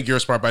smart, I think you're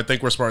smart, but I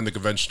think we're smart in the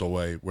conventional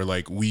way where,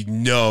 like, we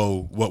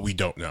know what we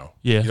don't know.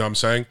 Yeah. You know what I'm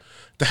saying?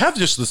 To have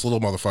just this little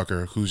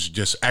motherfucker who's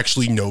just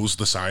actually knows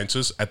the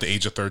sciences at the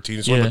age of 13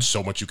 is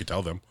so much you could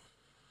tell them.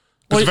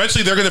 Because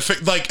eventually they're going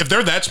to, like, if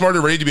they're that smart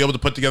and ready to be able to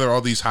put together all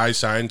these high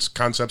science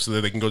concepts so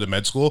that they can go to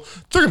med school,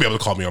 they're going to be able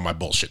to call me on my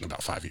bullshit in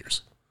about 5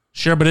 years.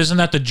 Sure, but isn't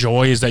that the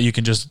joy is that you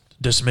can just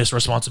dismiss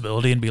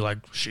responsibility and be like,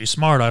 she's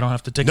smart, I don't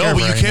have to take care of her No,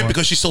 but you can't anymore.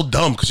 because she's so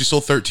dumb, because she's so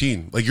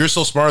 13. Like, you're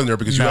so smart in there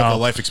because you have the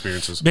life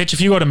experiences. Bitch,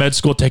 if you go to med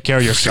school, take care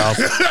of yourself.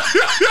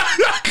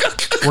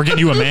 We're getting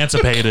you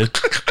emancipated.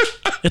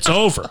 It's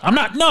over. I'm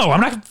not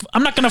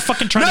gonna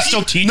fucking try to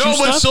still teach you stuff.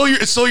 No, but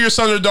it's still your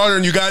son or daughter,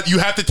 and you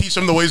have to teach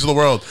them the ways of the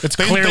world. It's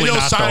they clearly know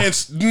not,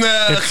 science. though.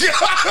 Nah.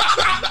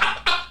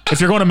 If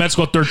you're going to med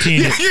school at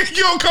 13,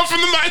 you don't come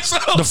from the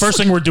mindset. the first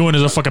thing we're doing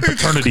is a fucking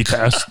paternity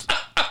test.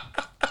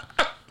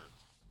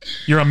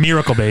 You're a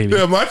miracle baby.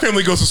 Yeah, my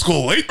family goes to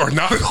school late or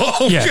not at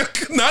all. Yeah.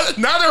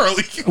 not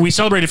early. We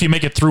celebrate if you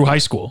make it through high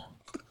school.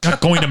 You're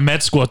not going to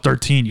med school at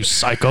 13, you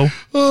psycho.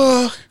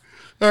 All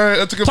right,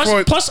 that's a good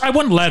point. Plus, I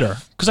wouldn't let her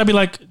because I'd be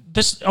like,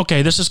 this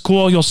is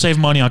cool. You'll save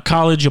money on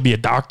college. You'll be a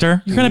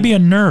doctor. You're going to be a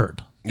nerd.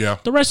 Yeah.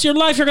 The rest of your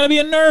life, you're going to be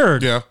a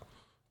nerd. Yeah.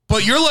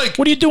 But you're like,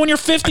 what do you do when you're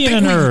 50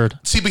 and a nerd?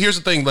 See, but here's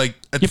the thing. Like,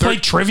 you play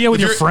trivia with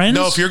your friends?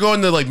 No, if you're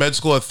going to like med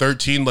school at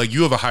 13, like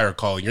you have a higher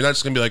calling. You're not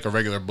just going to be like a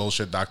regular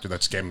bullshit doctor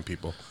that's scamming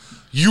people.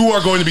 You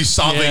are going to be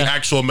solving Yeah.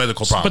 actual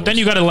medical problems. But then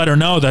you got to let her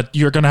know that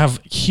you're going to have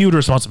huge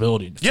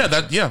responsibility.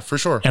 Yeah, for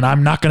sure. And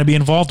I'm not going to be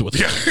involved with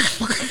it.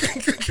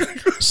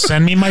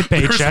 Send me my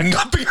There's paycheck.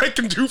 nothing I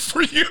can do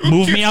for you.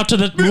 Move me out to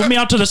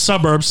the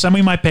suburbs. Send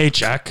me my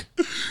paycheck,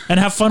 and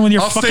have fun with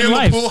your I'll fucking stay in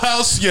life. the pool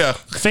house. Yeah.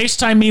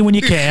 FaceTime me when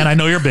you can. I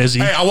know you're busy.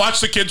 Hey, I'll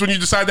watch the kids when you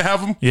decide to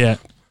have them. Yeah.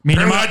 Me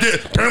and your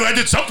Apparently, mom, I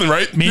did something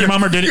right. me and your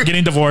mom are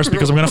getting divorced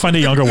because I'm going to find a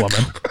younger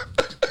woman.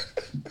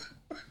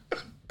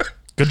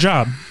 Good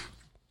job.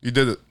 You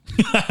did it.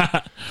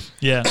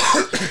 Yeah.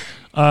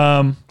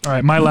 All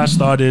right. My last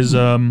thought is.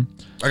 I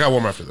got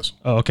one more after this.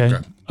 Oh, okay.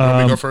 You want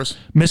me to go first?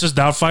 Mrs.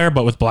 Doubtfire,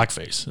 but with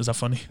blackface. Is that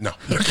funny? No.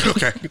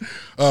 Okay.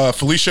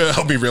 Felicia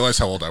helped me realize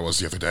how old I was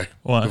the other day.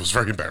 What? It was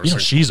very You embarrassing. know,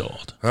 she's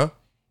old. Huh?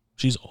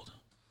 She's old.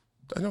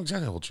 I know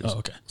exactly how old she is. Oh,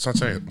 okay. Let's not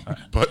say it.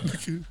 But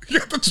yeah,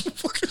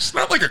 it's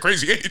not like a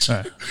crazy age. All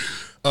right.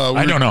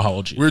 I don't know how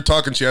old she is. We were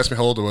talking. She asked me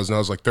how old I was, and I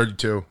was like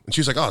 32. And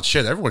she's like, "Oh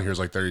shit, everyone here is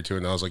like 32."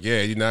 And I was like, "Yeah,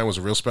 89 was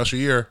a real special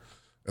year."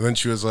 And then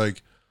she was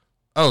like,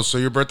 "Oh, so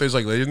your birthday's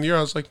like later in the year?"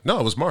 I was like, "No,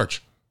 it was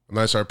March." And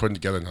then I started putting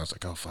together, and I was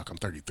like, "Oh fuck, I'm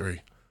 33."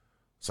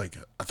 It's like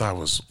I thought I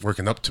was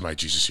working up to my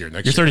Jesus year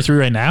next You're year. 33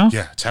 right now?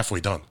 Yeah, it's halfway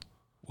done.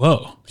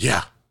 Whoa.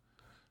 Yeah,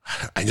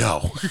 I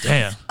know.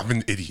 Damn. I'm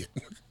an idiot.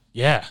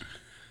 Yeah.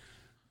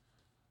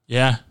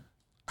 Yeah.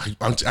 I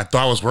thought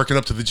I was working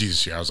up to the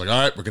Jesus year. I was like, all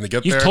right, we're gonna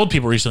get You've there. told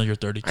people recently you're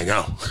 30. I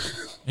know.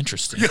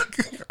 Interesting.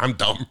 I'm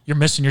dumb. You're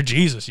missing your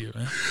Jesus year,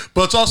 man.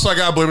 But it's also I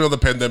gotta blame it on the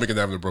pandemic and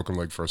having a broken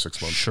leg for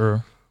 6 months.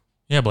 Sure.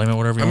 Yeah, blame it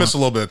whatever you I want. missed a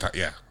little bit of time.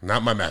 Yeah,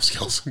 not my math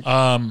skills.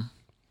 I'm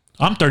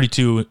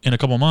 32 in a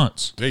couple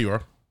months. There you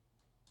are.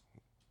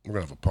 We're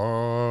gonna have a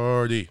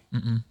party.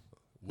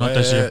 Not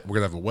this year. We're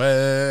gonna have a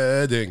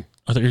wedding.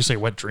 I thought you were going to say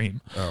wet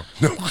dream. Oh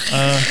no.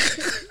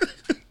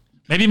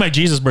 Maybe my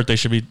Jesus birthday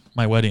should be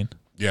my wedding.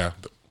 Yeah.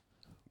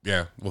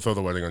 Yeah, we'll throw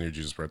the wedding on your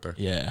Jesus birthday.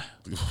 Yeah.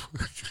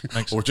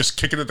 We're just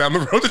kicking it down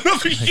the road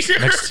another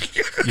year.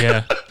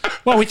 Yeah.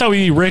 Well, we thought we'd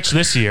be rich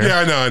this year.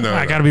 Yeah, I know.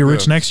 I gotta be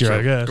rich next year,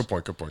 I guess. Good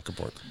point.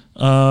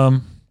 So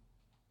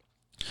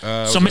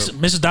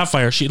Mrs.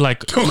 Doubtfire, she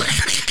like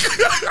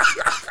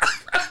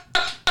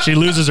she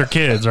loses her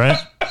kids, right?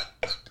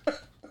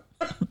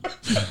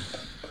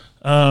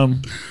 I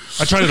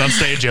tried it on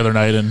stage the other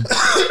night and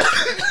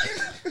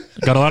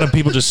got a lot of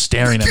people just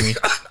staring at me.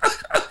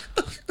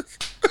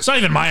 It's not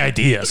even my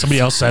idea. Somebody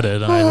else said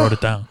it and I wrote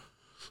it down.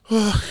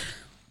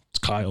 It's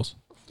Kyle's.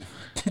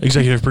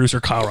 Executive producer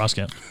Kyle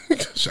Roskamp.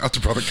 Shout out to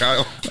brother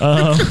Kyle.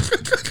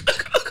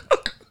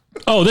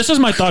 Oh, this is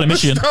my thought in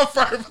Michigan.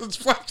 It's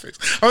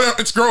blackface. Oh,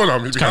 it's growing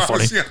on me. It's kinda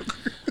funny.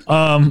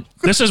 Yeah.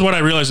 This is what I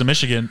realized in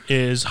Michigan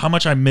is how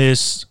much I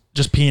miss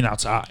just peeing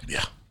outside.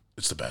 Yeah,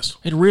 it's the best.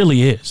 It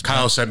really is.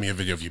 Kyle sent me a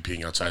video of you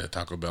peeing outside at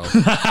Taco Bell.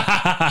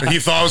 And he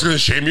thought I was going to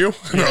shame you.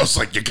 And I was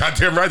like, you're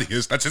goddamn right he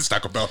is. That's his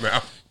Taco Bell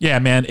now. Yeah,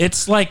 man.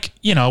 It's like,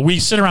 we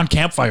sit around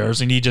campfires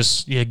and you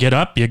get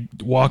up, you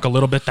walk a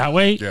little bit that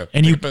way, Yeah,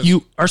 and take a piss.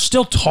 you are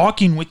still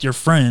talking with your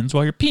friends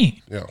while you're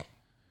peeing. Yeah.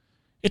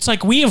 It's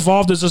like we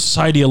evolved as a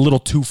society a little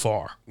too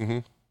far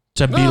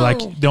to be like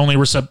the only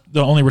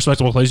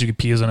respectable place you could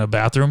pee is in a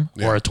bathroom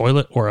or a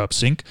toilet or a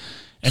sink.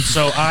 And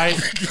so I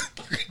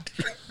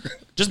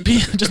just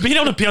being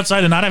able to pee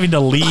outside and not having to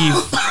leave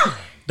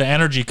the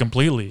energy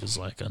completely is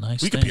like a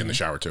nice We thing. could pee in the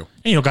shower too.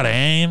 And you don't got to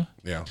aim.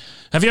 Yeah.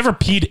 Have you ever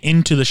peed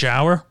into the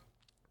shower,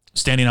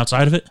 standing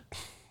outside of it?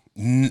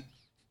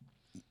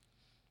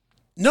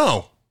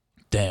 No.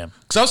 Damn.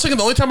 Because I was thinking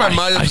the only time I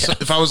might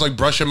have, if I was like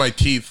brushing my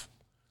teeth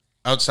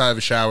outside of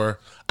a shower.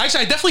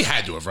 Actually, I definitely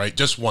had to have, right?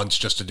 Just once,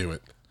 just to do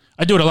it.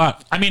 I do it a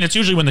lot. I mean, it's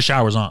usually when the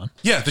shower's on.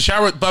 Yeah, the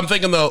shower. But I'm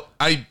thinking though,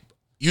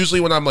 usually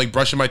when I'm like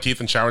brushing my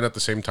teeth and showering at the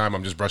same time,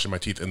 I'm just brushing my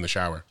teeth in the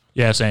shower.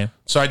 Yeah, same.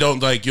 So I don't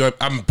like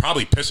I'm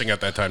probably pissing at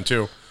that time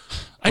too.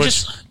 I'll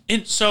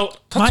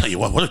tell you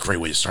what a great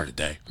way to start a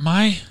day.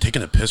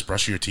 Taking a piss,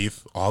 brushing your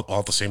teeth all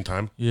at the same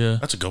time. Yeah.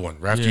 That's a good one.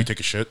 Right after you take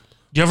a shit,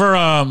 Do you ever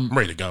I'm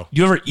ready to go. Do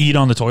you ever eat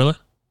on the toilet?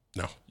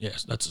 No.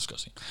 Yes, that's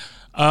disgusting.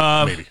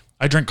 Maybe.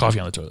 I drink coffee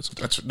on the toilet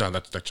sometimes.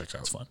 That checks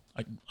out. It's fun.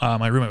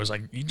 My roommate was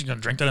like, "You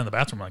gonna drink that in the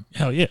bathroom?" I'm like,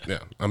 hell yeah. Yeah,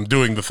 I'm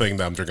doing the thing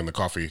that I'm drinking the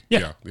coffee.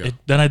 Yeah.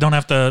 Then I don't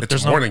have to.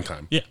 It's morning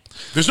time. Yeah.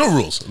 There's no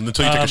rules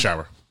until you take a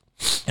shower.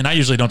 And I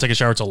usually don't take a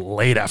shower till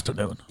late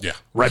afternoon. Yeah.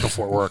 Right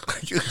before work.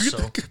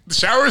 The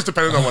shower is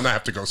dependent on when I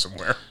have to go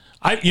somewhere.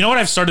 You know what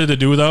I've started to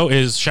do though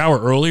is shower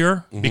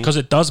earlier because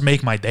it does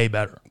make my day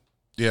better.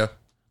 Yeah.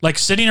 Like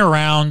sitting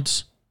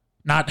around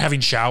not having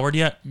showered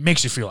yet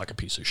makes you feel like a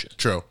piece of shit.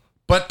 True.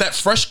 But that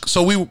fresh,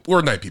 so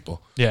we're night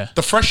people. Yeah.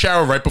 The fresh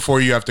shower right before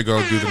you have to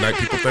go do the night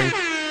people thing,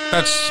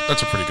 that's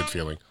a pretty good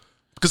feeling.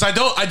 Because I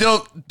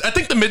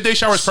think the midday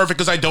shower is perfect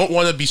because I don't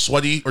want to be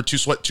sweaty or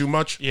sweat too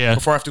much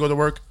before I have to go to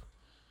work.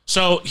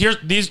 So here's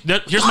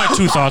my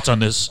two thoughts on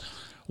this.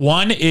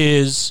 One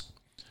is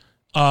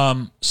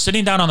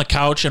sitting down on the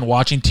couch and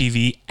watching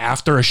TV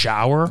after a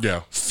shower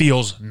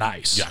feels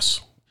nice.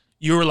 Yes.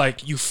 you were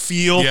like, you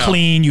feel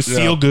clean, you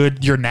feel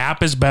good, your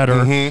nap is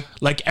better.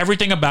 Like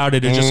everything about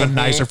it is just a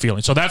nicer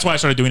feeling. So that's why I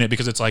started doing it,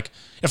 because it's like,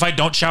 if I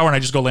don't shower and I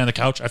just go lay on the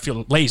couch, I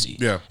feel lazy.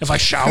 Yeah. If I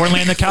shower and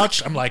lay on the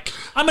couch, I'm like,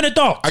 I'm an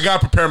adult. I got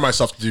to prepare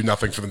myself to do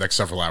nothing for the next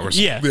several hours.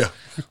 Yeah.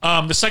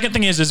 The second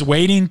thing is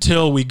waiting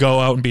till we go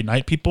out and be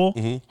night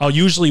people. I'll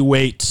usually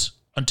wait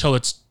until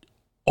it's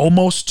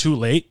almost too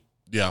late.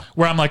 Yeah.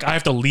 Where I'm like, I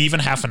have to leave in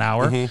half an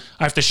hour. I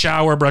have to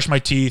shower, brush my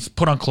teeth,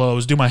 put on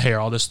clothes, do my hair,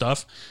 all this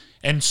stuff.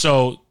 And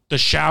so the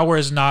shower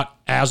is not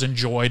as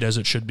enjoyed as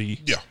it should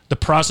be. Yeah. The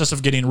process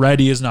of getting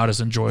ready is not as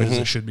enjoyed as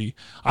it should be.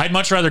 I'd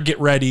much rather get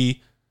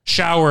ready,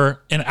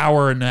 shower an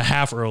hour and a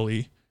half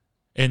early,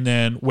 and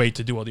then wait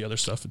to do all the other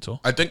stuff until.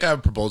 I think I have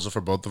a proposal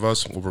for both of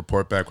us. We'll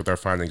report back with our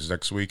findings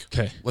next week.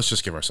 Okay. Let's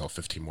just give ourselves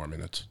 15 more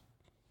minutes.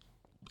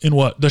 In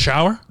what? The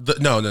shower?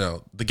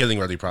 No. The getting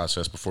ready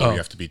process before we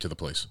have to be to the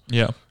place.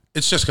 Yeah.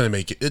 It's just going to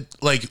make it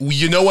like,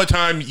 you know what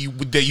time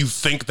that you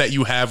think that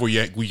you have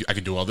where I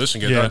can do all this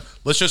and get it done.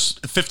 Let's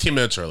just 15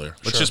 minutes earlier.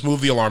 Let's just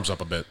move the alarms up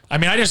a bit. I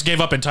mean, I just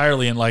gave up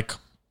entirely and like,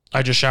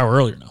 I just shower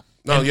earlier now.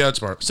 No, yeah, that's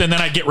smart. So then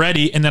I get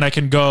ready and then I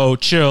can go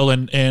chill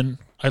and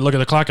I look at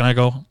the clock and I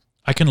go,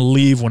 I can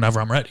leave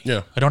whenever I'm ready.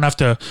 Yeah. I don't have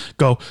to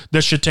go,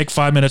 this should take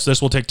 5 minutes.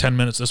 This will take 10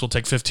 minutes. This will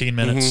take 15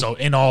 minutes. So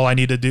in all I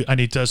need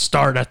to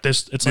start at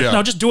this. It's like,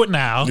 no, just do it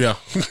now. Yeah.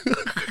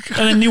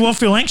 And then you won't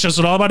feel anxious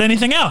at all about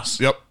anything else.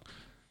 Yep.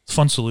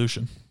 Fun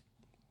solution.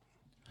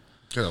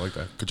 Good, I like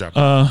that. Good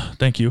job.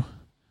 Thank you.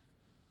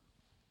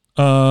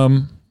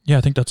 Yeah,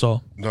 I think that's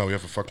all. No, we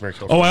have a fuck, marry,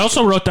 kill. Oh, I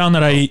also wrote down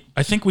that I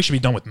think we should be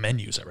done with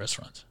menus at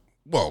restaurants.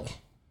 Whoa.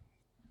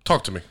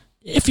 Talk to me.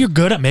 If you're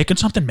good at making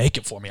something, make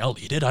it for me. I'll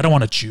eat it. I don't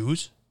want to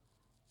choose.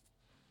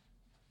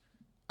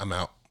 I'm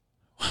out.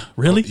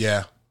 Really?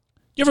 Yeah.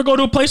 You ever go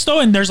to a place though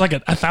and there's like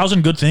a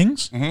 1,000 good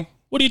things?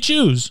 What do you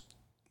choose?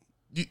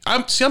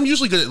 I'm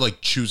usually good at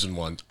like choosing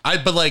one.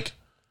 But like,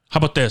 how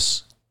about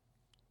this?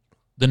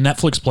 The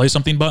Netflix play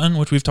something button,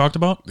 which we've talked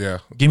about. Yeah.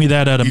 Give me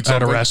that at Eat a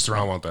something?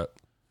 restaurant. I want that.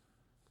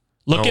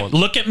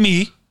 Look at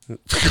me.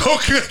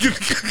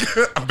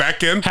 I'm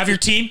back in. Have your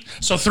team.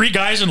 So 3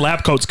 guys in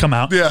lab coats come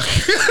out. Yeah.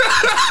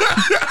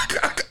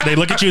 They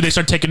look at you. They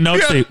start taking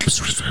notes. Yeah. They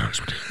whisper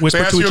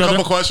They ask to you each a other.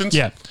 couple questions.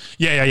 Yeah.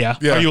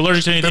 Are you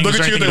allergic to anything? They look Is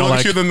there at you. anything They don't look like?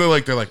 at you. Then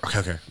they're like,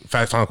 okay.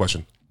 Final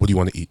question. What do you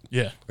want to eat?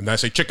 Yeah. And then I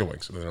say chicken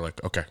wings, and then they're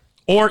like, okay.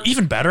 Or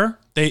even better,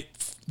 they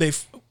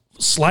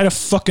slide a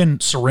fucking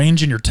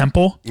syringe in your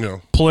temple,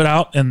 pull it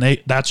out, and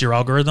that's your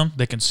algorithm.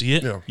 They can see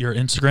it, your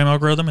Instagram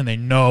algorithm, and they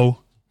know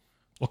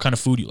what kind of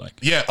food you like.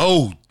 Yeah.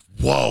 Oh,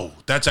 whoa.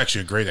 That's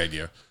actually a great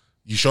idea.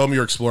 You show them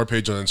your Explore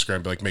page on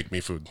Instagram, be like, make me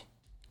food.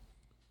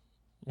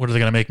 What are they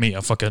going to make me?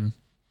 A fucking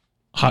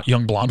hot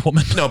young blonde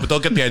woman? No, but they'll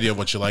get the idea of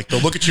what you like.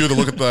 They'll look at you. They'll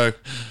look at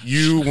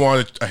you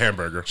want a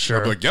hamburger. Sure.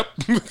 I'll be like, yep.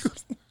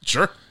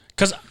 Sure.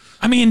 Because,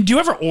 I mean, do you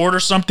ever order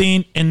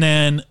something and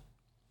then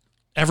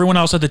everyone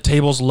else at the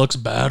tables looks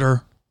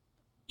better?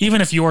 Even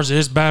if yours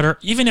is better,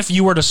 even if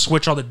you were to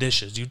switch all the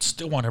dishes, you'd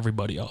still want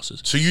everybody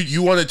else's. So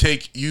you want to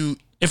take you.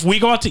 If we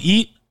go out to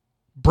eat,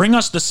 bring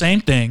us the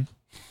same thing,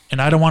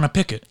 and I don't want to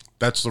pick it.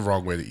 That's the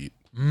wrong way to eat.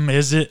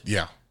 Is it?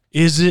 Yeah.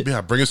 Is it? Yeah.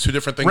 Bring us 2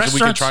 different things and we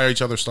can try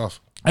each other's stuff.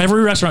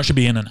 Every restaurant should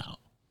be in and out.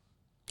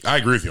 I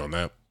agree with you on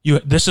that.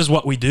 This is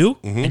what we do,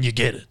 and you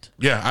get it.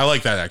 Yeah, I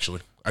like that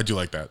actually. I do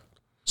like that.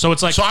 So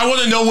it's like, So I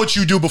want to know what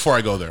you do before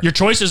I go there. your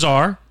choices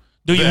are: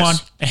 do you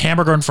want a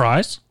hamburger and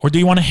fries, or do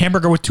you want a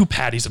hamburger with 2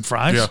 patties and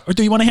fries, Yeah. or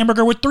do you want a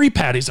hamburger with 3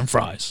 patties and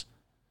fries?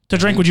 To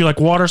drink, would you like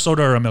water,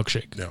 soda, or a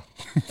milkshake? No.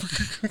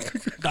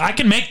 I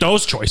can make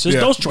those choices.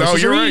 Yeah. Those choices No,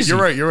 you're are right. easy.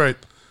 You're right.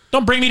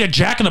 Don't bring me to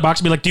Jack in the Box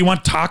and be like, do you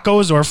want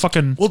tacos or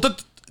fucking... Well,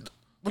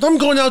 when I'm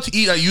going out to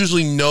eat, I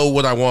usually know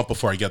what I want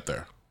before I get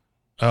there.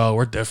 Oh,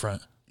 we're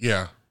different.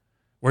 Yeah.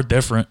 We're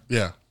different.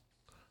 Yeah.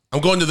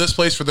 I'm going to this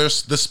place for this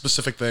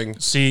specific thing.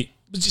 See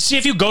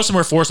if you go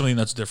somewhere for something,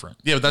 that's different.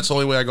 Yeah, but that's the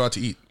only way I go out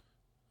to eat.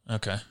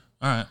 Okay.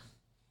 All right.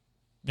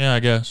 Yeah, I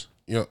guess.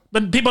 You know,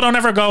 But people don't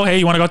ever go, hey,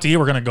 you want to go out to eat?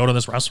 We're going to go to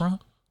this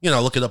restaurant? I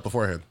look it up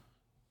beforehand.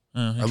 I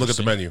look at the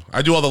Interesting. menu.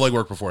 I do all the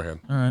legwork beforehand.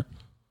 All right.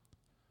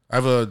 I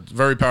have a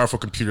very powerful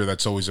computer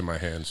that's always in my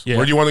hands. Yeah.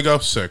 Where do you want to go?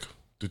 Sick.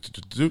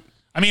 Do.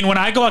 I mean, when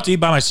I go out to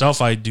eat by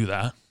myself, I do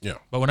that. Yeah.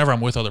 But whenever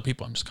I'm with other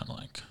people, I'm just kind of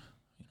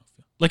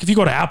like if you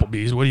go to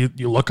Applebee's, what do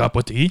you look up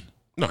what to eat?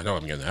 No, I know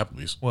I'm getting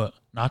Applebee's. What?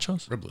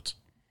 Nachos? Riblets.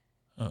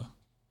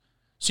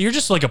 So you're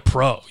just like a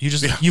pro.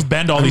 You've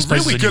been to all these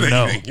places really and good you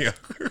at know. eating, yeah.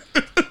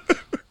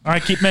 All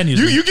right, keep menus.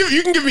 You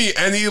can give me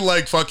any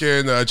like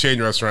fucking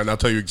chain restaurant and I'll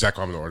tell you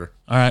exactly what I'm gonna order.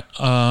 All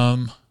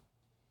right.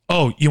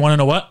 Oh, you want to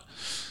know what?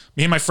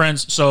 Me and my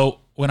friends. So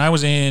when I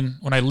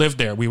lived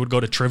there, we would go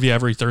to trivia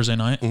every Thursday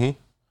night,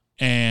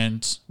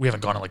 and we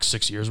haven't gone in like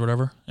 6 years, or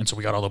whatever. And so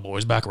we got all the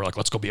boys back. We're like,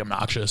 let's go be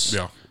obnoxious.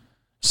 Yeah.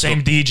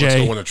 Same DJ. Let's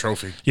go win a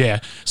trophy. Yeah,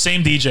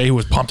 same DJ who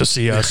was pumped to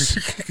see us.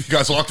 You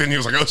guys walked in, he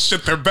was like, oh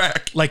shit, they're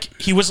back. Like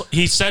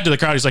he said to the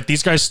crowd, he's like,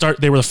 these guys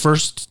they were the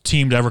first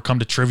team to ever come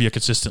to trivia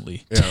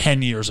consistently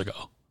 10 years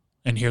ago.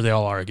 And here they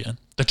all are again.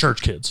 The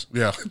church kids.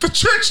 Yeah. The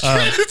church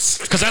kids.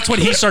 Because that's what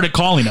he started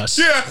calling us.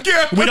 Yeah.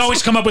 We'd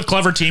always come up with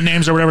clever team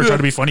names or whatever, try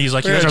to be funny. He's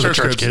like, you guys are the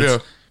church kids. Yeah.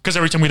 Because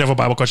every time we'd have a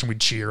Bible question, we'd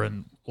cheer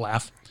and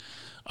laugh.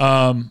 We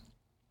are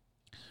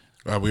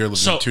living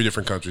in two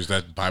different countries.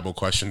 That Bible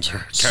questions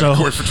are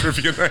category for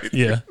trivia night.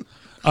 Yeah.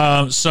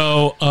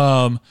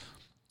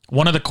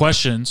 One of the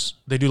questions,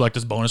 they do like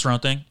this bonus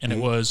round thing, and it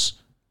was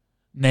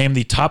name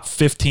the top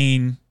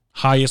 15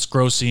 highest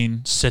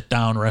grossing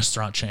sit-down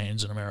restaurant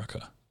chains in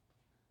America.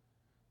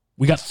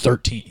 We got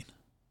 13.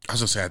 I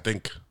was going to say, I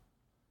think.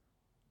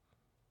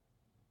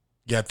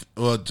 Yeah.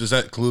 Well, does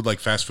that include like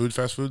fast food?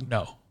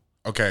 No.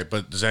 Okay,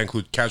 but does that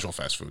include casual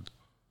fast food?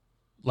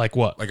 Like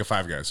what? Like a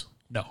Five Guys?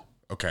 No.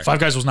 Okay. Five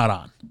Guys was not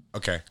on.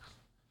 Okay.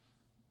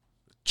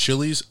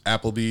 Chili's,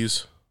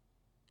 Applebee's,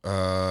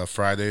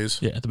 Fridays.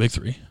 Yeah, the big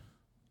three.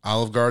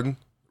 Olive Garden,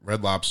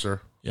 Red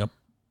Lobster. Yep.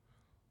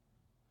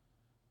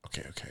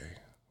 Okay.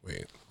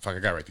 Wait. Fuck, I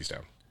gotta write these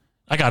down.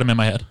 I got them in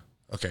my head.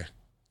 Okay.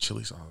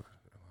 Chili's, Olive Garden.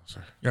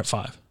 You're at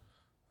 5.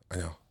 I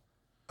know.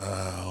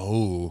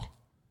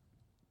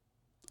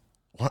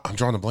 What? I'm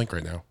drawing a blank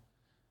right now.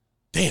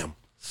 Damn.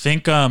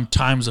 Think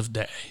times of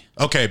day.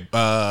 Okay.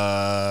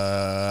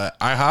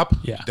 IHOP.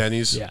 Yeah.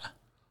 Denny's. Yeah.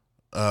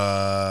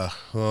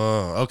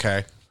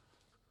 Okay.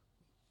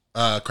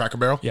 Cracker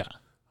Barrel. Yeah.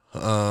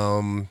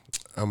 I'm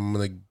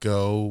gonna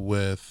go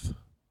with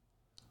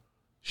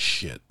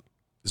shit.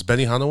 Is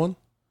Benihana one?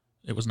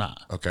 It was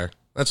not. Okay,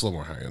 that's a little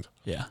more high end.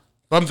 Yeah.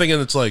 But I'm thinking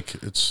it's.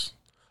 What's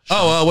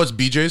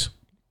BJ's?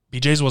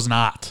 BJ's was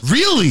not.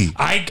 Really?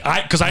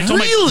 Because I told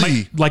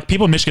my like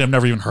people in Michigan have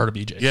never even heard of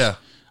BJ's. Yeah.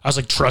 I was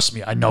like, trust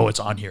me, I know it's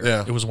on here.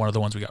 Yeah. It was one of the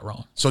ones we got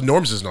wrong. So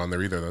Norm's isn't on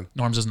there either then.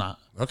 Norm's is not.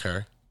 Okay.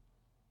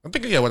 I'm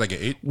thinking, what I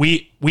get 8?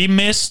 We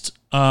missed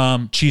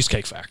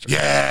Cheesecake Factory.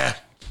 Yeah.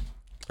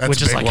 That's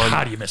which a is big like, one.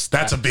 how do you miss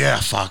that?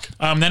 That's fuck.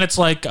 Then it's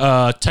like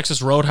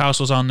Texas Roadhouse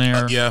was on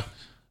there. Yeah.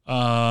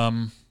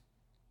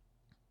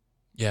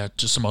 Yeah,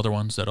 just some other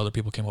ones that other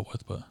people came up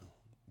with, but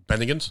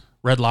Bennigan's?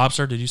 Red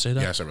Lobster, did you say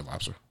that? Yeah, I said Red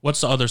Lobster. What's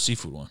the other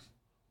seafood one?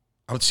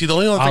 I would see the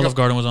only other Olive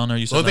Garden was on there.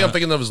 You said the only thing that. I'm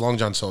thinking of is Long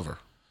John Silver.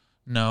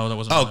 No, that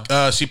wasn't. on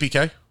there.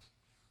 CPK?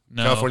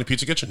 No. California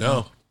Pizza Kitchen?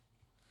 No.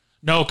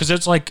 No, because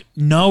it's like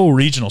no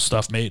regional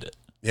stuff made it.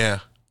 Yeah.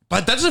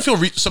 But that doesn't feel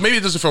so maybe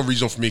it doesn't feel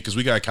regional for me because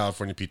we got a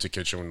California Pizza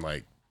Kitchen in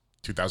like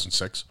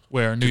 2006.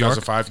 Where? New York?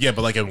 2005. Yeah,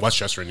 but like in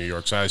Westchester, New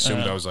York. So I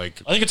assumed that was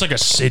like. I think it's like a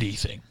city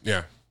thing.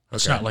 Yeah. Okay.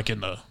 It's not like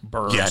in the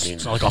burbs. Yeah, I mean,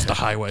 it's not like off the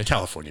highway.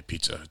 California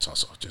pizza. It's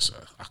also just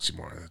an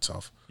oxymoron in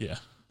itself. Yeah.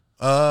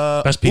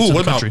 Best pizza in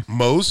what the country. about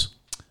Moe's?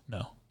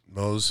 No.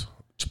 Moe's.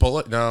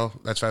 Chipotle? No,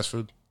 that's fast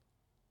food.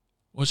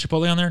 Was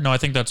Chipotle on there? No, I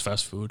think that's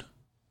fast food.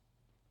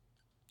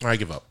 I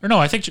give up. Or no,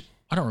 I think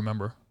I don't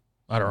remember.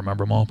 I don't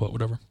remember them all, but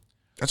whatever.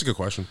 That's a good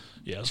question.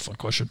 Yeah, it's a fun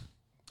question.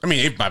 I mean,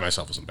 8 by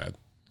myself isn't bad.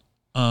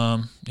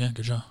 Yeah,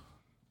 good job.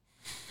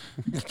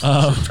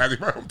 Patting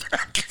my own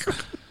back.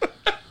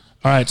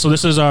 All right, so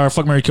this is our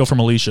fuck, marry, kill from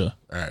Alicia.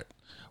 All right.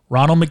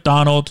 Ronald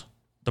McDonald,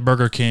 the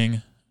Burger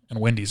King, and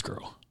Wendy's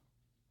girl.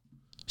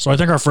 So I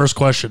think our first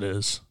question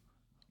is,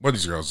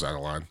 Wendy's girls is out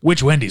of line.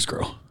 which Wendy's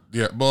girl?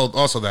 Yeah, well,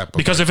 also that. But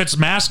Because if it's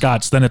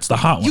mascots, then it's the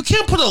hot one. you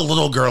can't put a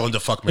little girl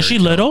into fuck, marry, Is she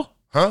kill. little?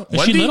 Huh? Is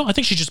Wendy? she little? I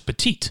think she's just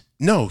petite.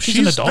 No, She's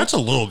an adult? That's a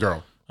little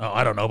girl. Oh,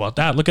 I don't know about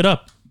that. Look it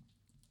up.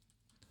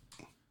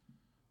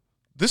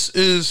 This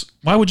is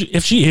Why would you?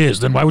 If she is,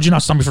 then why would you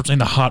not stop me from saying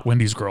the hot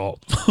Wendy's girl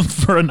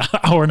for an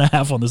hour and a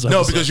half on this episode?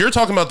 no, because you're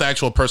talking about the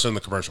actual person in the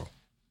commercial.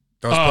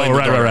 That was playing the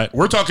right, daughter. right.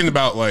 We're talking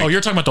about like. Oh,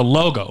 you're talking about the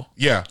logo.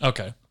 Yeah.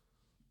 Okay.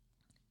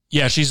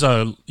 Yeah, she's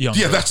a young.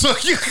 Yeah, girl. that's.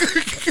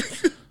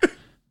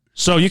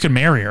 So you can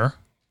marry her.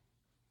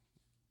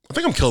 I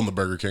think I'm killing the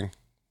Burger King.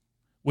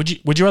 Would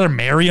you rather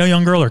marry a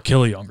young girl or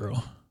kill a young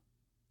girl?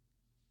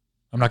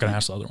 I'm not gonna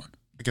ask the other one.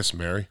 I guess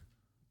Mary.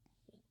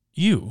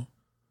 You.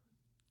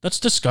 That's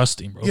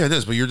disgusting, bro. Yeah, it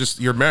is, but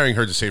you're marrying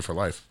her to save her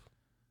life.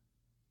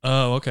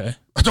 Oh, okay.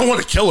 I don't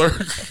want to kill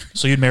her.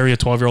 So you'd marry a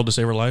 12-year-old to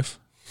save her life?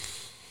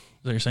 Is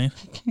that what you're saying?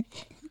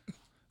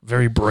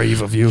 Very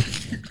brave of you.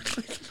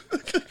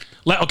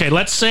 Okay,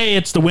 let's say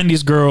it's the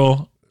Wendy's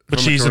girl, but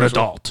From the she's an commercial?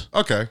 adult.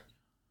 Okay.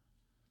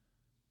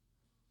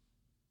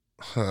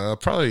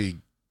 Probably.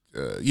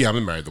 Yeah, I'm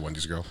gonna marry the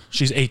Wendy's girl.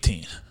 She's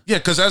 18. Yeah,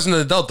 because as an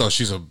adult though,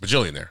 she's a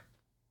bajillionaire.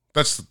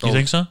 That's the. You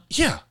think so?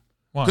 Yeah.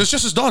 Why? It's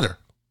just his daughter.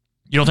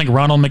 You don't think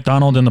Ronald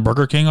McDonald and the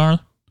Burger King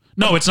are?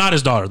 No, it's not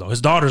his daughter though. His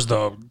daughter's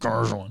the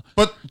girl's one.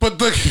 But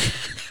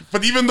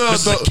even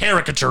This is a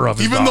caricature of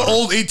his even daughter. the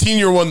old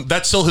 18-year one,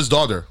 that's still his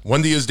daughter.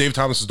 Wendy is Dave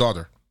Thomas's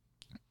daughter.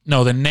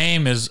 No, the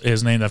name is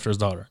named after his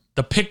daughter.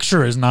 The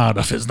picture is not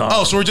of his daughter.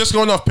 Oh, so we're just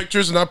going off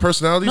pictures and not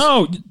personalities?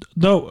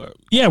 No,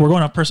 yeah, we're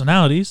going off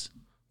personalities.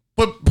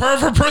 But part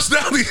of her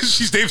personality is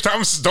she's Dave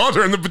Thomas's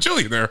daughter and the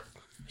bajillionaire.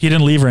 He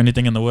didn't leave her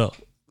anything in the will.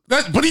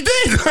 But he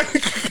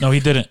did. No,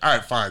 he didn't. All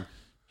right, fine.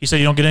 He said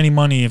you don't get any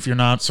money if you're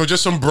not. So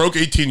just some broke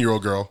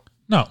 18-year-old girl.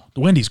 No, the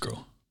Wendy's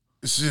girl.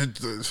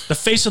 The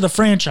face of the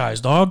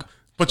franchise, dog.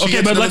 But she Okay,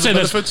 gets but none let's of say the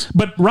this. benefits?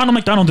 But Ronald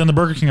McDonald and the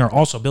Burger King are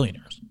also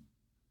billionaires.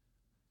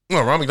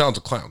 No, Ron McDonald's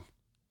a clown.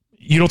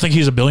 You don't think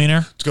he's a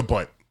billionaire? It's a good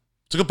point.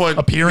 It's a good point.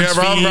 Appearance fees,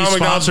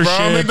 sponsorships.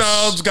 Ronald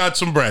McDonald's got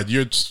some bread.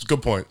 It's a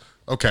good point.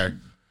 Okay.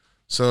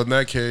 So in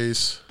that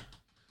case,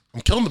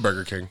 I'm killing the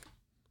Burger King.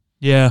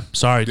 Yeah,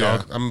 sorry, Yeah,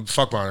 dog. I'm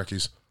fuck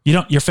monarchies.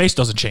 Your face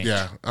doesn't change.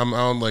 Yeah, I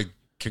don't like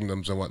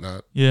kingdoms and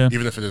whatnot. Yeah.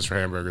 Even if it is for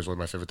hamburgers, one of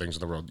my favorite things in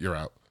the world. You're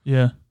out.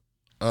 Yeah.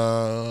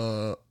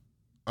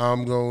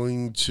 I'm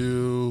going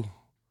to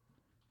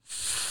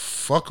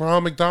fuck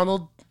Ronald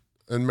McDonald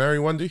and marry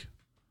Wendy.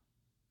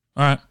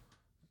 All right.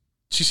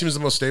 She seems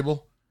the most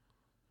stable.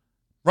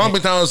 Ronald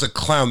McDonald is a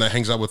clown that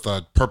hangs out with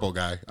a purple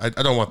guy. I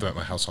don't want them at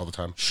my house all the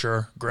time.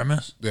 Sure.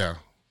 Grimace? Yeah.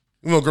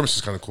 Even though Grimace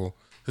is kind of cool.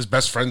 His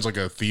best friend's like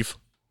a thief.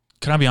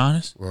 Can I be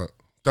honest? What?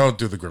 Don't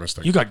do the Grimace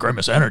thing. You got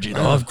Grimace energy, I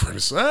dog. love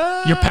Grimace.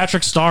 You're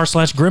Patrick Star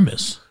 /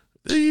 Grimace.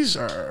 These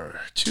are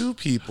two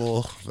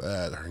people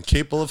that are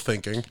incapable of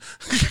thinking.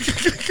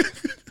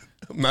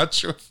 I'm not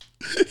sure.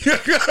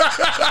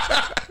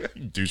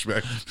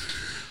 Douchebag.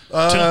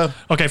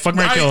 Okay, fuck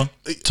Mary Kill.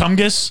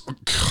 Tungus,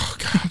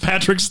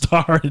 Patrick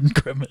Star, and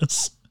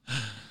Grimace.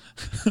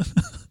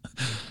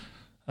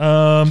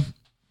 I'm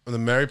gonna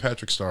marry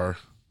Patrick Star.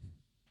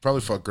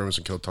 Probably fuck Grimace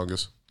and kill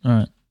Tungus. All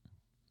right.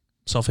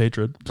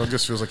 Self-hatred.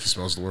 Tungus feels like he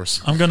smells the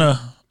worst. I'm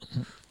gonna...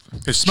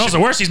 His Smells the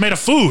worst. He's made of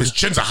food. His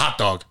chin's a hot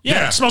dog.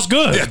 Yeah, it smells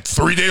good. Yeah,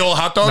 3-day-old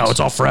hot dogs? No, it's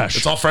all fresh.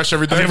 It's all fresh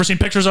every day? Have you ever seen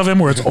pictures of him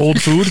where it's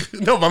old food?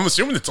 No, but I'm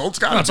assuming it's old. It's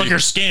gotta It's be. like your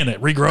skin.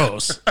 It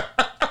regrows.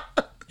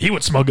 He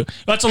would smell good.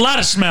 That's a lot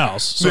of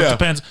smells. So Yeah. it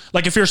depends.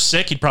 Like if you're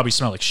sick, he'd probably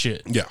smell like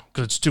shit. Yeah.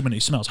 Because it's too many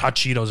smells. Hot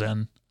Cheetos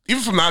and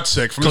Even from not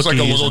sick, from just like a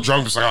Cookies little and-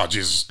 drunk, just like, oh,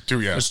 Jesus,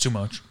 yeah. it's too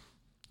much.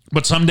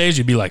 But some days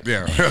you'd be like,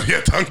 Yeah,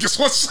 yeah, Tungus,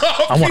 what's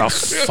up? I want to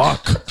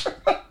fuck.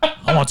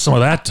 I want some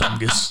of that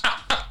Tungus.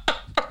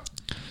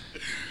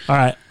 All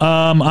right.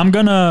 I'm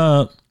going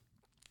to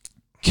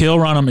kill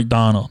Ronald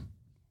McDonald.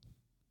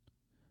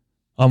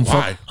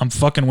 Why? I'm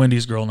fucking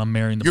Wendy's girl and I'm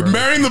marrying the You're burger.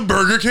 marrying the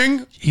Burger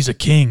King? He's a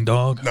king,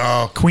 dog.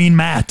 No. Queen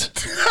Matt.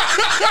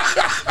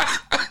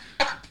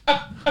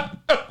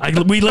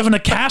 We live in a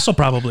castle,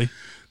 probably.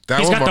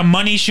 He's got the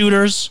money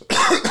shooters.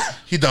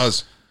 He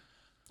does.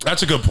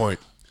 That's a good point.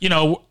 You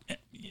know,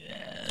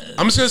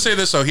 I'm just going to say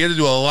this, though. He had to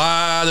do a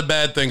lot of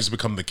bad things to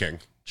become the king.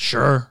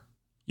 sure.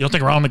 You don't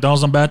think Ronald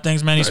McDonald's done bad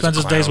things, man? He He's a spends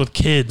his days clown. with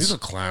kids. He's a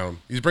clown.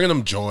 He's bringing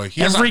them joy.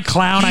 Every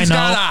clown I He's know-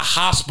 got a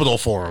hospital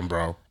for him,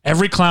 bro.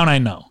 Every clown I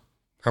know,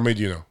 How many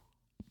do you know?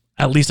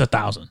 at least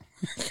 1,000.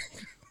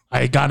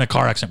 I got in a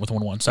car accident with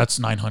one once. That's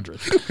 900.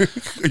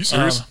 Are you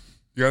serious?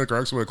 You got in a car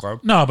accident with a clown?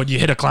 No, but you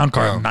hit a clown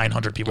car Oh. and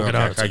 900 people Okay, get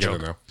out. It's I a get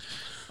joke. it now.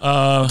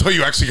 So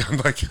you actually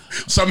got like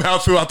somehow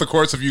throughout the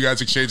course of you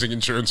guys exchanging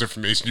insurance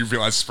information, you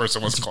realized this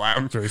person was a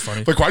clown. Very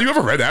funny. Like, why do you have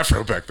a red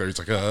afro back there? He's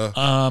like,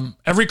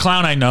 Every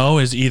clown I know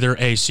is either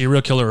a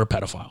serial killer or a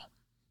pedophile.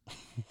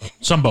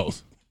 Some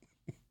both.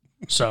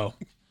 So,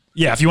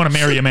 yeah, if you want to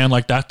marry a man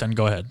like that, then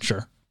go ahead.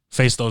 Sure.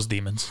 Face those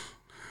demons.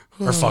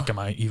 Or fuck him,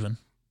 I even.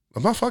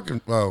 I'm not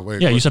fucking. Oh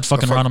wait. Yeah, you what- said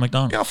fucking Ronald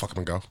McDonald. Yeah, I'll fuck him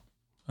and go.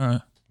 All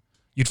right.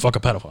 You'd fuck a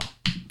pedophile.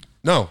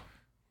 No,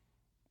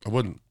 I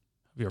wouldn't.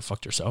 Have you ever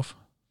fucked yourself?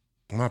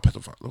 I'm not a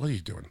pedophile. What are you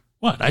doing?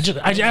 What? I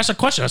asked a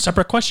question, a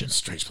separate question.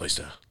 Strange place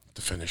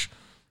to finish.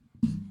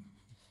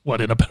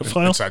 What, in a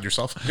pedophile? Inside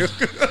yourself.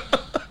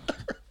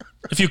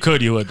 If you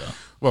could, you would, though.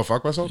 Well,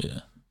 fuck myself.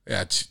 Yeah.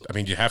 Yeah. I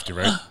mean, you have to,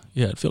 right?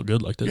 Yeah, it'd feel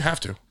good like that. You have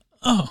to.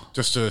 Oh.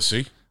 Just to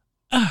see.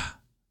 How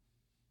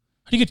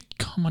do you get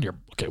cum on your...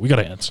 Okay, we got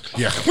to answer.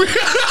 Yeah.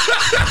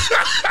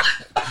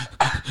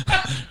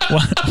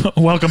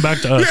 Welcome back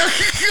to us.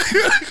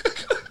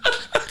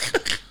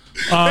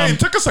 Hey, it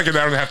took us like an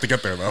hour and a half to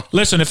get there, though.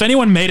 Listen, if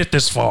anyone made it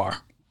this far,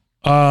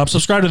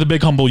 subscribe to the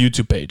Big Humble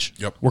YouTube page.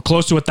 Yep. We're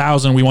close to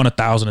 1,000. We want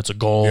 1,000. It's a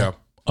goal. Yeah.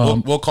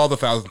 We'll call the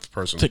 1,000th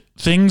person.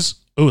 Things...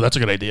 Oh, that's a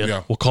good idea.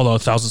 Yeah. We'll call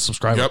 1,000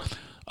 subscribers. Yep.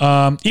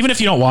 Even if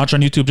you don't watch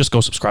on YouTube, just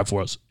go subscribe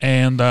for us.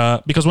 And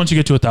because once you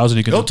get to 1,000,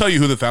 you can... They'll tell you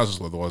who the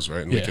 1,000th was,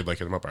 right? And we Yeah. could like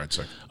hit them up. All right,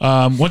 sick.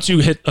 once you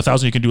hit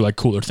 1,000, you can do like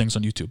cooler things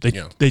on YouTube.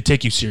 They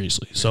take you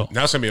seriously. So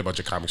Now send me a bunch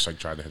of comics like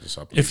trying to hit us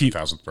up. If you-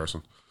 1,000th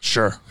person.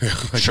 sure.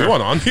 Like, sure.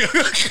 Going on.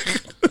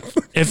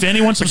 If anyone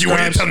You waited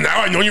subscribes... until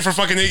now? I've known you for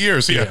fucking 8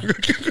 years. Yeah.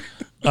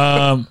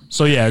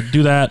 So yeah,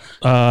 do that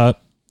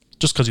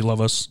just because you love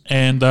us.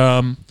 And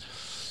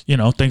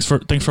thanks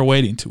for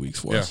waiting 2 weeks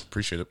for Yeah, us.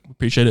 appreciate it.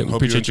 Appreciate it. Hope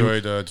Appreciate you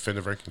enjoyed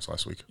Definitive Rankings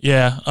last week.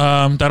 Yeah,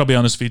 that'll be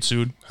on this feed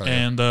soon. yeah.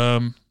 And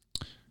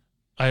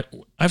I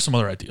have some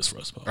other ideas for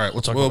us. But All right,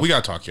 we'll talk we about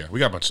got to talk, yeah. We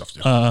got a bunch of stuff to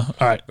do.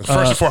 all right. First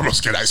and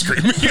foremost, get ice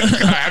cream.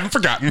 I haven't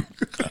forgotten.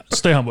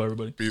 Stay humble,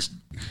 everybody. Peace.